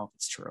 I don't know if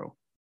it's true.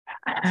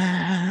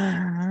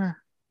 I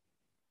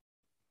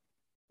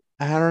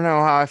don't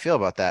know how I feel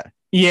about that.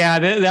 Yeah,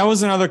 that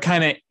was another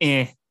kind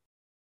of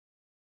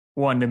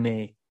one to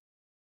me.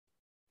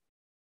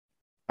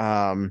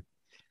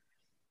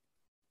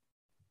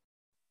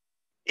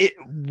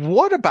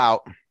 What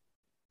about,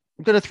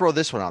 I'm going to throw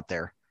this one out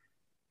there.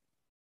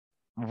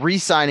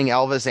 Re-signing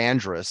Elvis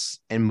Andrus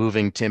and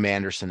moving Tim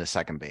Anderson to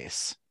second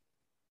base.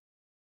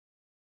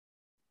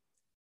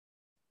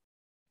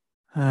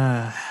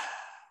 It's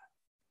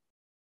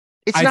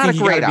not a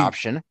great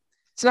option.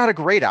 It's not a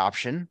great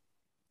option.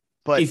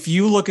 But if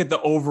you look at the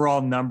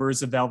overall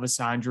numbers of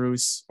Elvis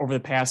Andrus over the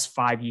past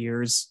 5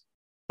 years,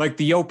 like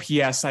the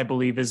OPS, I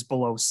believe, is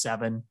below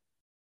 7.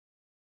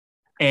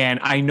 And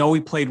I know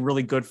he played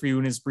really good for you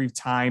in his brief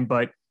time,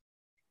 but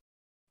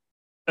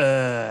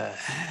I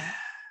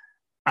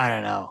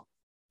don't know.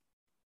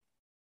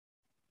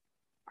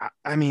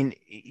 I mean,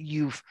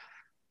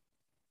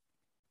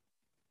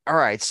 all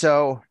right.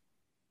 So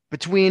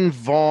between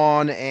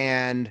Vaughn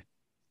and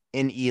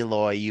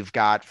Eloy, you've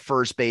got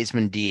first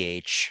baseman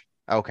DH.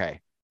 Okay.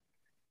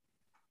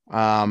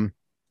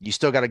 You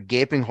still got a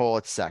gaping hole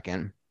at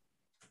second.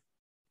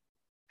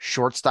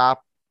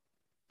 Shortstop,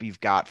 you've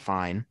got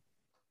fine.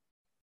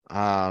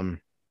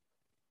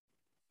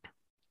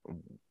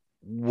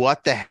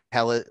 What the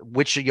hell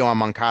which Yohan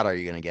Moncada are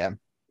you going to get?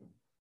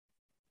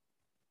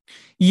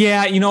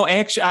 Yeah,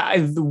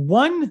 actually, the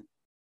one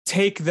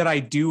take that I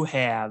do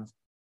have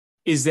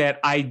is that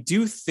I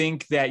do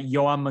think that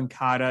Yohan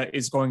Moncada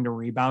is going to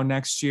rebound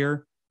next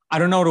year. I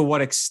don't know to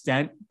what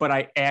extent, but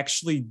I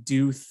actually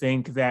do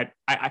think that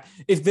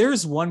if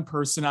there's one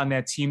person on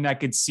that team that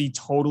could see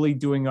totally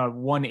doing a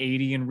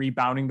 180 and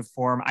rebounding to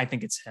form, I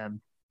think it's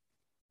him.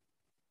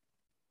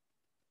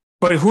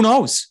 But who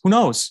knows? Who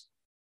knows?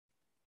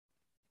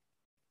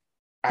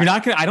 You're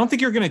not gonna. I don't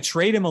think you're going to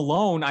trade him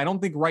alone. I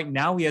don't think right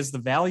now he has the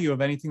value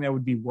of anything that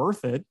would be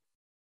worth it.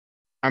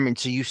 I mean,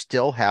 so you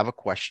still have a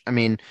question. I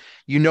mean,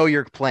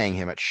 you're playing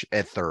him at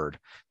third,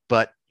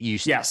 but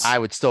yes, I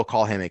would still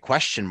call him a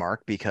question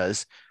mark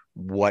because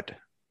what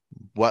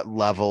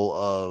level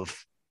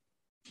of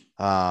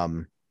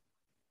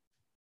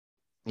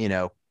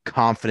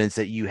confidence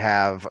do you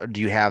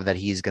have that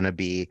he's going to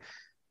be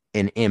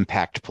an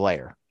impact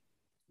player?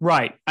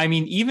 Right. I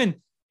mean, even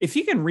if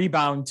he can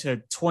rebound to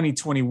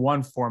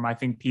 2021 form, I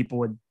think people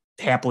would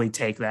happily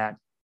take that.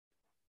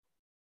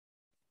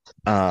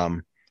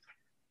 I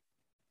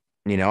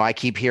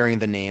keep hearing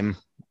the name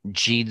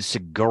Jean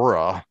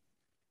Segura,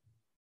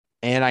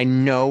 and I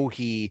know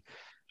he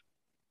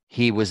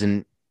was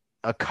a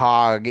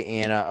cog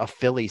in a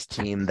Phillies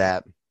team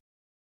that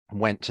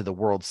went to the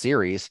World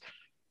Series,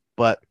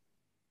 but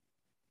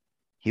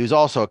he was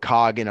also a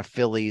cog in a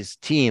Phillies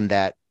team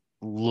that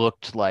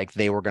looked like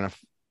they were going to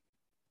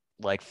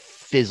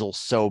fizzle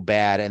so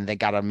bad, and they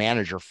got a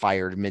manager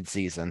fired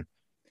midseason.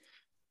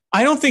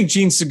 I don't think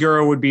Jean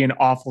Segura would be an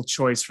awful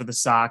choice for the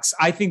Sox.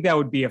 I think that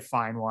would be a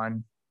fine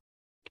one.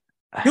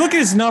 You look at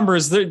his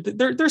numbers;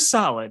 they're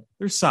solid.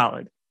 They're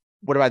solid.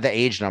 What about the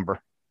age number?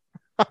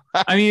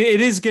 I mean, it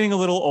is getting a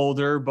little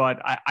older,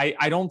 but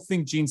I don't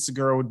think Jean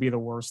Segura would be the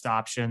worst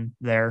option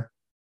there.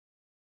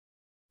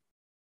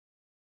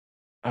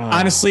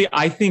 Honestly,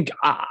 I think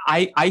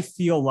I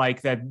feel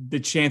like that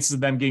the chances of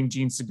them getting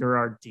Jean Segura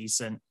are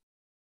decent.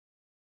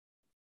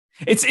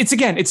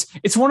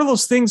 It's one of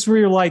those things where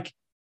you're like,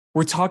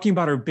 we're talking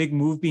about our big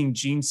move being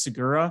Jean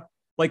Segura.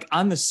 Like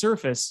on the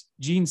surface,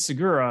 Jean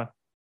Segura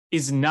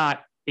is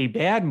not a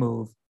bad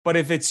move, but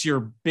if it's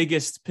your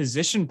biggest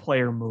position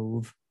player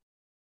move,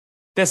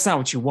 that's not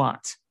what you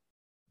want.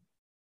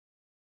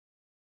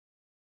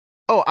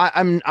 Oh,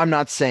 I'm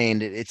not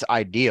saying it's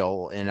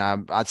ideal, and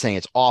I'm not saying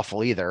it's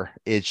awful either.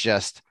 It's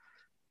just,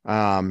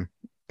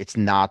 it's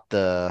not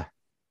the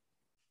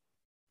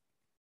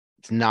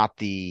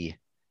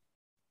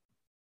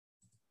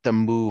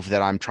move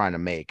that I'm trying to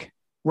make.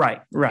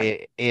 Right.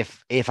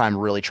 If I'm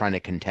really trying to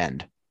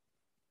contend.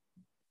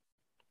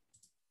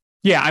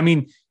 Yeah, I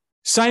mean,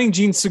 signing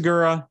Jean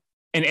Segura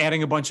and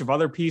adding a bunch of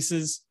other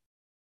pieces,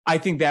 I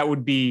think that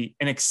would be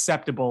an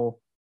acceptable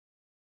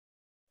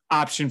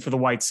option for the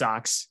White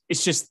Sox.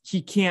 It's just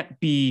he can't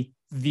be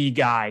the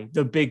guy,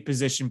 the big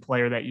position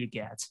player that you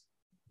get.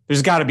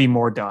 There's got to be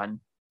more done.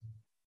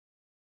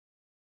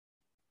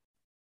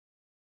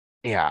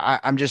 Yeah,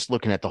 I'm just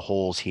looking at the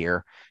holes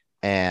here,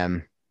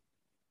 and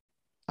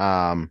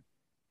you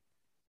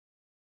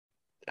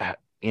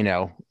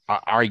know,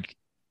 are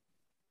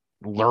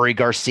Lurie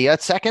Garcia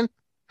at second?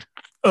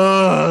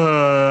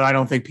 I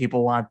don't think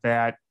people want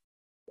that.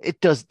 It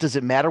does. Does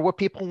it matter what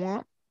people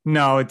want?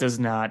 No, it does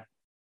not.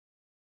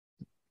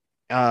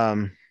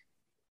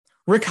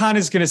 Rick Hahn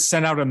is going to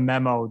send out a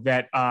memo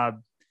that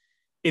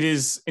it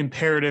is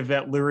imperative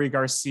that Lurie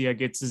Garcia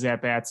gets his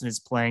at-bats and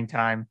his playing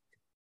time.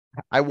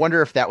 I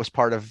wonder if that was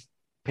part of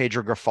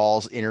Pedro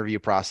Grifal's interview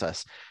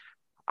process.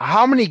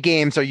 How many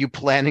games are you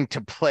planning to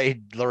play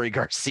Lurie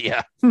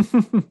Garcia?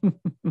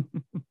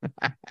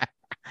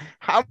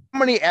 How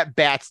many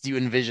at-bats do you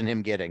envision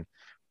him getting?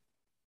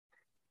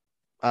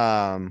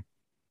 I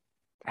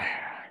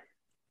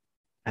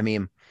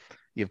mean,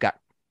 you've got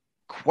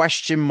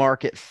question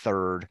mark at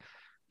third,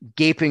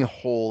 gaping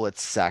hole at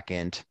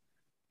second,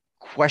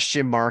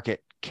 question mark at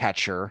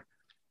catcher,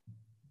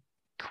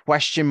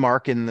 question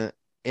mark in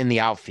the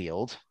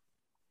outfield,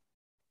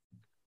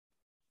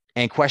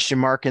 and question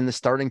mark in the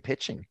starting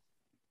pitching.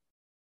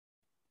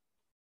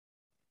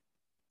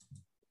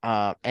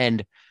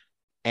 And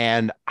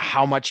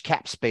how much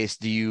cap space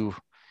do you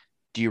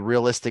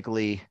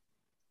realistically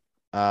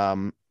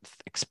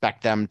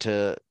expect them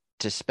to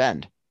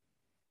spend?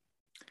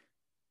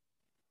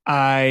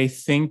 I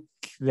think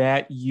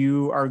that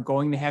you are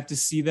going to have to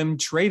see them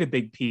trade a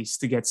big piece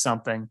to get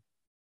something.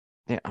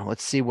 Yeah,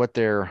 let's see what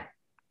their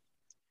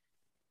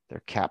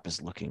cap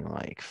is looking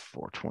like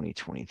for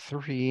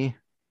 2023.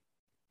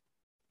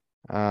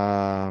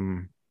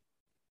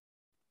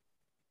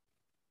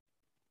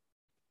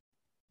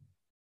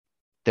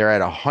 They're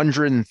at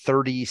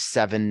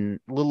 137,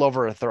 a little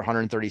over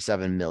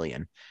 137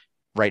 million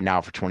right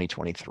now for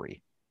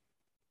 2023.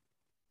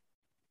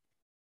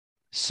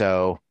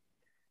 So,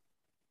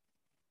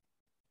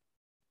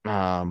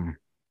 I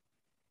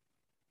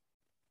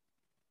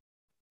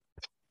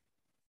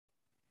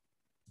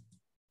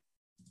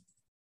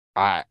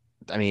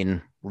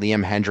mean,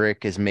 Liam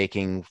Hendrick is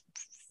making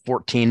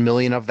 14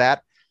 million of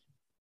that.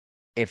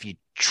 If you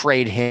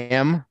trade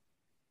him,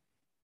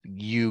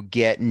 you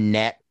get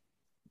net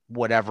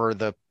whatever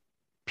the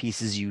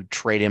pieces you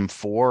trade him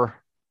for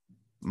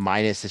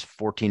minus his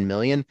 14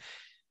 million.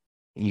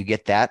 You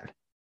get that.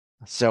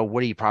 So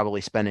what are you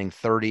probably spending?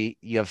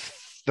 You have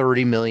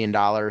 $30 million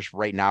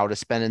right now to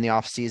spend in the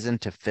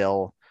offseason to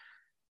fill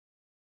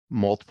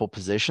multiple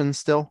positions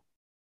still.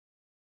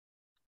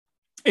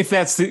 If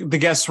that's the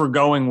guess we're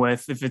going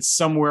with, if it's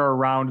somewhere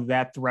around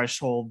that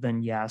threshold,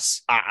 then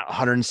yes.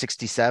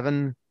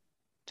 167.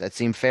 Does that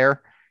seem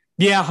fair?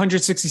 Yeah,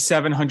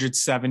 167,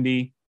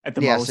 170 at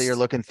the most. Yeah, so you're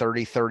looking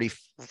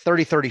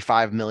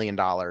 35 million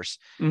dollars.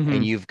 Mm-hmm.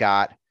 And you've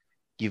got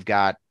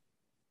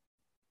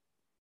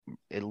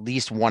at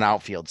least one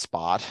outfield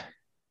spot,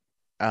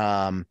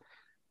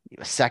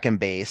 second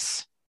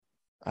base,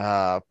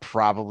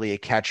 probably a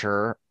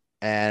catcher,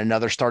 and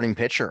another starting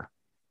pitcher.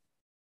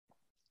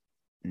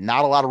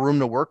 Not a lot of room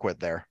to work with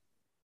there.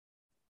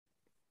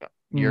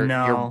 You're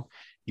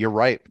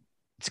right.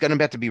 It's going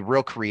to have to be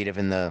real creative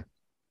in the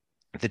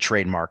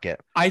trade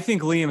market. I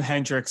think Liam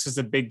Hendricks is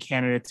a big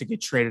candidate to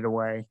get traded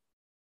away.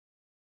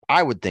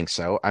 I would think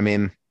so. I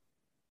mean,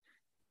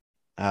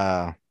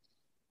 it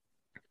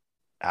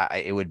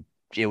would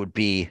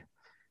be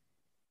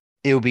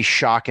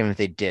shocking if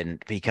they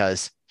didn't,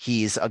 because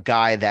he's a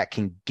guy that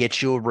can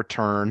get you a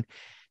return,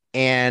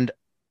 and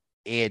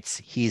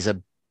he's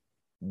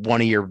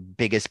one of your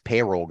biggest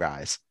payroll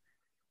guys.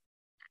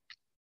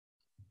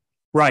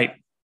 Right.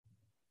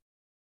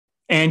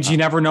 And you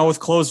never know with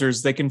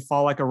closers, they can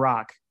fall like a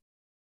rock.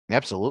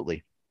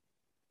 Absolutely.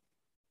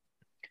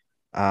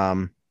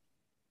 And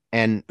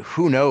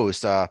who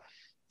knows? The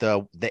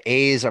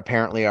A's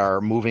apparently are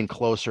moving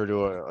closer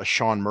to a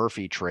Sean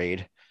Murphy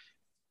trade.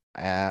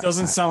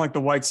 Doesn't sound like the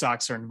White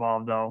Sox are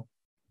involved, though.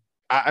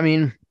 I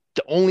mean,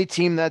 the only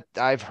team that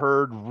I've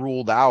heard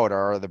ruled out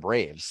are the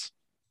Braves.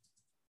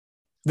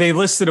 They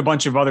listed a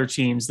bunch of other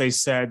teams. They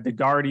said the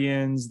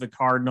Guardians, the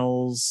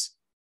Cardinals,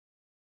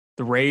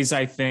 the Rays,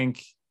 I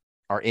think.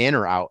 Are in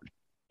or out?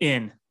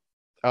 In.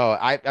 Oh,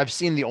 I've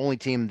seen the only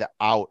team that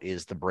out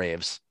is the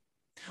Braves.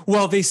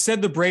 Well, they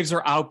said the Braves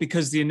are out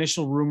because the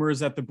initial rumors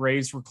that the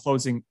Braves were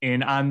closing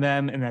in on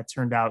them, and that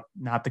turned out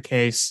not the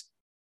case.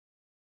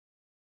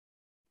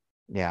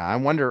 Yeah, I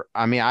wonder.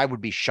 I mean, I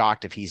would be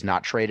shocked if he's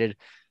not traded.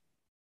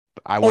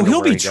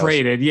 He'll be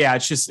traded. Yeah,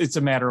 it's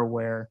a matter of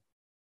where.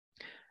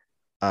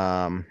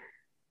 To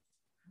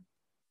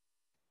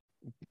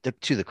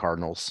the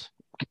Cardinals.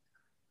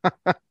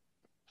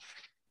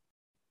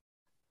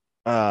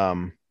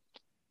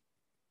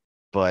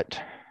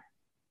 But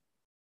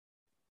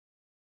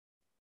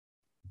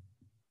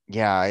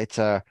yeah, it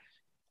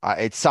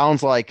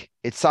sounds like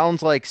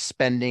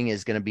spending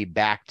is going to be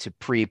back to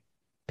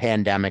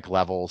pre-pandemic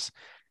levels,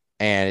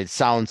 and it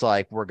sounds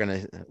like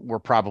we're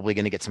probably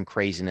going to get some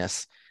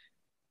craziness,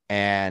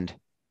 and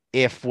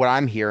if what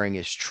I'm hearing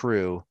is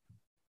true,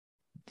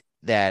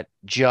 that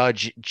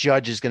Judge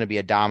is going to be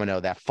a domino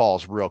that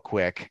falls real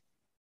quick,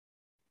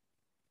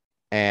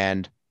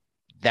 and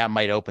that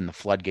might open the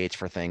floodgates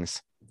for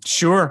things.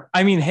 Sure.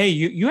 I mean, hey,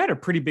 you had a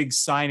pretty big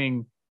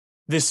signing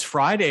this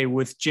Friday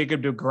with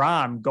Jacob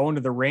deGrom going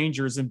to the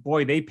Rangers, and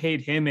boy, they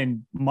paid him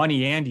in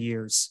money and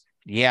years.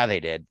 Yeah, they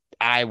did.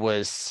 I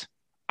was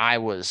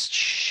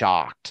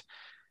shocked.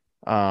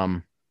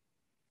 They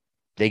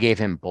gave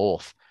him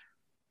both,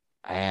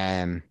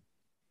 and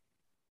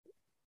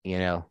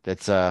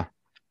that's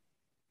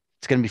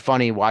it's going to be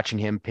funny watching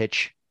him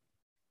pitch.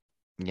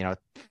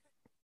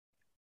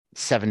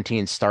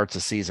 17 starts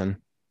a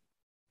season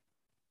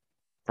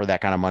for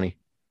that kind of money.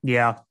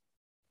 Yeah.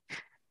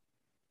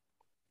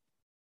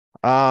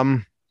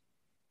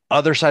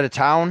 Other side of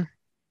town,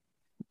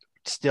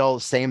 still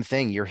same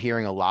thing. You're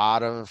hearing a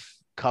lot of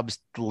Cubs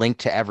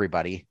linked to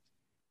everybody.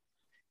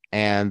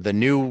 And the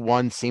new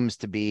one seems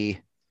to be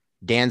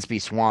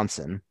Dansby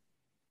Swanson.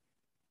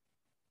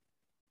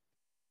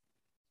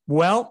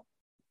 Well,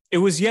 it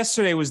was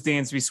yesterday was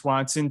Dansby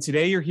Swanson.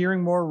 Today you're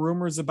hearing more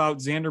rumors about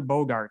Xander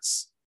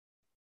Bogaerts.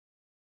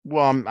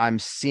 Well, I'm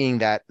seeing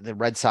that the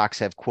Red Sox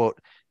have, quote,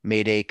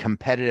 made a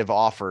competitive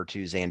offer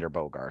to Xander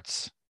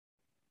Bogaerts.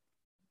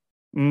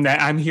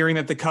 I'm hearing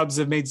that the Cubs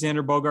have made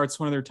Xander Bogaerts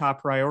one of their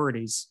top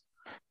priorities.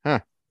 Huh.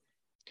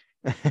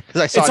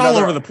 It's all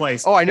over the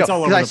place. Oh, I know. It's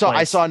all over the place.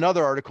 I saw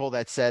another article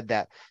that said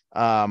that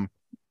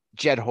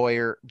Jed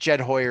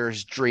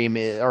Hoyer's dream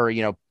is, or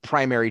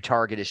primary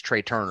target is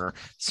Trey Turner.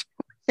 So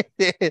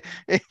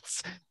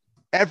it's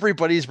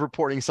everybody's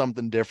reporting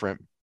something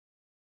different.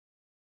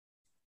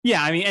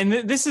 Yeah, I mean,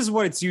 and this is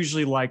what it's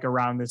usually like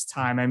around this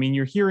time. I mean,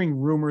 you're hearing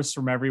rumors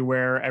from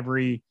everywhere,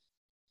 every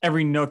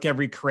nook,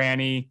 every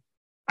cranny.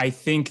 I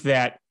think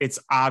that it's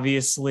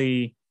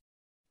obviously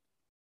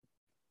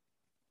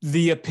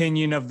the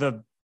opinion of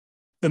the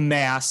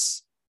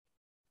mass.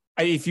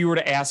 If you were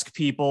to ask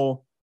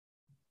people,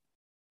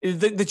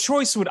 the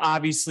choice would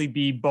obviously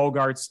be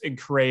Bogaerts and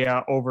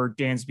Correa over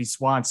Dansby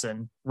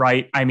Swanson,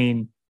 right? I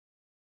mean,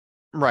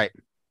 right.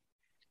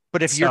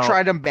 But if you're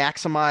trying to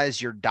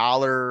maximize your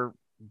dollar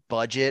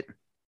budget,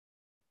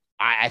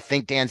 I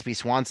think Dansby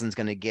Swanson's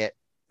going to get.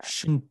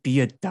 Shouldn't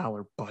be a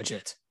dollar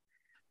budget.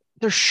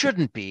 There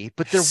shouldn't be,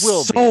 but there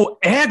will be. So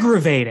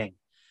aggravating.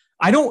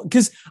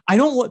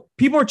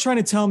 People are trying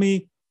to tell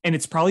me, and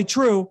it's probably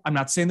true, I'm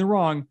not saying they're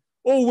wrong.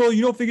 Oh, well,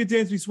 you don't think it's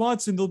Dansby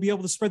Swanson, they'll be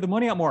able to spread the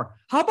money out more.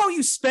 How about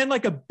you spend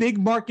like a big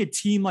market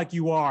team like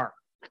you are?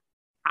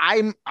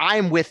 I'm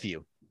with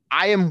you.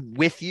 I am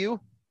with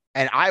you,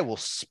 and I will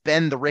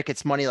spend the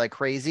Ricketts money like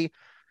crazy.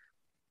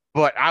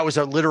 But I was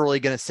literally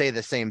going to say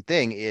the same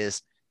thing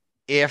is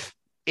if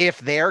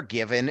they're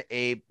given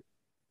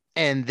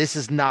and this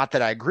is not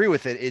that I agree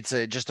with it, it's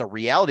just a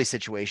reality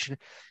situation.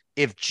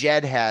 If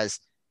Jed has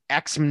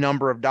X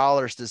number of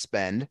dollars to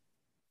spend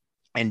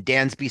and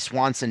Dansby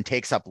Swanson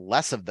takes up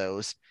less of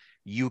those,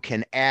 you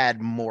can add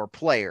more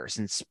players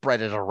and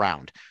spread it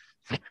around.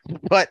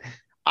 But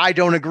I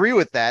don't agree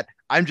with that.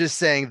 I'm just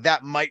saying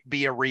that might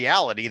be a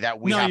reality that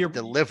we have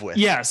to live with.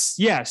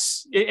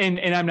 Yes.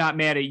 And I'm not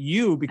mad at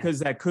you because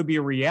that could be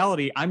a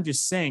reality. I'm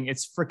just saying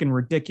it's freaking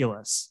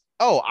ridiculous.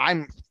 Oh,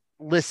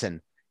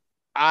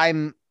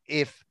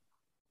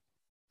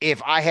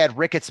 if I had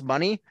Ricketts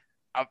money,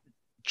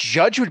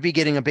 Judge would be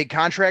getting a big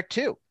contract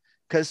too.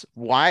 Because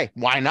why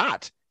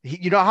not?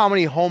 You know how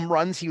many home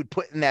runs he would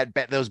put in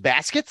those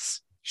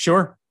baskets?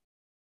 Sure.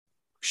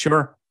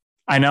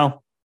 I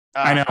know.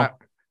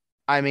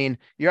 I mean,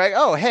 you're like,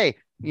 oh, hey,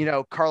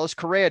 Carlos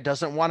Correa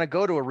doesn't want to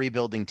go to a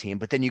rebuilding team,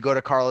 but then you go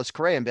to Carlos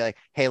Correa and be like,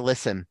 hey,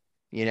 listen,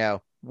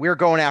 we're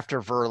going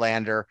after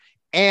Verlander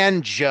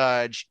and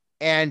Judge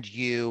and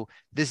you.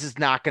 This is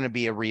not going to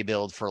be a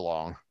rebuild for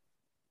long.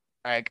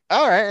 Like,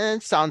 all right,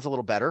 it sounds a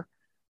little better.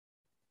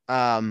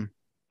 I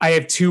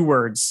have 2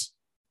 words.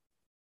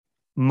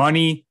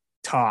 Money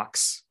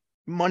talks.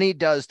 Money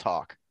does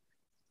talk.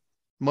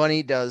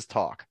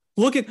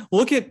 Look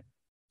at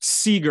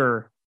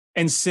Seager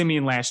and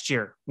Simeon last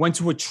year. Went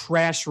to a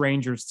trash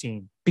Rangers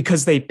team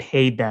because they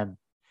paid them.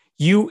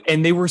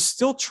 And they were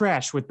still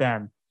trash with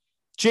them.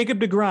 Jacob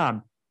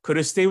deGrom could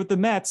have stayed with the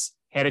Mets,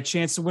 had a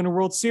chance to win a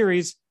World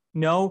Series.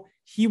 No,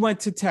 he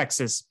went to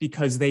Texas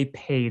because they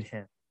paid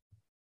him.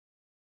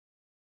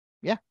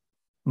 Yeah.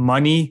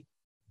 Money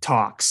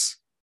talks.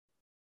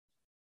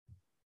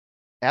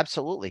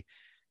 Absolutely.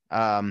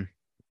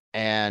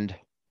 And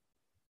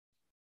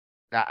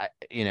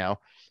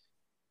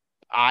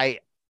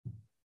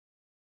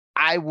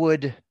I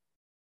would,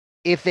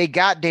 if they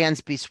got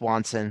Dansby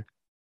Swanson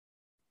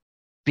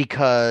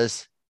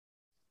because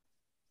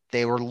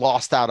they were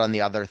lost out on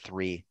the other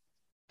 3,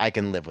 I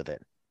can live with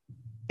it.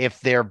 If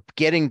they're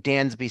getting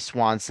Dansby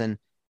Swanson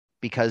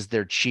because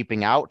they're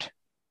cheaping out,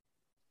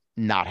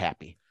 not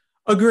happy.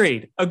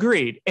 Agreed.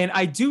 And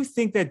I do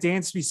think that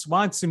Dansby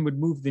Swanson would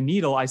move the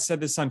needle. I said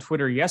this on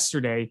Twitter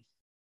yesterday.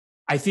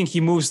 I think he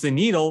moves the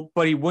needle,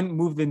 but he wouldn't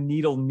move the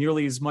needle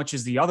nearly as much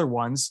as the other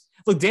ones.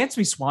 Look,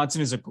 Dansby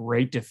Swanson is a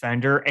great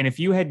defender. And if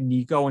you had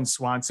Nico and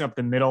Swanson up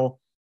the middle,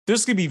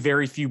 there's going to be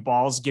very few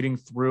balls getting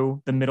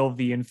through the middle of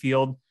the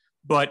infield,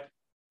 but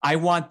I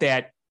want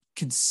that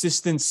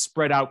consistent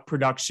spread out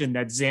production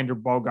that Xander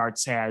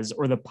Bogaerts has,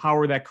 or the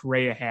power that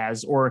Correa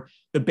has, or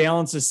the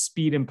balance of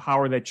speed and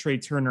power that Trey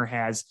Turner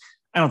has.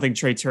 I don't think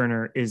Trey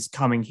Turner is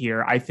coming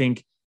here. I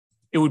think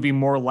it would be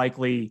more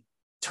likely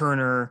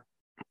Turner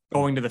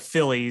going to the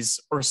Phillies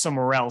or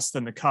somewhere else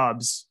than the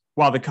Cubs,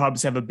 while the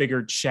Cubs have a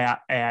bigger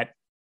shot at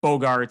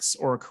Bogaerts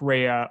or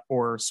Correa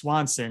or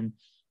Swanson.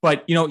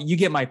 But, you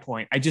get my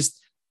point.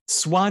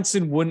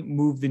 Swanson wouldn't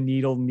move the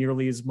needle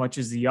nearly as much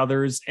as the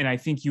others. And I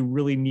think you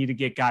really need to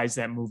get guys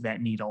that move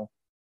that needle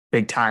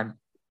big time.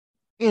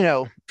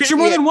 Because you're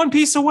more than one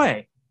piece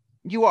away.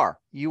 You are.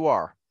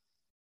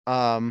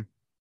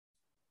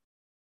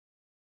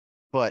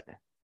 But,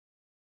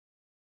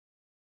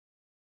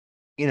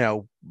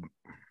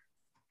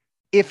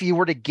 if you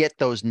were to get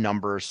those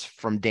numbers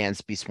from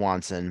Dansby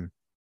Swanson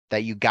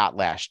that you got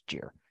last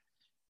year,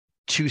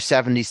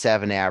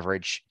 277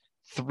 average,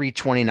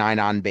 329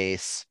 on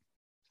base,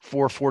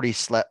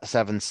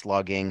 447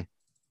 slugging,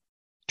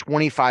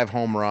 25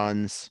 home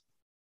runs,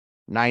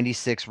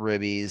 96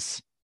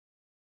 ribbies,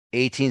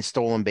 18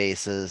 stolen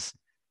bases,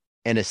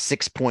 and a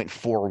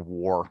 6.4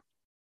 WAR.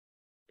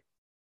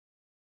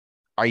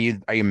 Are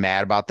you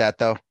mad about that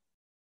though?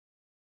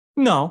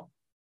 No.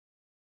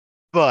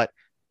 But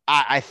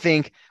I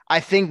think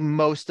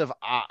most of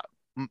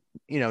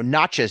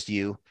not just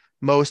you,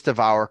 most of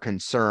our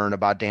concern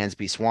about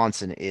Dansby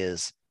Swanson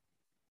is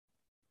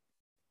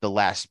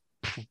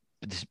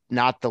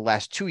not the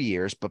last 2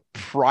 years, but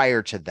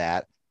prior to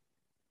that,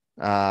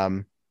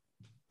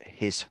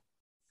 he's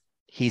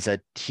a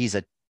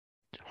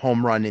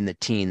home run in the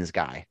teens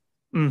guy.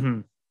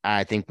 Mm-hmm.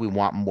 I think we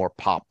want more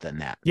pop than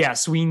that.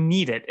 Yes, we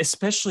need it,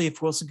 especially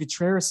if Wilson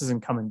Contreras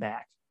isn't coming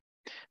back.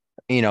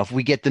 If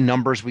we get the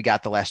numbers we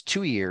got the last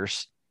 2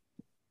 years,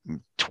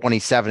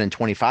 27 and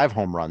 25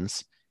 home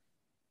runs.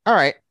 All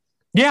right.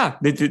 Yeah,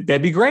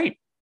 that'd be great.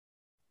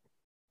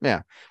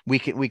 Yeah, we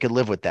could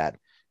live with that.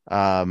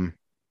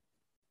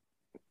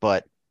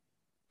 But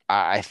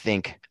I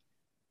think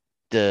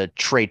the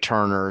Trey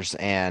Turners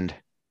and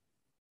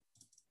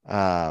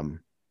the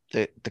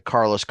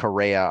Carlos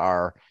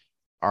Correa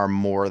are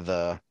more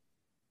the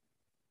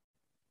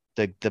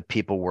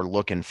people we're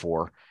looking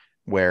for,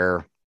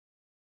 where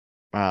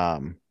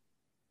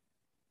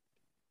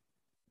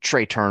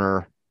Trey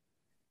Turner,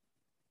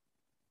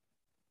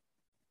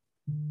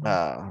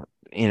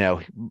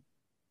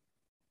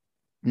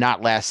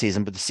 not last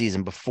season, but the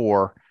season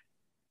before,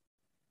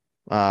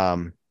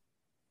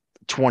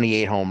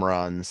 28 home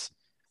runs,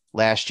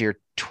 last year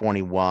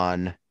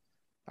 21.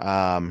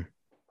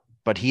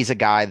 But he's a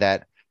guy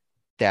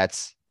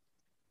that's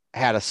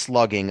had a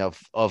slugging of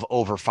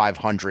over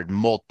 500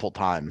 multiple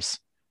times.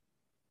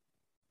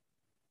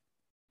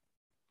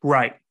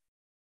 Right.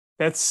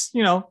 That's,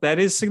 that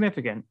is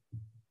significant.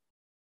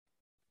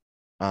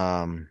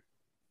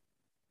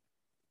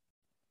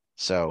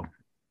 So,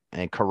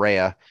 and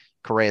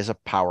Correa's a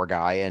power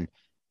guy, and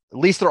at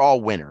least they're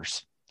all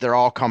winners. They're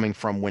all coming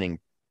from winning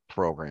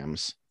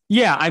programs.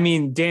 Yeah, I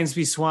mean,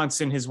 Dansby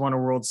Swanson has won a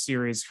World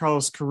Series.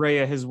 Carlos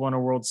Correa has won a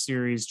World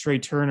Series. Trey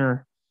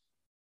Turner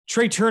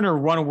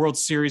won a World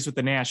Series with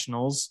the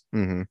Nationals.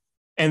 Mm-hmm.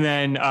 And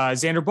then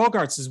Xander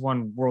Bogaerts has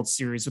won World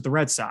Series with the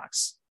Red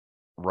Sox.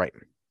 Right.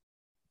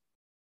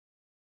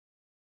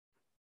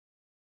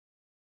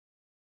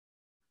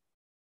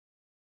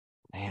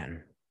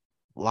 Man,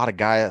 a lot of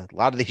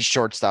these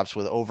shortstops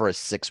with over a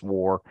 6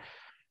 WAR.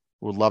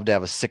 Would love to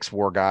have a 6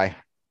 WAR guy.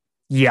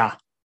 Yeah.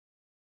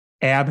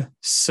 Let's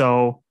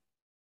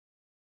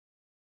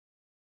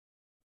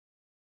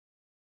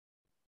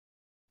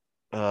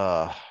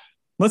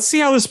see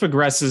how this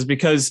progresses,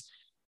 because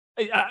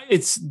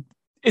it's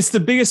the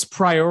biggest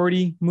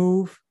priority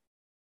move,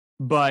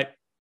 but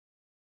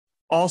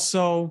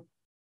also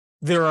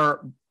there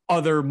are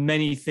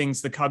many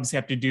things the Cubs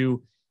have to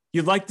do.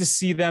 You'd like to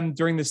see them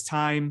during this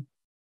time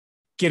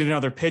get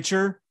another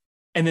pitcher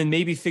and then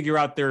maybe figure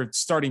out their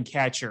starting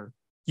catcher.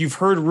 You've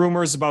heard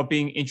rumors about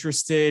being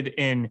interested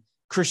in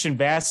Christian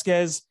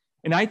Vasquez.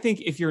 And I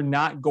think if you're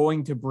not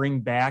going to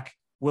bring back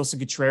Wilson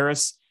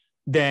Contreras,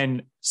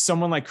 then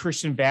someone like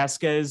Christian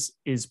Vasquez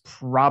is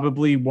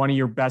probably one of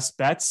your best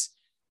bets.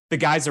 The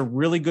guy's a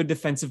really good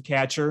defensive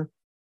catcher.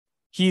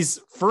 He's,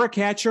 for a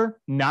catcher,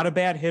 not a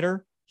bad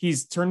hitter.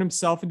 He's turned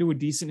himself into a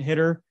decent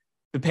hitter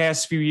the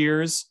past few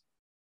years.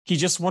 He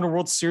just won a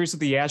World Series with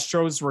the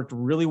Astros, worked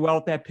really well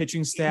with that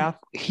pitching staff.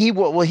 He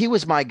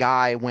was my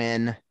guy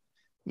when,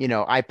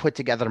 I put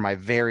together my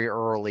very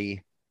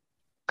early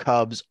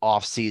Cubs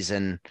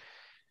offseason,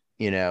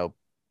 thing.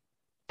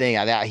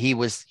 That he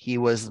was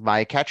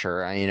my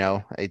catcher.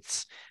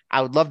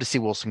 I would love to see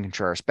Wilson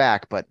Contreras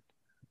back, but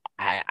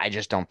I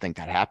just don't think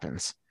that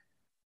happens.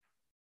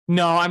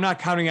 No, I'm not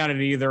counting on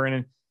it either.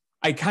 And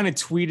I kind of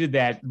tweeted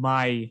that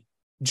my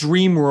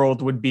dream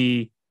world would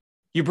be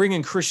you bring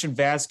in Christian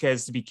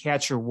Vasquez to be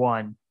catcher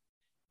 1.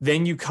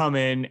 Then you come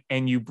in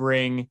and you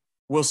bring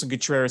Wilson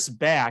Contreras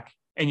back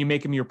and you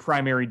make him your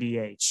primary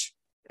DH.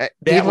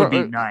 That would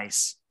be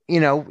nice.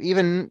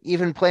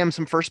 even play him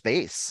some first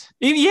base.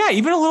 Yeah,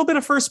 even a little bit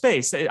of first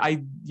base.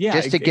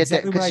 Just to get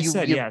exactly that, what I because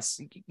said. Yes.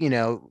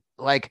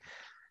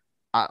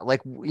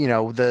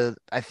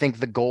 I think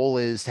the goal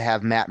is to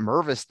have Matt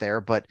Mervis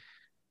there, but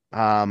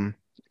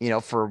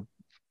for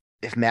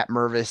if Matt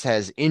Mervis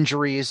has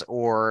injuries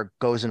or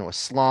goes into a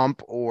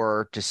slump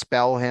or to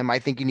spell him, I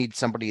think you need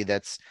somebody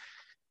that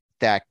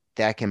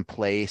can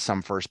play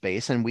some first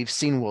base. And we've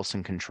seen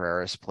Wilson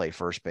Contreras play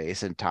first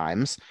base at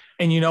times.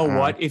 And you know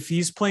what? If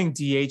he's playing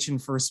DH in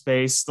first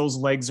base, those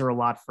legs are a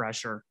lot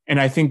fresher. And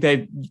I think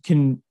that you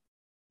can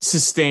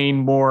sustain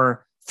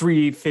more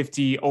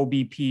 350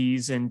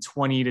 OBPs and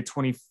 20 to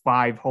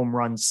 25 home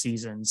run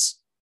seasons.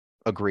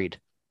 Agreed.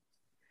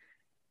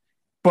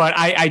 But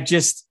I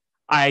just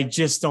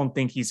don't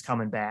think he's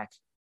coming back.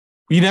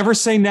 You never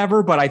say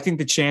never, but I think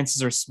the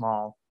chances are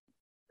small.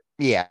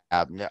 Yeah,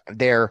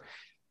 they're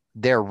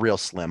real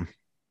slim.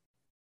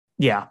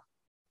 Yeah.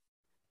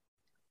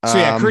 So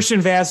yeah,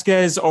 Christian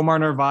Vasquez, Omar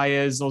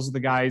Narvaez, those are the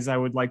guys I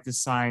would like to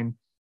sign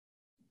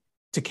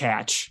to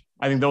catch.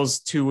 I think those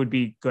two would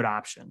be good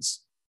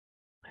options.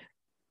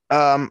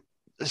 So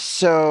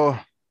Sadaf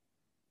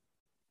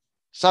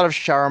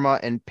Sharma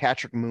and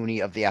Patrick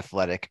Mooney of The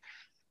Athletic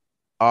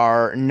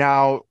are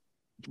now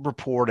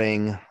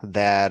reporting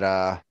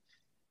that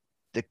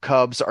the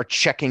Cubs are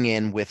checking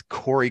in with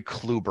Corey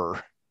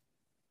Kluber.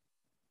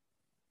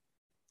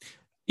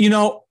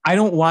 I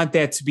don't want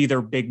that to be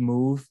their big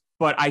move,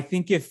 but I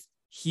think if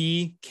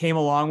he came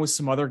along with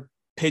some other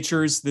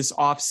pitchers this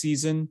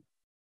offseason,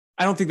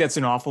 I don't think that's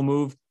an awful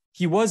move.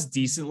 He was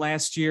decent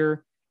last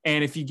year,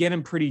 and if you get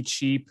him pretty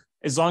cheap,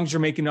 as long as you're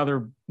making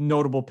other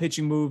notable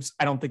pitching moves,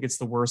 I don't think it's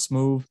the worst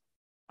move.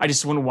 I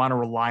just wouldn't want to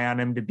rely on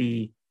him to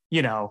be,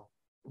 You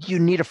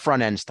need a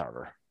front end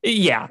starter.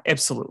 Yeah,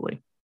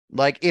 absolutely.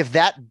 Like if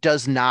that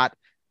does not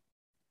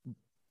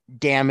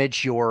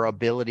damage your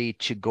ability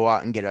to go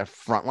out and get a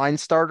frontline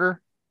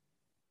starter,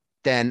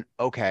 then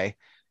okay.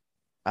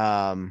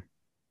 I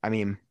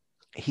mean,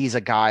 he's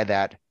a guy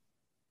that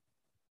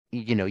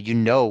you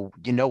know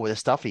what the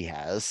stuff he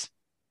has.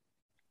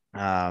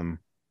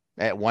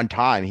 At one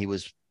time he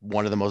was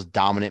one of the most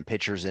dominant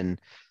pitchers in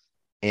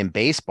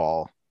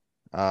baseball.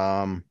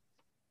 But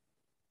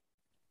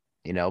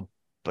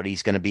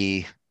he's going to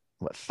be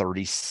what,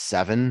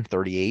 37,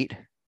 38.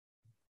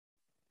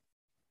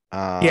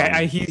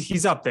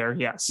 He's up there.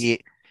 Yes.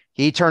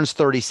 He turns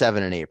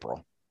 37 in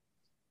April.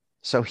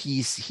 So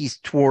he's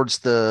towards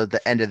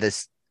the end of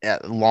this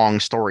long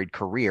storied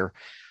career.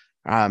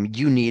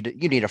 You need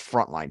a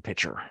frontline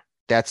pitcher.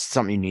 That's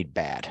something you need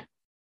bad.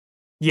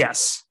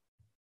 Yes.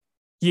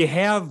 You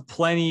have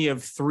plenty of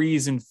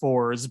 3s and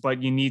 4s,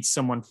 but you need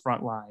someone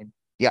frontline.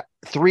 Yeah.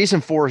 3s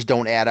and 4s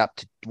don't add up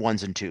to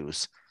 1s and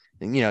 2s.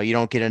 You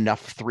don't get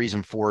enough 3s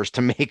and 4s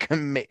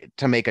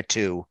to make a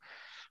 2.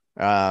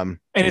 And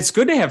it's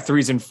good to have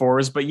 3s and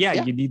 4s, but yeah,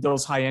 you need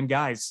those high end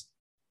guys.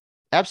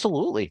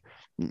 Absolutely.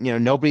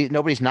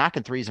 Nobody's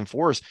knocking 3s and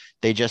 4s.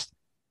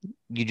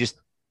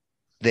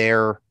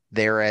 They're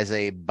there as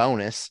a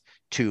bonus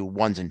to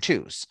 1s and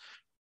 2s.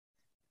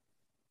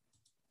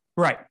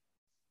 Right.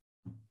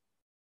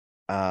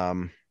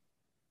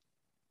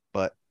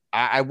 But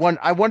I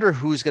wonder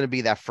who's going to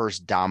be that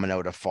first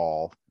domino to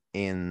fall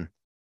in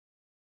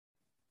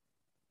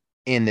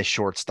the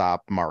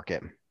shortstop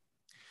market.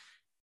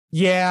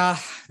 Yeah,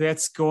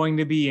 that's going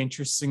to be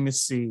interesting to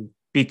see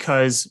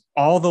because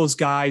all those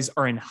guys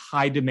are in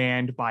high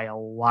demand by a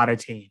lot of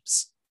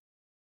teams.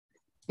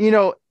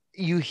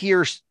 You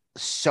hear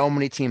so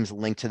many teams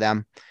linked to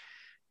them.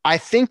 I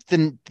think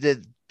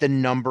the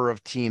number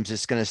of teams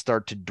is going to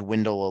start to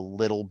dwindle a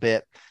little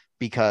bit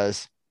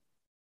because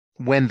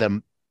when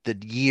the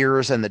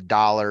years and the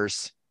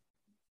dollars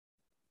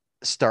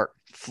start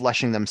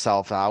fleshing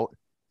themselves out,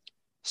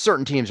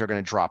 certain teams are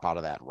going to drop out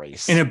of that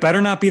race. And it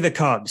better not be the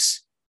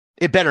Cubs.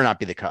 It better not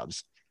be the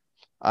Cubs.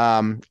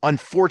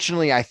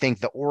 Unfortunately, I think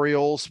the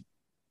Orioles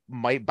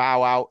might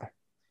bow out.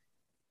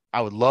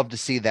 I would love to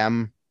see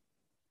them.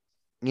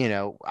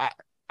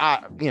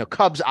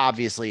 Cubs,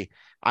 obviously,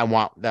 I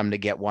want them to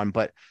get one,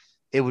 but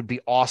it would be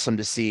awesome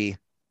to see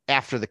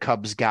after the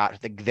Cubs got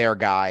their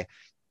guy,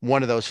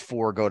 one of those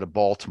 4 go to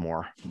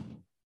Baltimore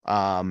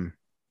to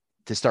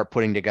start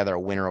putting together a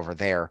winner over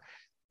there.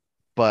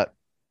 But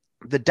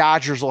the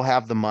Dodgers will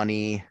have the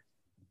money.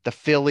 The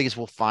Phillies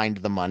will find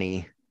the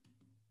money.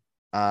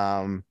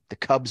 The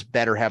Cubs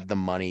better have the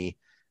money.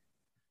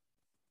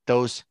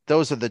 Those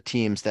are the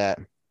teams that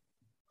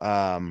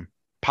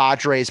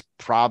Padres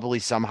probably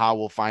somehow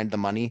will find the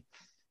money.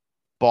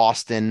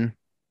 Boston,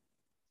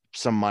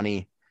 some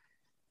money.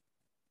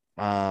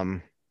 I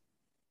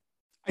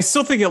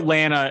still think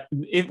Atlanta,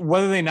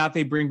 whether or not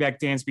they bring back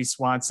Dansby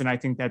Swanson, I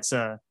think that's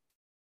a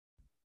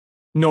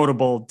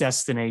notable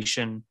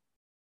destination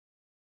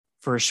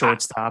for a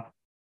shortstop.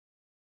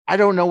 I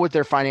don't know what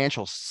their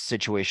financial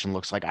situation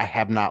looks like. I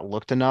have not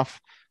looked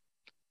enough.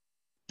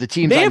 The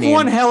teams they have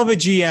one hell of a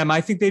GM. I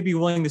think they'd be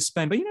willing to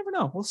spend, but you never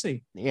know. We'll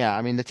see. Yeah,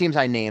 I mean the teams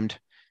I named,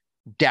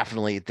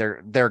 definitely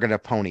they're going to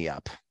pony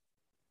up.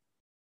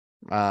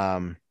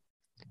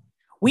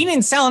 We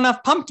didn't sell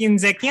enough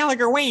pumpkins at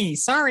Gallagher Way.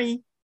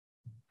 Sorry.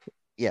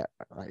 Yeah.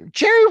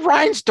 Jerry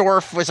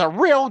Reinsdorf was a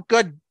real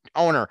good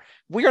owner.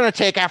 We're going to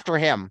take after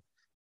him.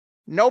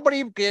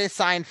 Nobody gets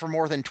signed for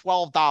more than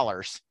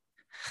 $12.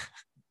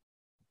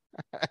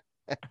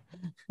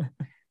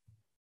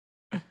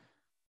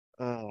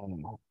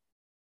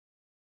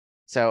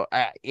 So,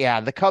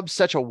 the Cubs,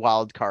 such a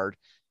wild card.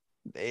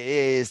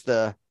 Is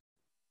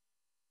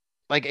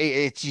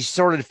it's you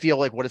sort of feel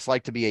like what it's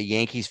like to be a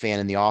Yankees fan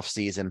in the off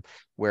season,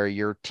 where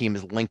your team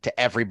is linked to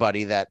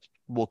everybody that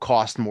will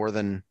cost more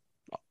than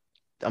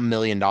 $1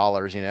 million,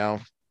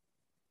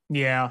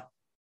 Yeah.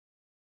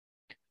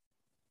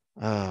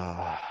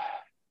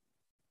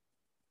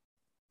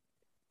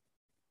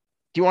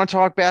 Do you want to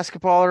talk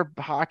basketball or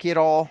hockey at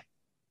all?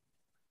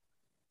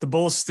 The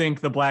Bulls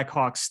stink. The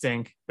Blackhawks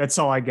stink. That's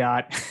all I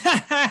got.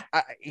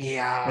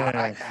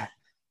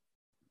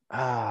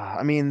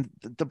 I mean,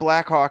 the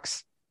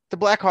Blackhawks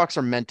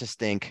are meant to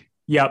stink.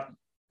 Yep.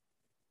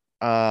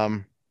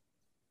 Oh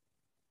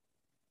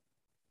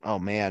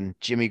man,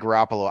 Jimmy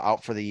Garoppolo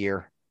out for the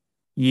year.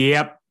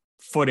 Yep.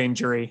 Foot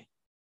injury.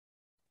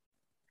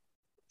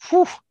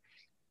 Whew.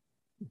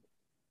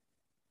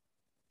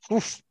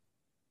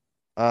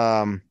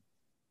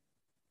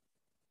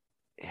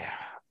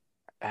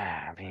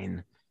 I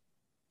mean,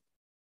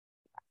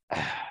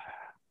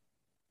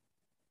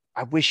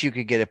 I wish you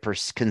could get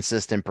a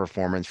consistent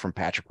performance from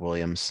Patrick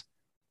Williams.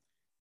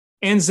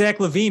 And Zach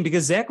LaVine,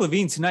 because Zach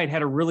LaVine tonight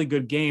had a really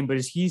good game, but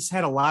he's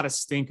had a lot of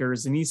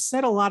stinkers and he's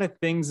said a lot of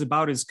things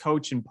about his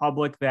coach in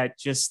public that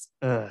just,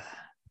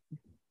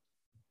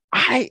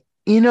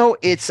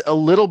 it's a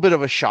little bit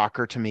of a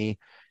shocker to me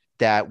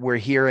that we're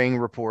hearing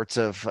reports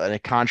of a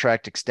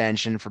contract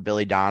extension for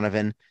Billy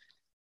Donovan.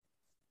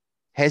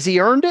 Has he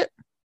earned it?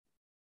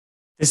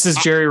 This is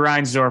Jerry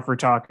Reinsdorf we're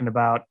talking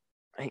about.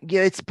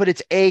 Yeah,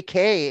 it's AK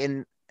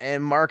and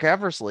Mark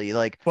Eversley.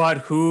 But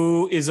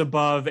who is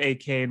above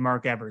AK and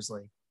Mark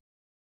Eversley?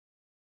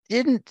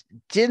 Didn't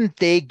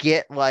they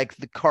get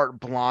the carte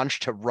blanche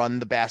to run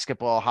the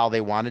basketball how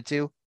they wanted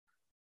to?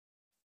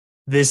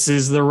 This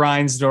is the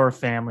Reinsdorf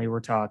family we're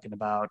talking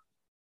about.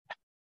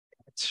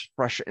 It's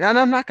frustrating. And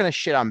I'm not going to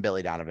shit on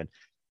Billy Donovan,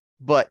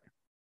 but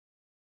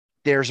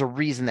there's a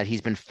reason that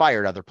he's been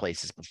fired other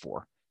places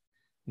before.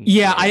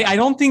 Yeah, I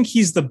don't think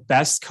he's the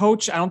best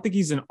coach. I don't think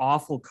he's an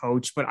awful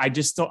coach, but I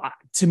just don't.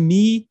 To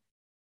me,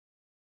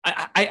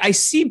 I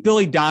see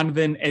Billy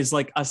Donovan as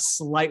a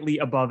slightly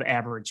above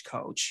average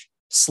coach,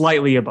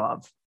 slightly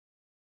above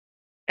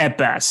at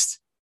best.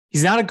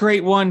 He's not a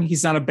great one.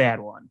 He's not a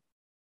bad one.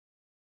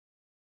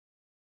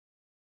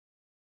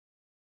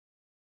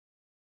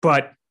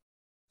 But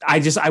I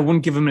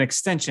wouldn't give him an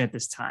extension at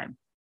this time.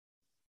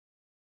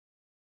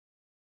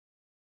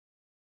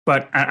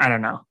 But I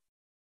don't know.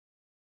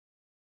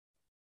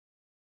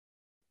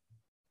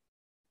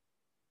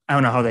 I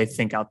don't know how they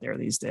think out there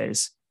these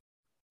days.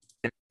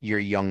 Your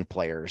young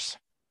players.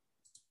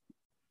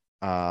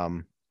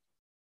 You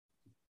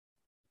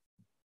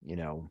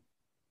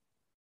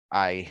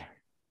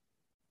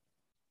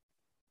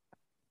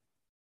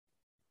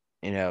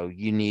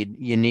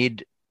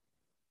need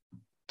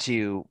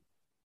to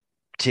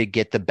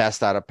get the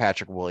best out of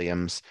Patrick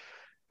Williams,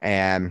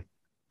 and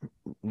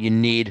you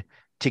need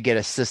to get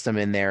a system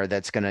in there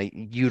that's going to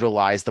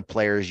utilize the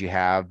players you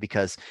have,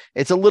 because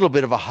it's a little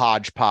bit of a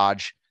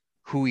hodgepodge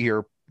who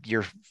your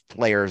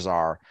players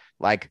are.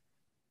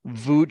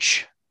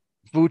 Vooch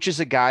is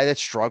a guy that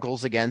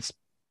struggles against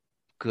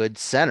good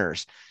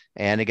centers,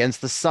 and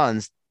against the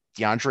Suns,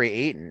 DeAndre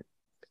Ayton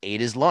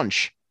ate his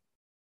lunch.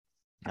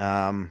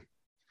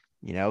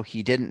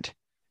 He didn't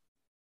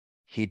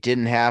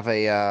have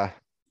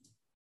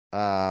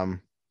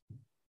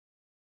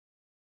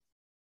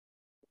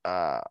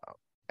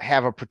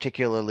have a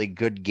particularly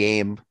good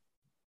game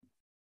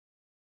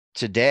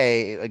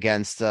today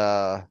against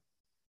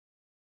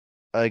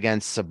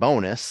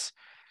Sabonis.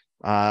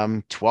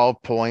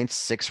 12 points,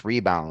 6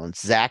 rebounds.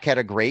 Zach had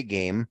a great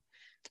game,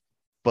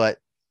 but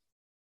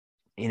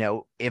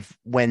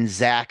when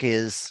Zach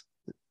has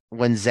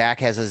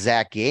a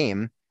Zach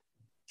game,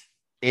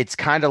 it's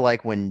kind of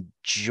like when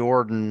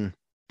Jordan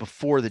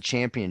before the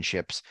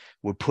championships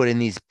would put in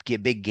these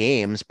big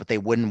games, but they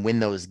wouldn't win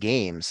those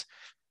games.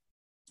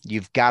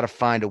 You've got to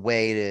find a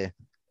way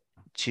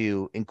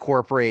to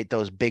incorporate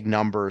those big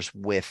numbers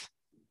with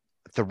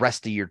the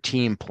rest of your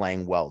team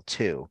playing well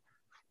too.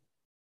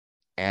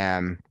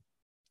 And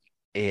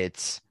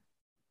it's,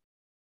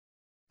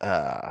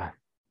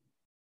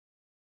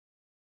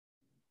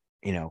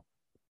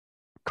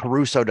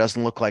 Caruso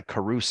doesn't look like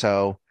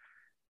Caruso.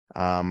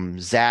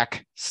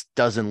 Zach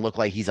doesn't look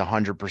like he's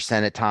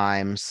 100% at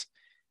times.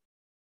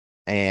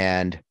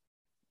 And,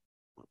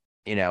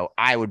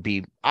 I would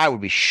be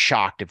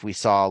shocked if we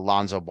saw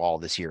Lonzo Ball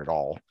this year at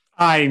all.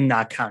 I'm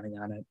not counting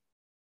on it.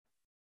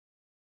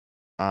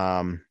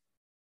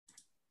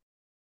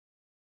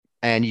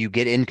 And you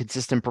get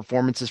inconsistent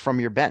performances from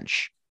your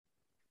bench.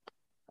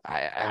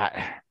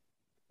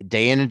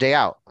 Day in and day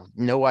out,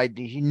 no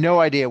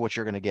idea what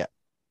you're going to get.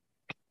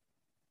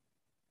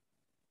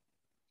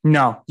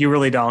 No, you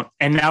really don't.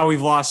 And now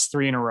we've lost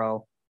 3 in a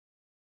row.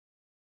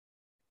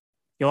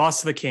 You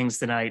lost to the Kings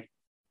tonight.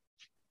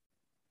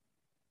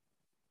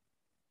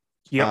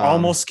 You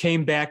almost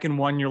came back and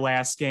won your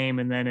last game,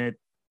 and then it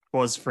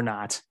was for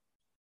naught.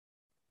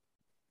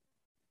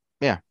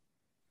 Yeah.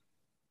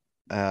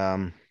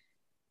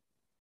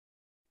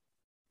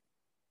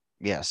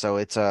 Yeah, so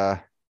it's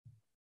a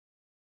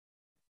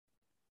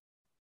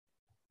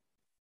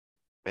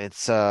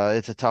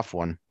tough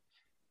one.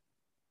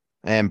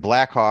 And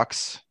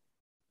Blackhawks,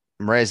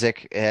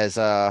 Mrazek has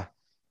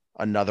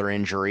another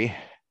injury.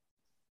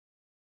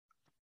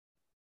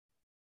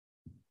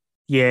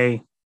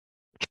 Yay.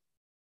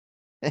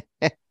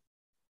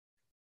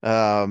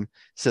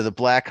 So the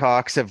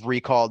Blackhawks have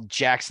recalled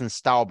Jackson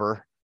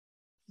Stauber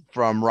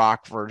from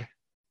Rockford.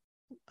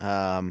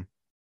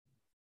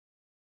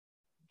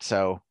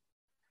 So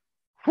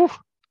whew,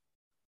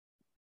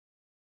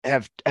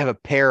 have a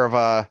pair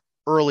of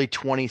early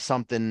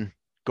 20-something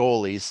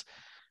goalies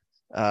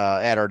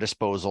at our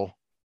disposal.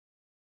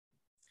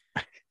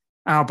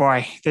 Oh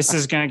boy, this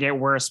is going to get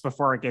worse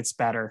before it gets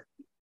better.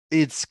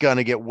 It's going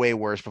to get way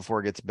worse before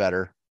it gets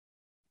better.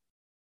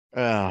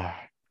 But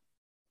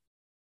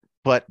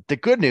the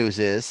good news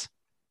is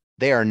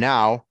they are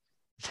now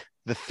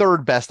the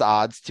third best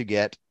odds to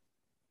get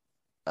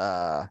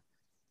that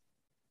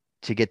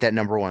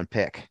number 1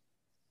 pick.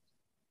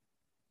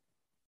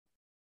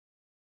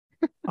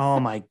 Oh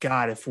my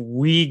God. If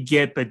we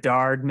get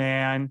Bedard,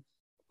 man.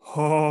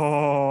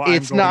 Oh,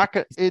 it's not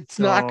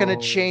going to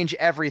change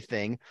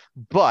everything,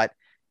 but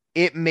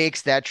it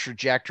makes that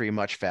trajectory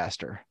much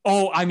faster.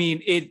 Oh, I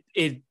mean,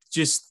 it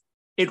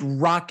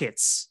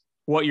rockets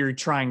what you're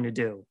trying to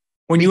do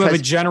when you have a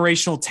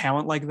generational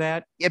talent like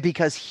that. Yeah,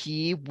 because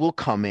he will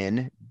come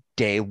in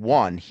day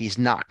one. He's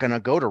not going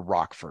to go to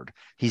Rockford.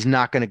 He's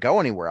not going to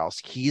go anywhere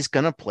else. He's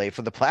going to play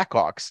for the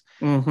Blackhawks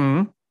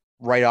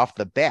right off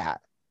the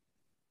bat.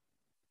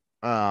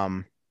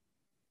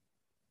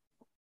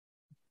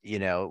 You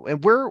know,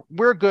 and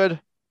we're good.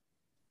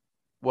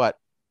 What?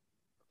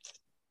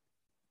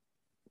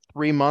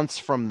 3 months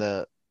from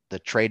the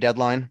trade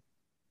deadline?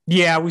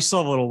 Yeah, we still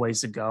have a little ways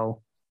to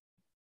go.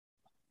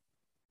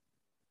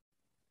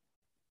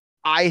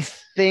 I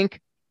think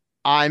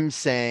I'm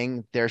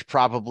saying there's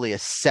probably a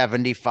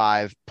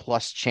 75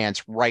 plus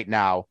chance right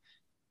now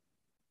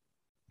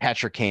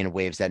Patrick Kane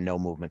waives that no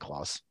movement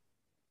clause.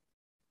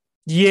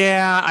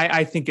 Yeah,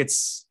 I think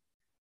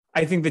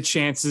the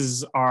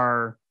chances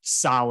are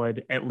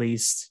solid, at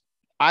least.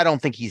 I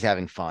don't think he's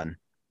having fun.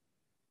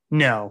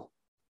 No.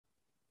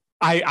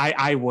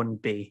 I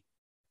wouldn't be.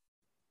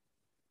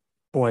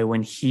 Boy,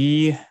 when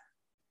he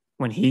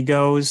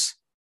goes,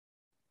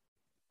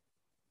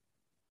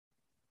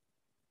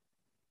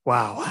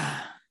 wow.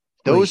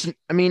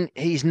 I mean,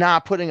 he's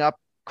not putting up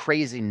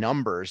crazy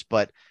numbers,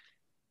 but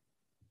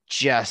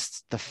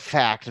just the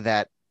fact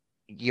that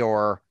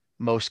your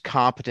most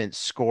competent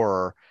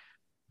scorer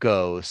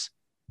goes,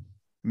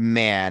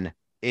 man,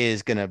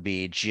 is going to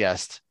be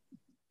just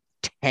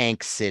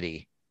tank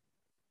city.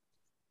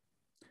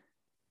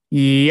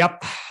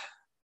 Yep.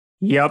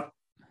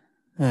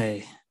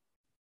 Hey.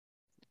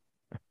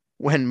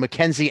 When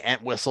Mackenzie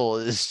Entwistle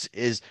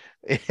is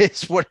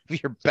one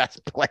of your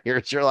best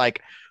players, you're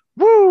like,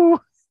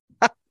 woo.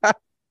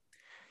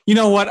 You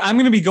know what? I'm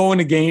going to be going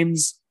to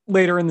games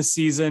later in the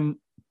season,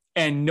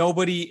 and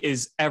nobody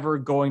is ever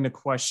going to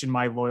question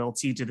my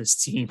loyalty to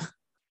this team.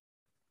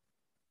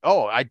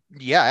 Oh,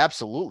 yeah,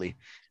 absolutely.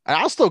 And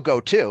I'll still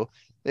go too.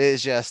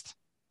 It's just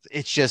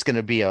going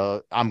to be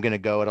I'm going to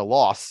go at a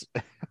loss.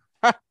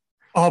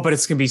 Oh, but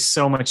it's going to be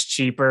so much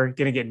cheaper.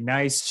 Going to get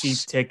nice, cheap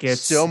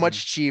tickets. So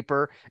much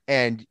cheaper.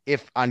 And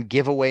if on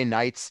giveaway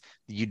nights,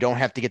 you don't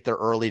have to get there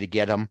early to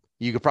get them.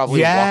 You could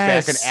probably walk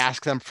back and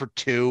ask them for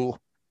 2.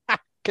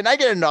 Can I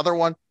get another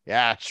one?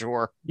 Yeah,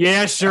 sure.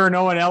 Yeah, sure.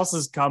 No one else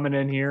is coming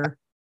in here.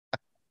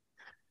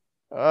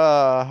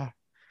 You'll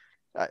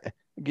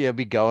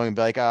be going and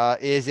be like,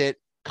 is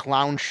it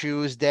Clown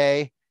Shoes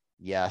Day?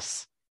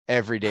 Yes.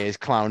 Every day is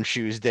Clown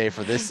Shoes Day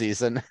for this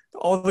season.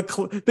 All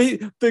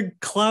the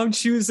clown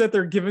shoes that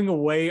they're giving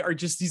away are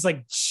just these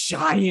like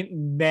giant,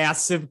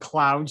 massive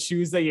clown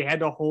shoes that you had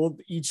to hold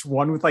each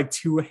one with like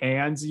 2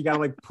 hands. You got to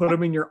like put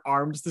them in your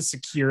arms to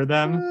secure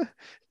them.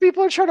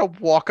 People are trying to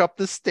walk up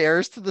the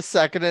stairs to the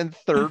 2nd and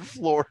 3rd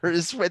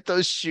floors with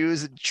those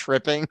shoes and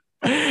tripping.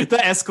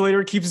 The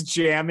escalator keeps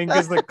jamming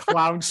because the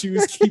clown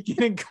shoes keep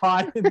getting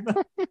caught in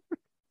them.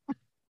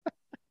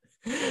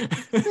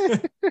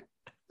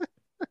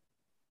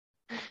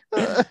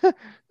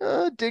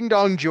 Ding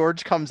Dong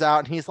George comes out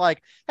and he's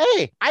like,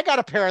 hey, I got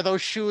a pair of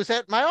those shoes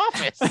at my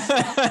office.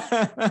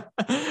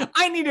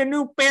 I need a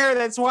new pair.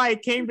 That's why I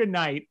came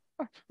tonight.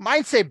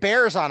 Mine say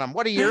Bears on them.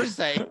 What do yours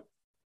say?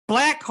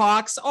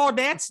 Blackhawks. Oh,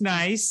 that's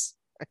nice.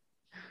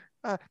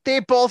 They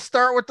both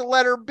start with the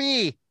letter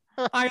B.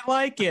 I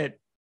like it.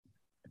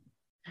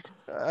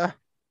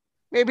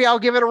 Maybe I'll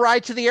give it a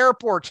ride to the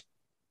airport.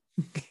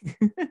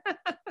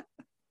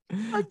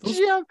 Our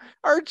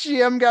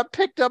GM got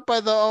picked up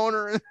by the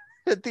owner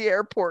at the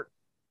airport.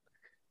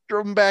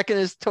 Drove him back in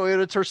his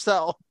Toyota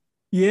Tercel.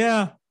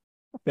 Yeah,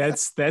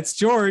 that's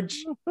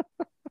George.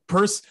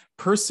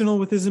 Personal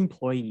with his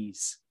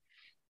employees.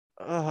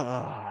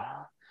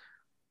 God,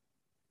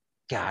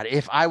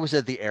 if I was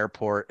at the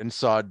airport and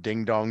saw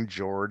Ding Dong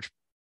George,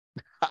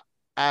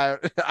 I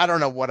don't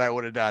know what I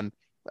would have done.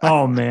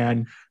 Oh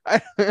man,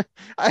 I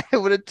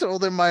would have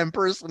told him my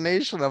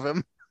impersonation of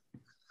him.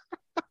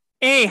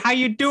 Hey, how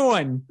you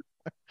doing?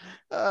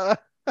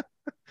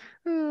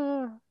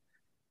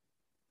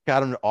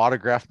 Got him to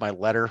autograph my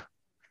letter.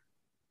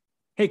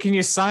 Hey, can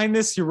you sign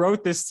this? You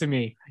wrote this to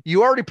me.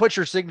 You already put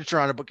your signature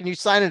on it, but can you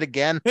sign it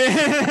again?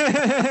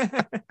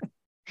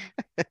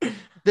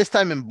 This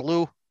time in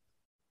blue.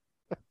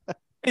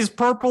 Is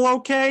purple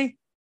okay?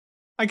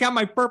 I got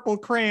my purple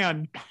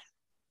crayon.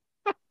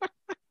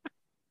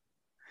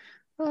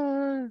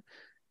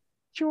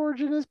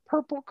 George and his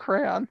purple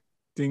crayon.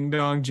 Ding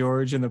Dong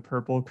George and the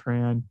purple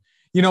crayon.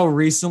 You know,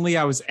 recently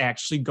I was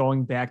actually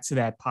going back to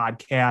that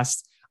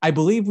podcast. I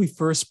believe we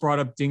first brought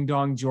up Ding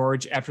Dong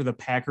George after the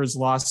Packers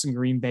lost in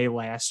Green Bay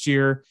last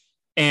year.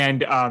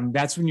 And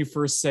that's when you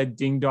first said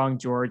Ding Dong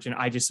George, and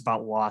I just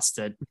about lost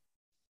it.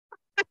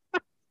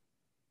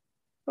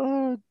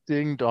 Oh,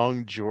 Ding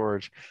Dong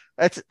George.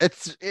 It's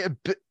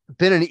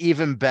been an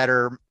even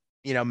better,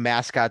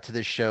 mascot to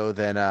the show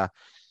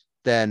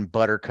than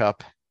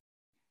Buttercup.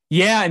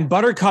 Yeah, and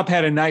Buttercup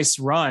had a nice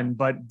run,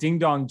 but Ding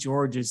Dong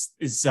George is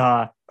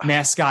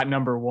mascot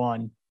number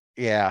one.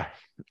 Yeah.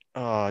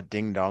 Oh,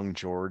 Ding Dong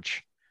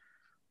George.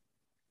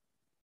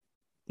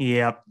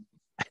 Yep.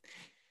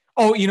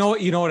 Oh, you know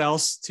what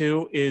else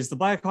too is the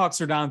Blackhawks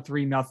are down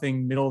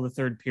 3-0 middle of the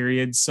third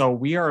period. So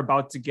we are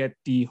about to get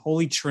the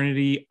holy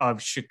trinity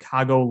of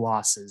Chicago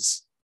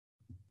losses.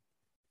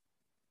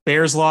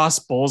 Bears loss,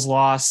 Bulls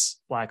loss,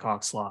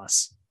 Blackhawks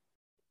loss.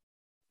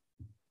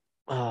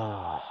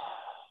 Oh.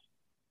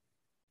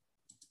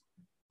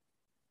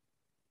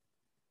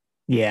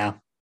 Yeah.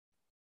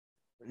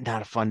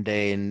 Not a fun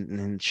day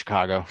in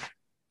Chicago.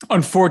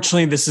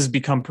 Unfortunately, this has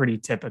become pretty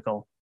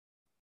typical.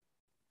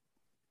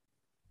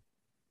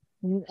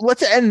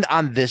 Let's end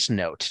on this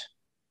note.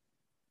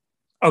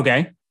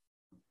 Okay.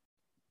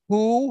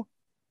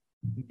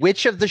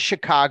 Which of the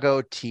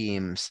Chicago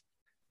teams,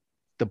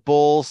 the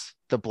Bulls,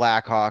 the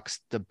Blackhawks,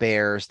 the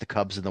Bears, the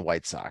Cubs, and the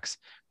White Sox,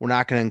 we're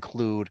not going to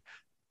include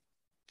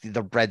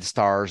the Red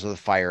Stars or the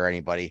Fire or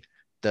anybody,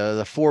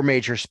 the four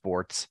major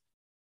sports,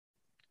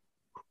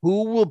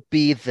 who will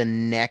be the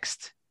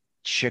next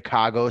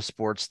Chicago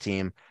sports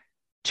team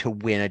to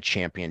win a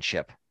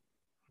championship?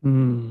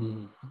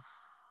 I'm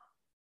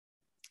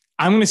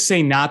going to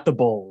say not the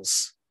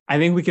Bulls. I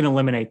think we can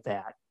eliminate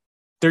that.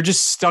 They're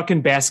just stuck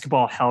in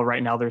basketball hell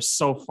right now. They're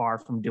so far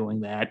from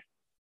doing that.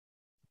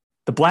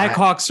 The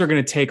Blackhawks are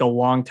going to take a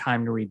long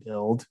time to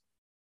rebuild.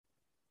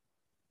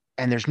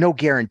 And there's no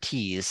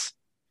guarantees.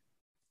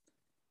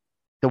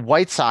 The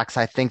White Sox,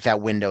 I think that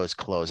window is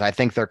closed. I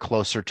think they're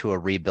closer to a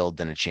rebuild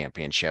than a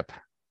championship.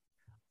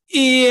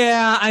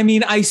 Yeah, I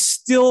mean, I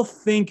still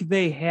think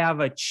they have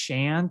a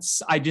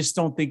chance. I just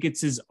don't think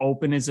it's as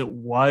open as it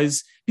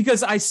was,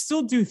 because I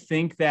still do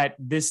think that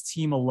this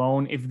team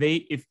alone,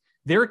 if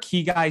their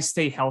key guys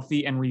stay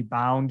healthy and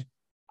rebound,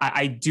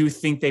 I do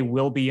think they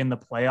will be in the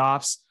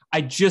playoffs.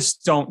 I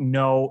just don't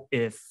know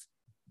if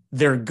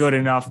they're good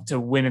enough to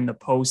win in the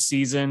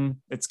postseason.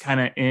 It's kind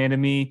of to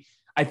me.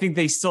 I think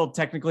they still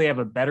technically have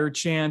a better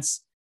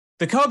chance.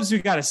 The Cubs, we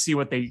got to see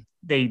what they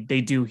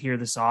do here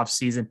this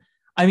offseason.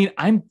 I mean,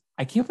 I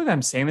can't believe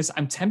I'm saying this.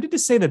 I'm tempted to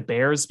say the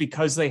Bears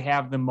because they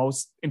have the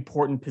most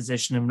important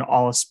position in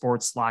all of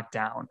sports locked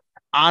down.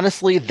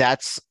 Honestly,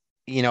 that's,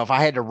 if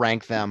I had to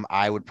rank them,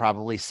 I would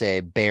probably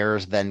say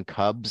Bears, then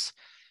Cubs,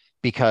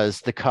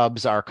 because the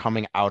Cubs are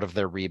coming out of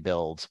their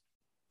rebuild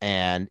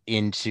and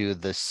into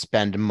the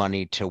spend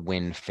money to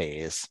win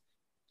phase.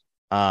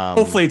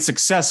 Hopefully it's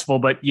successful,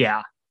 but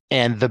yeah.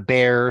 And the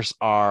Bears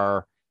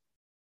are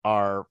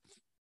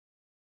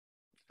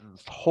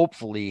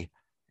hopefully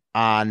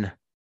on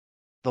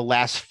the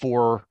last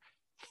four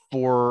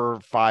or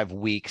 5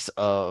 weeks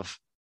of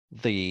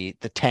the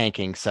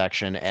tanking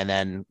section, and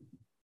then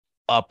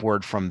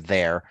upward from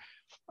there.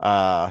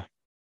 I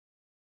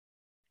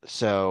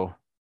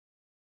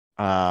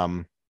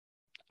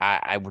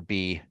would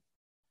be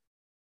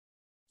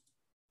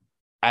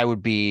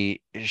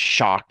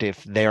shocked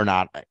if they're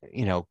not,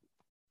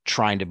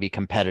 trying to be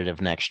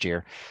competitive next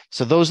year.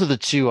 So those are the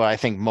two I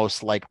think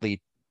most likely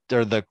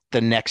they're the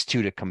next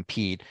two to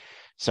compete.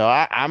 So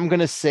I'm going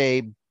to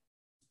say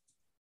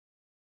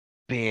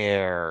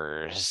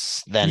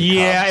Bears, then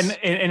Cubs.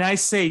 and I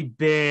say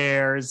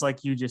Bears,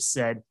 like you just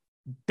said,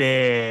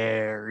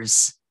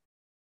 Bears.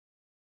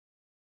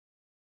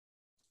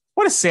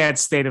 What a sad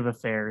state of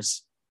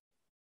affairs.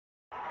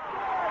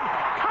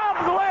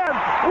 Cubs win!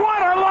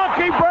 What a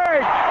lucky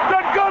break!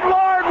 The good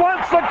Lord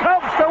wants the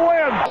Cubs to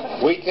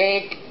win! We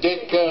thank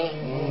Ditka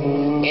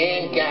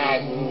and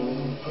God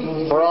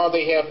for all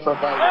they have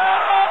provided.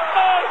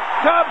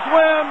 Cubs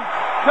win!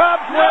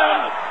 Cubs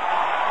win!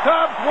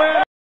 Cubs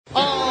win!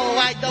 Oh,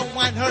 I don't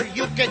want her.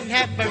 You can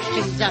have her.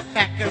 She's a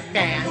Packer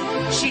fan.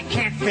 She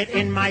can't fit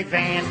in my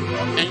van.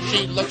 And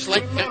she looks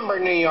like number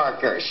New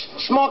Yorkers.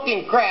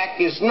 Smoking crack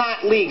is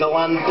not legal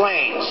on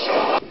planes.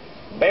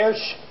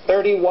 Bears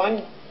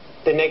 31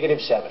 to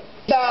 -7.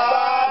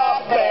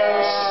 The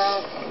Bears.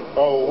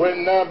 Oh,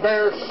 when the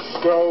Bears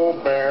go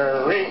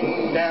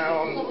bearing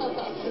down.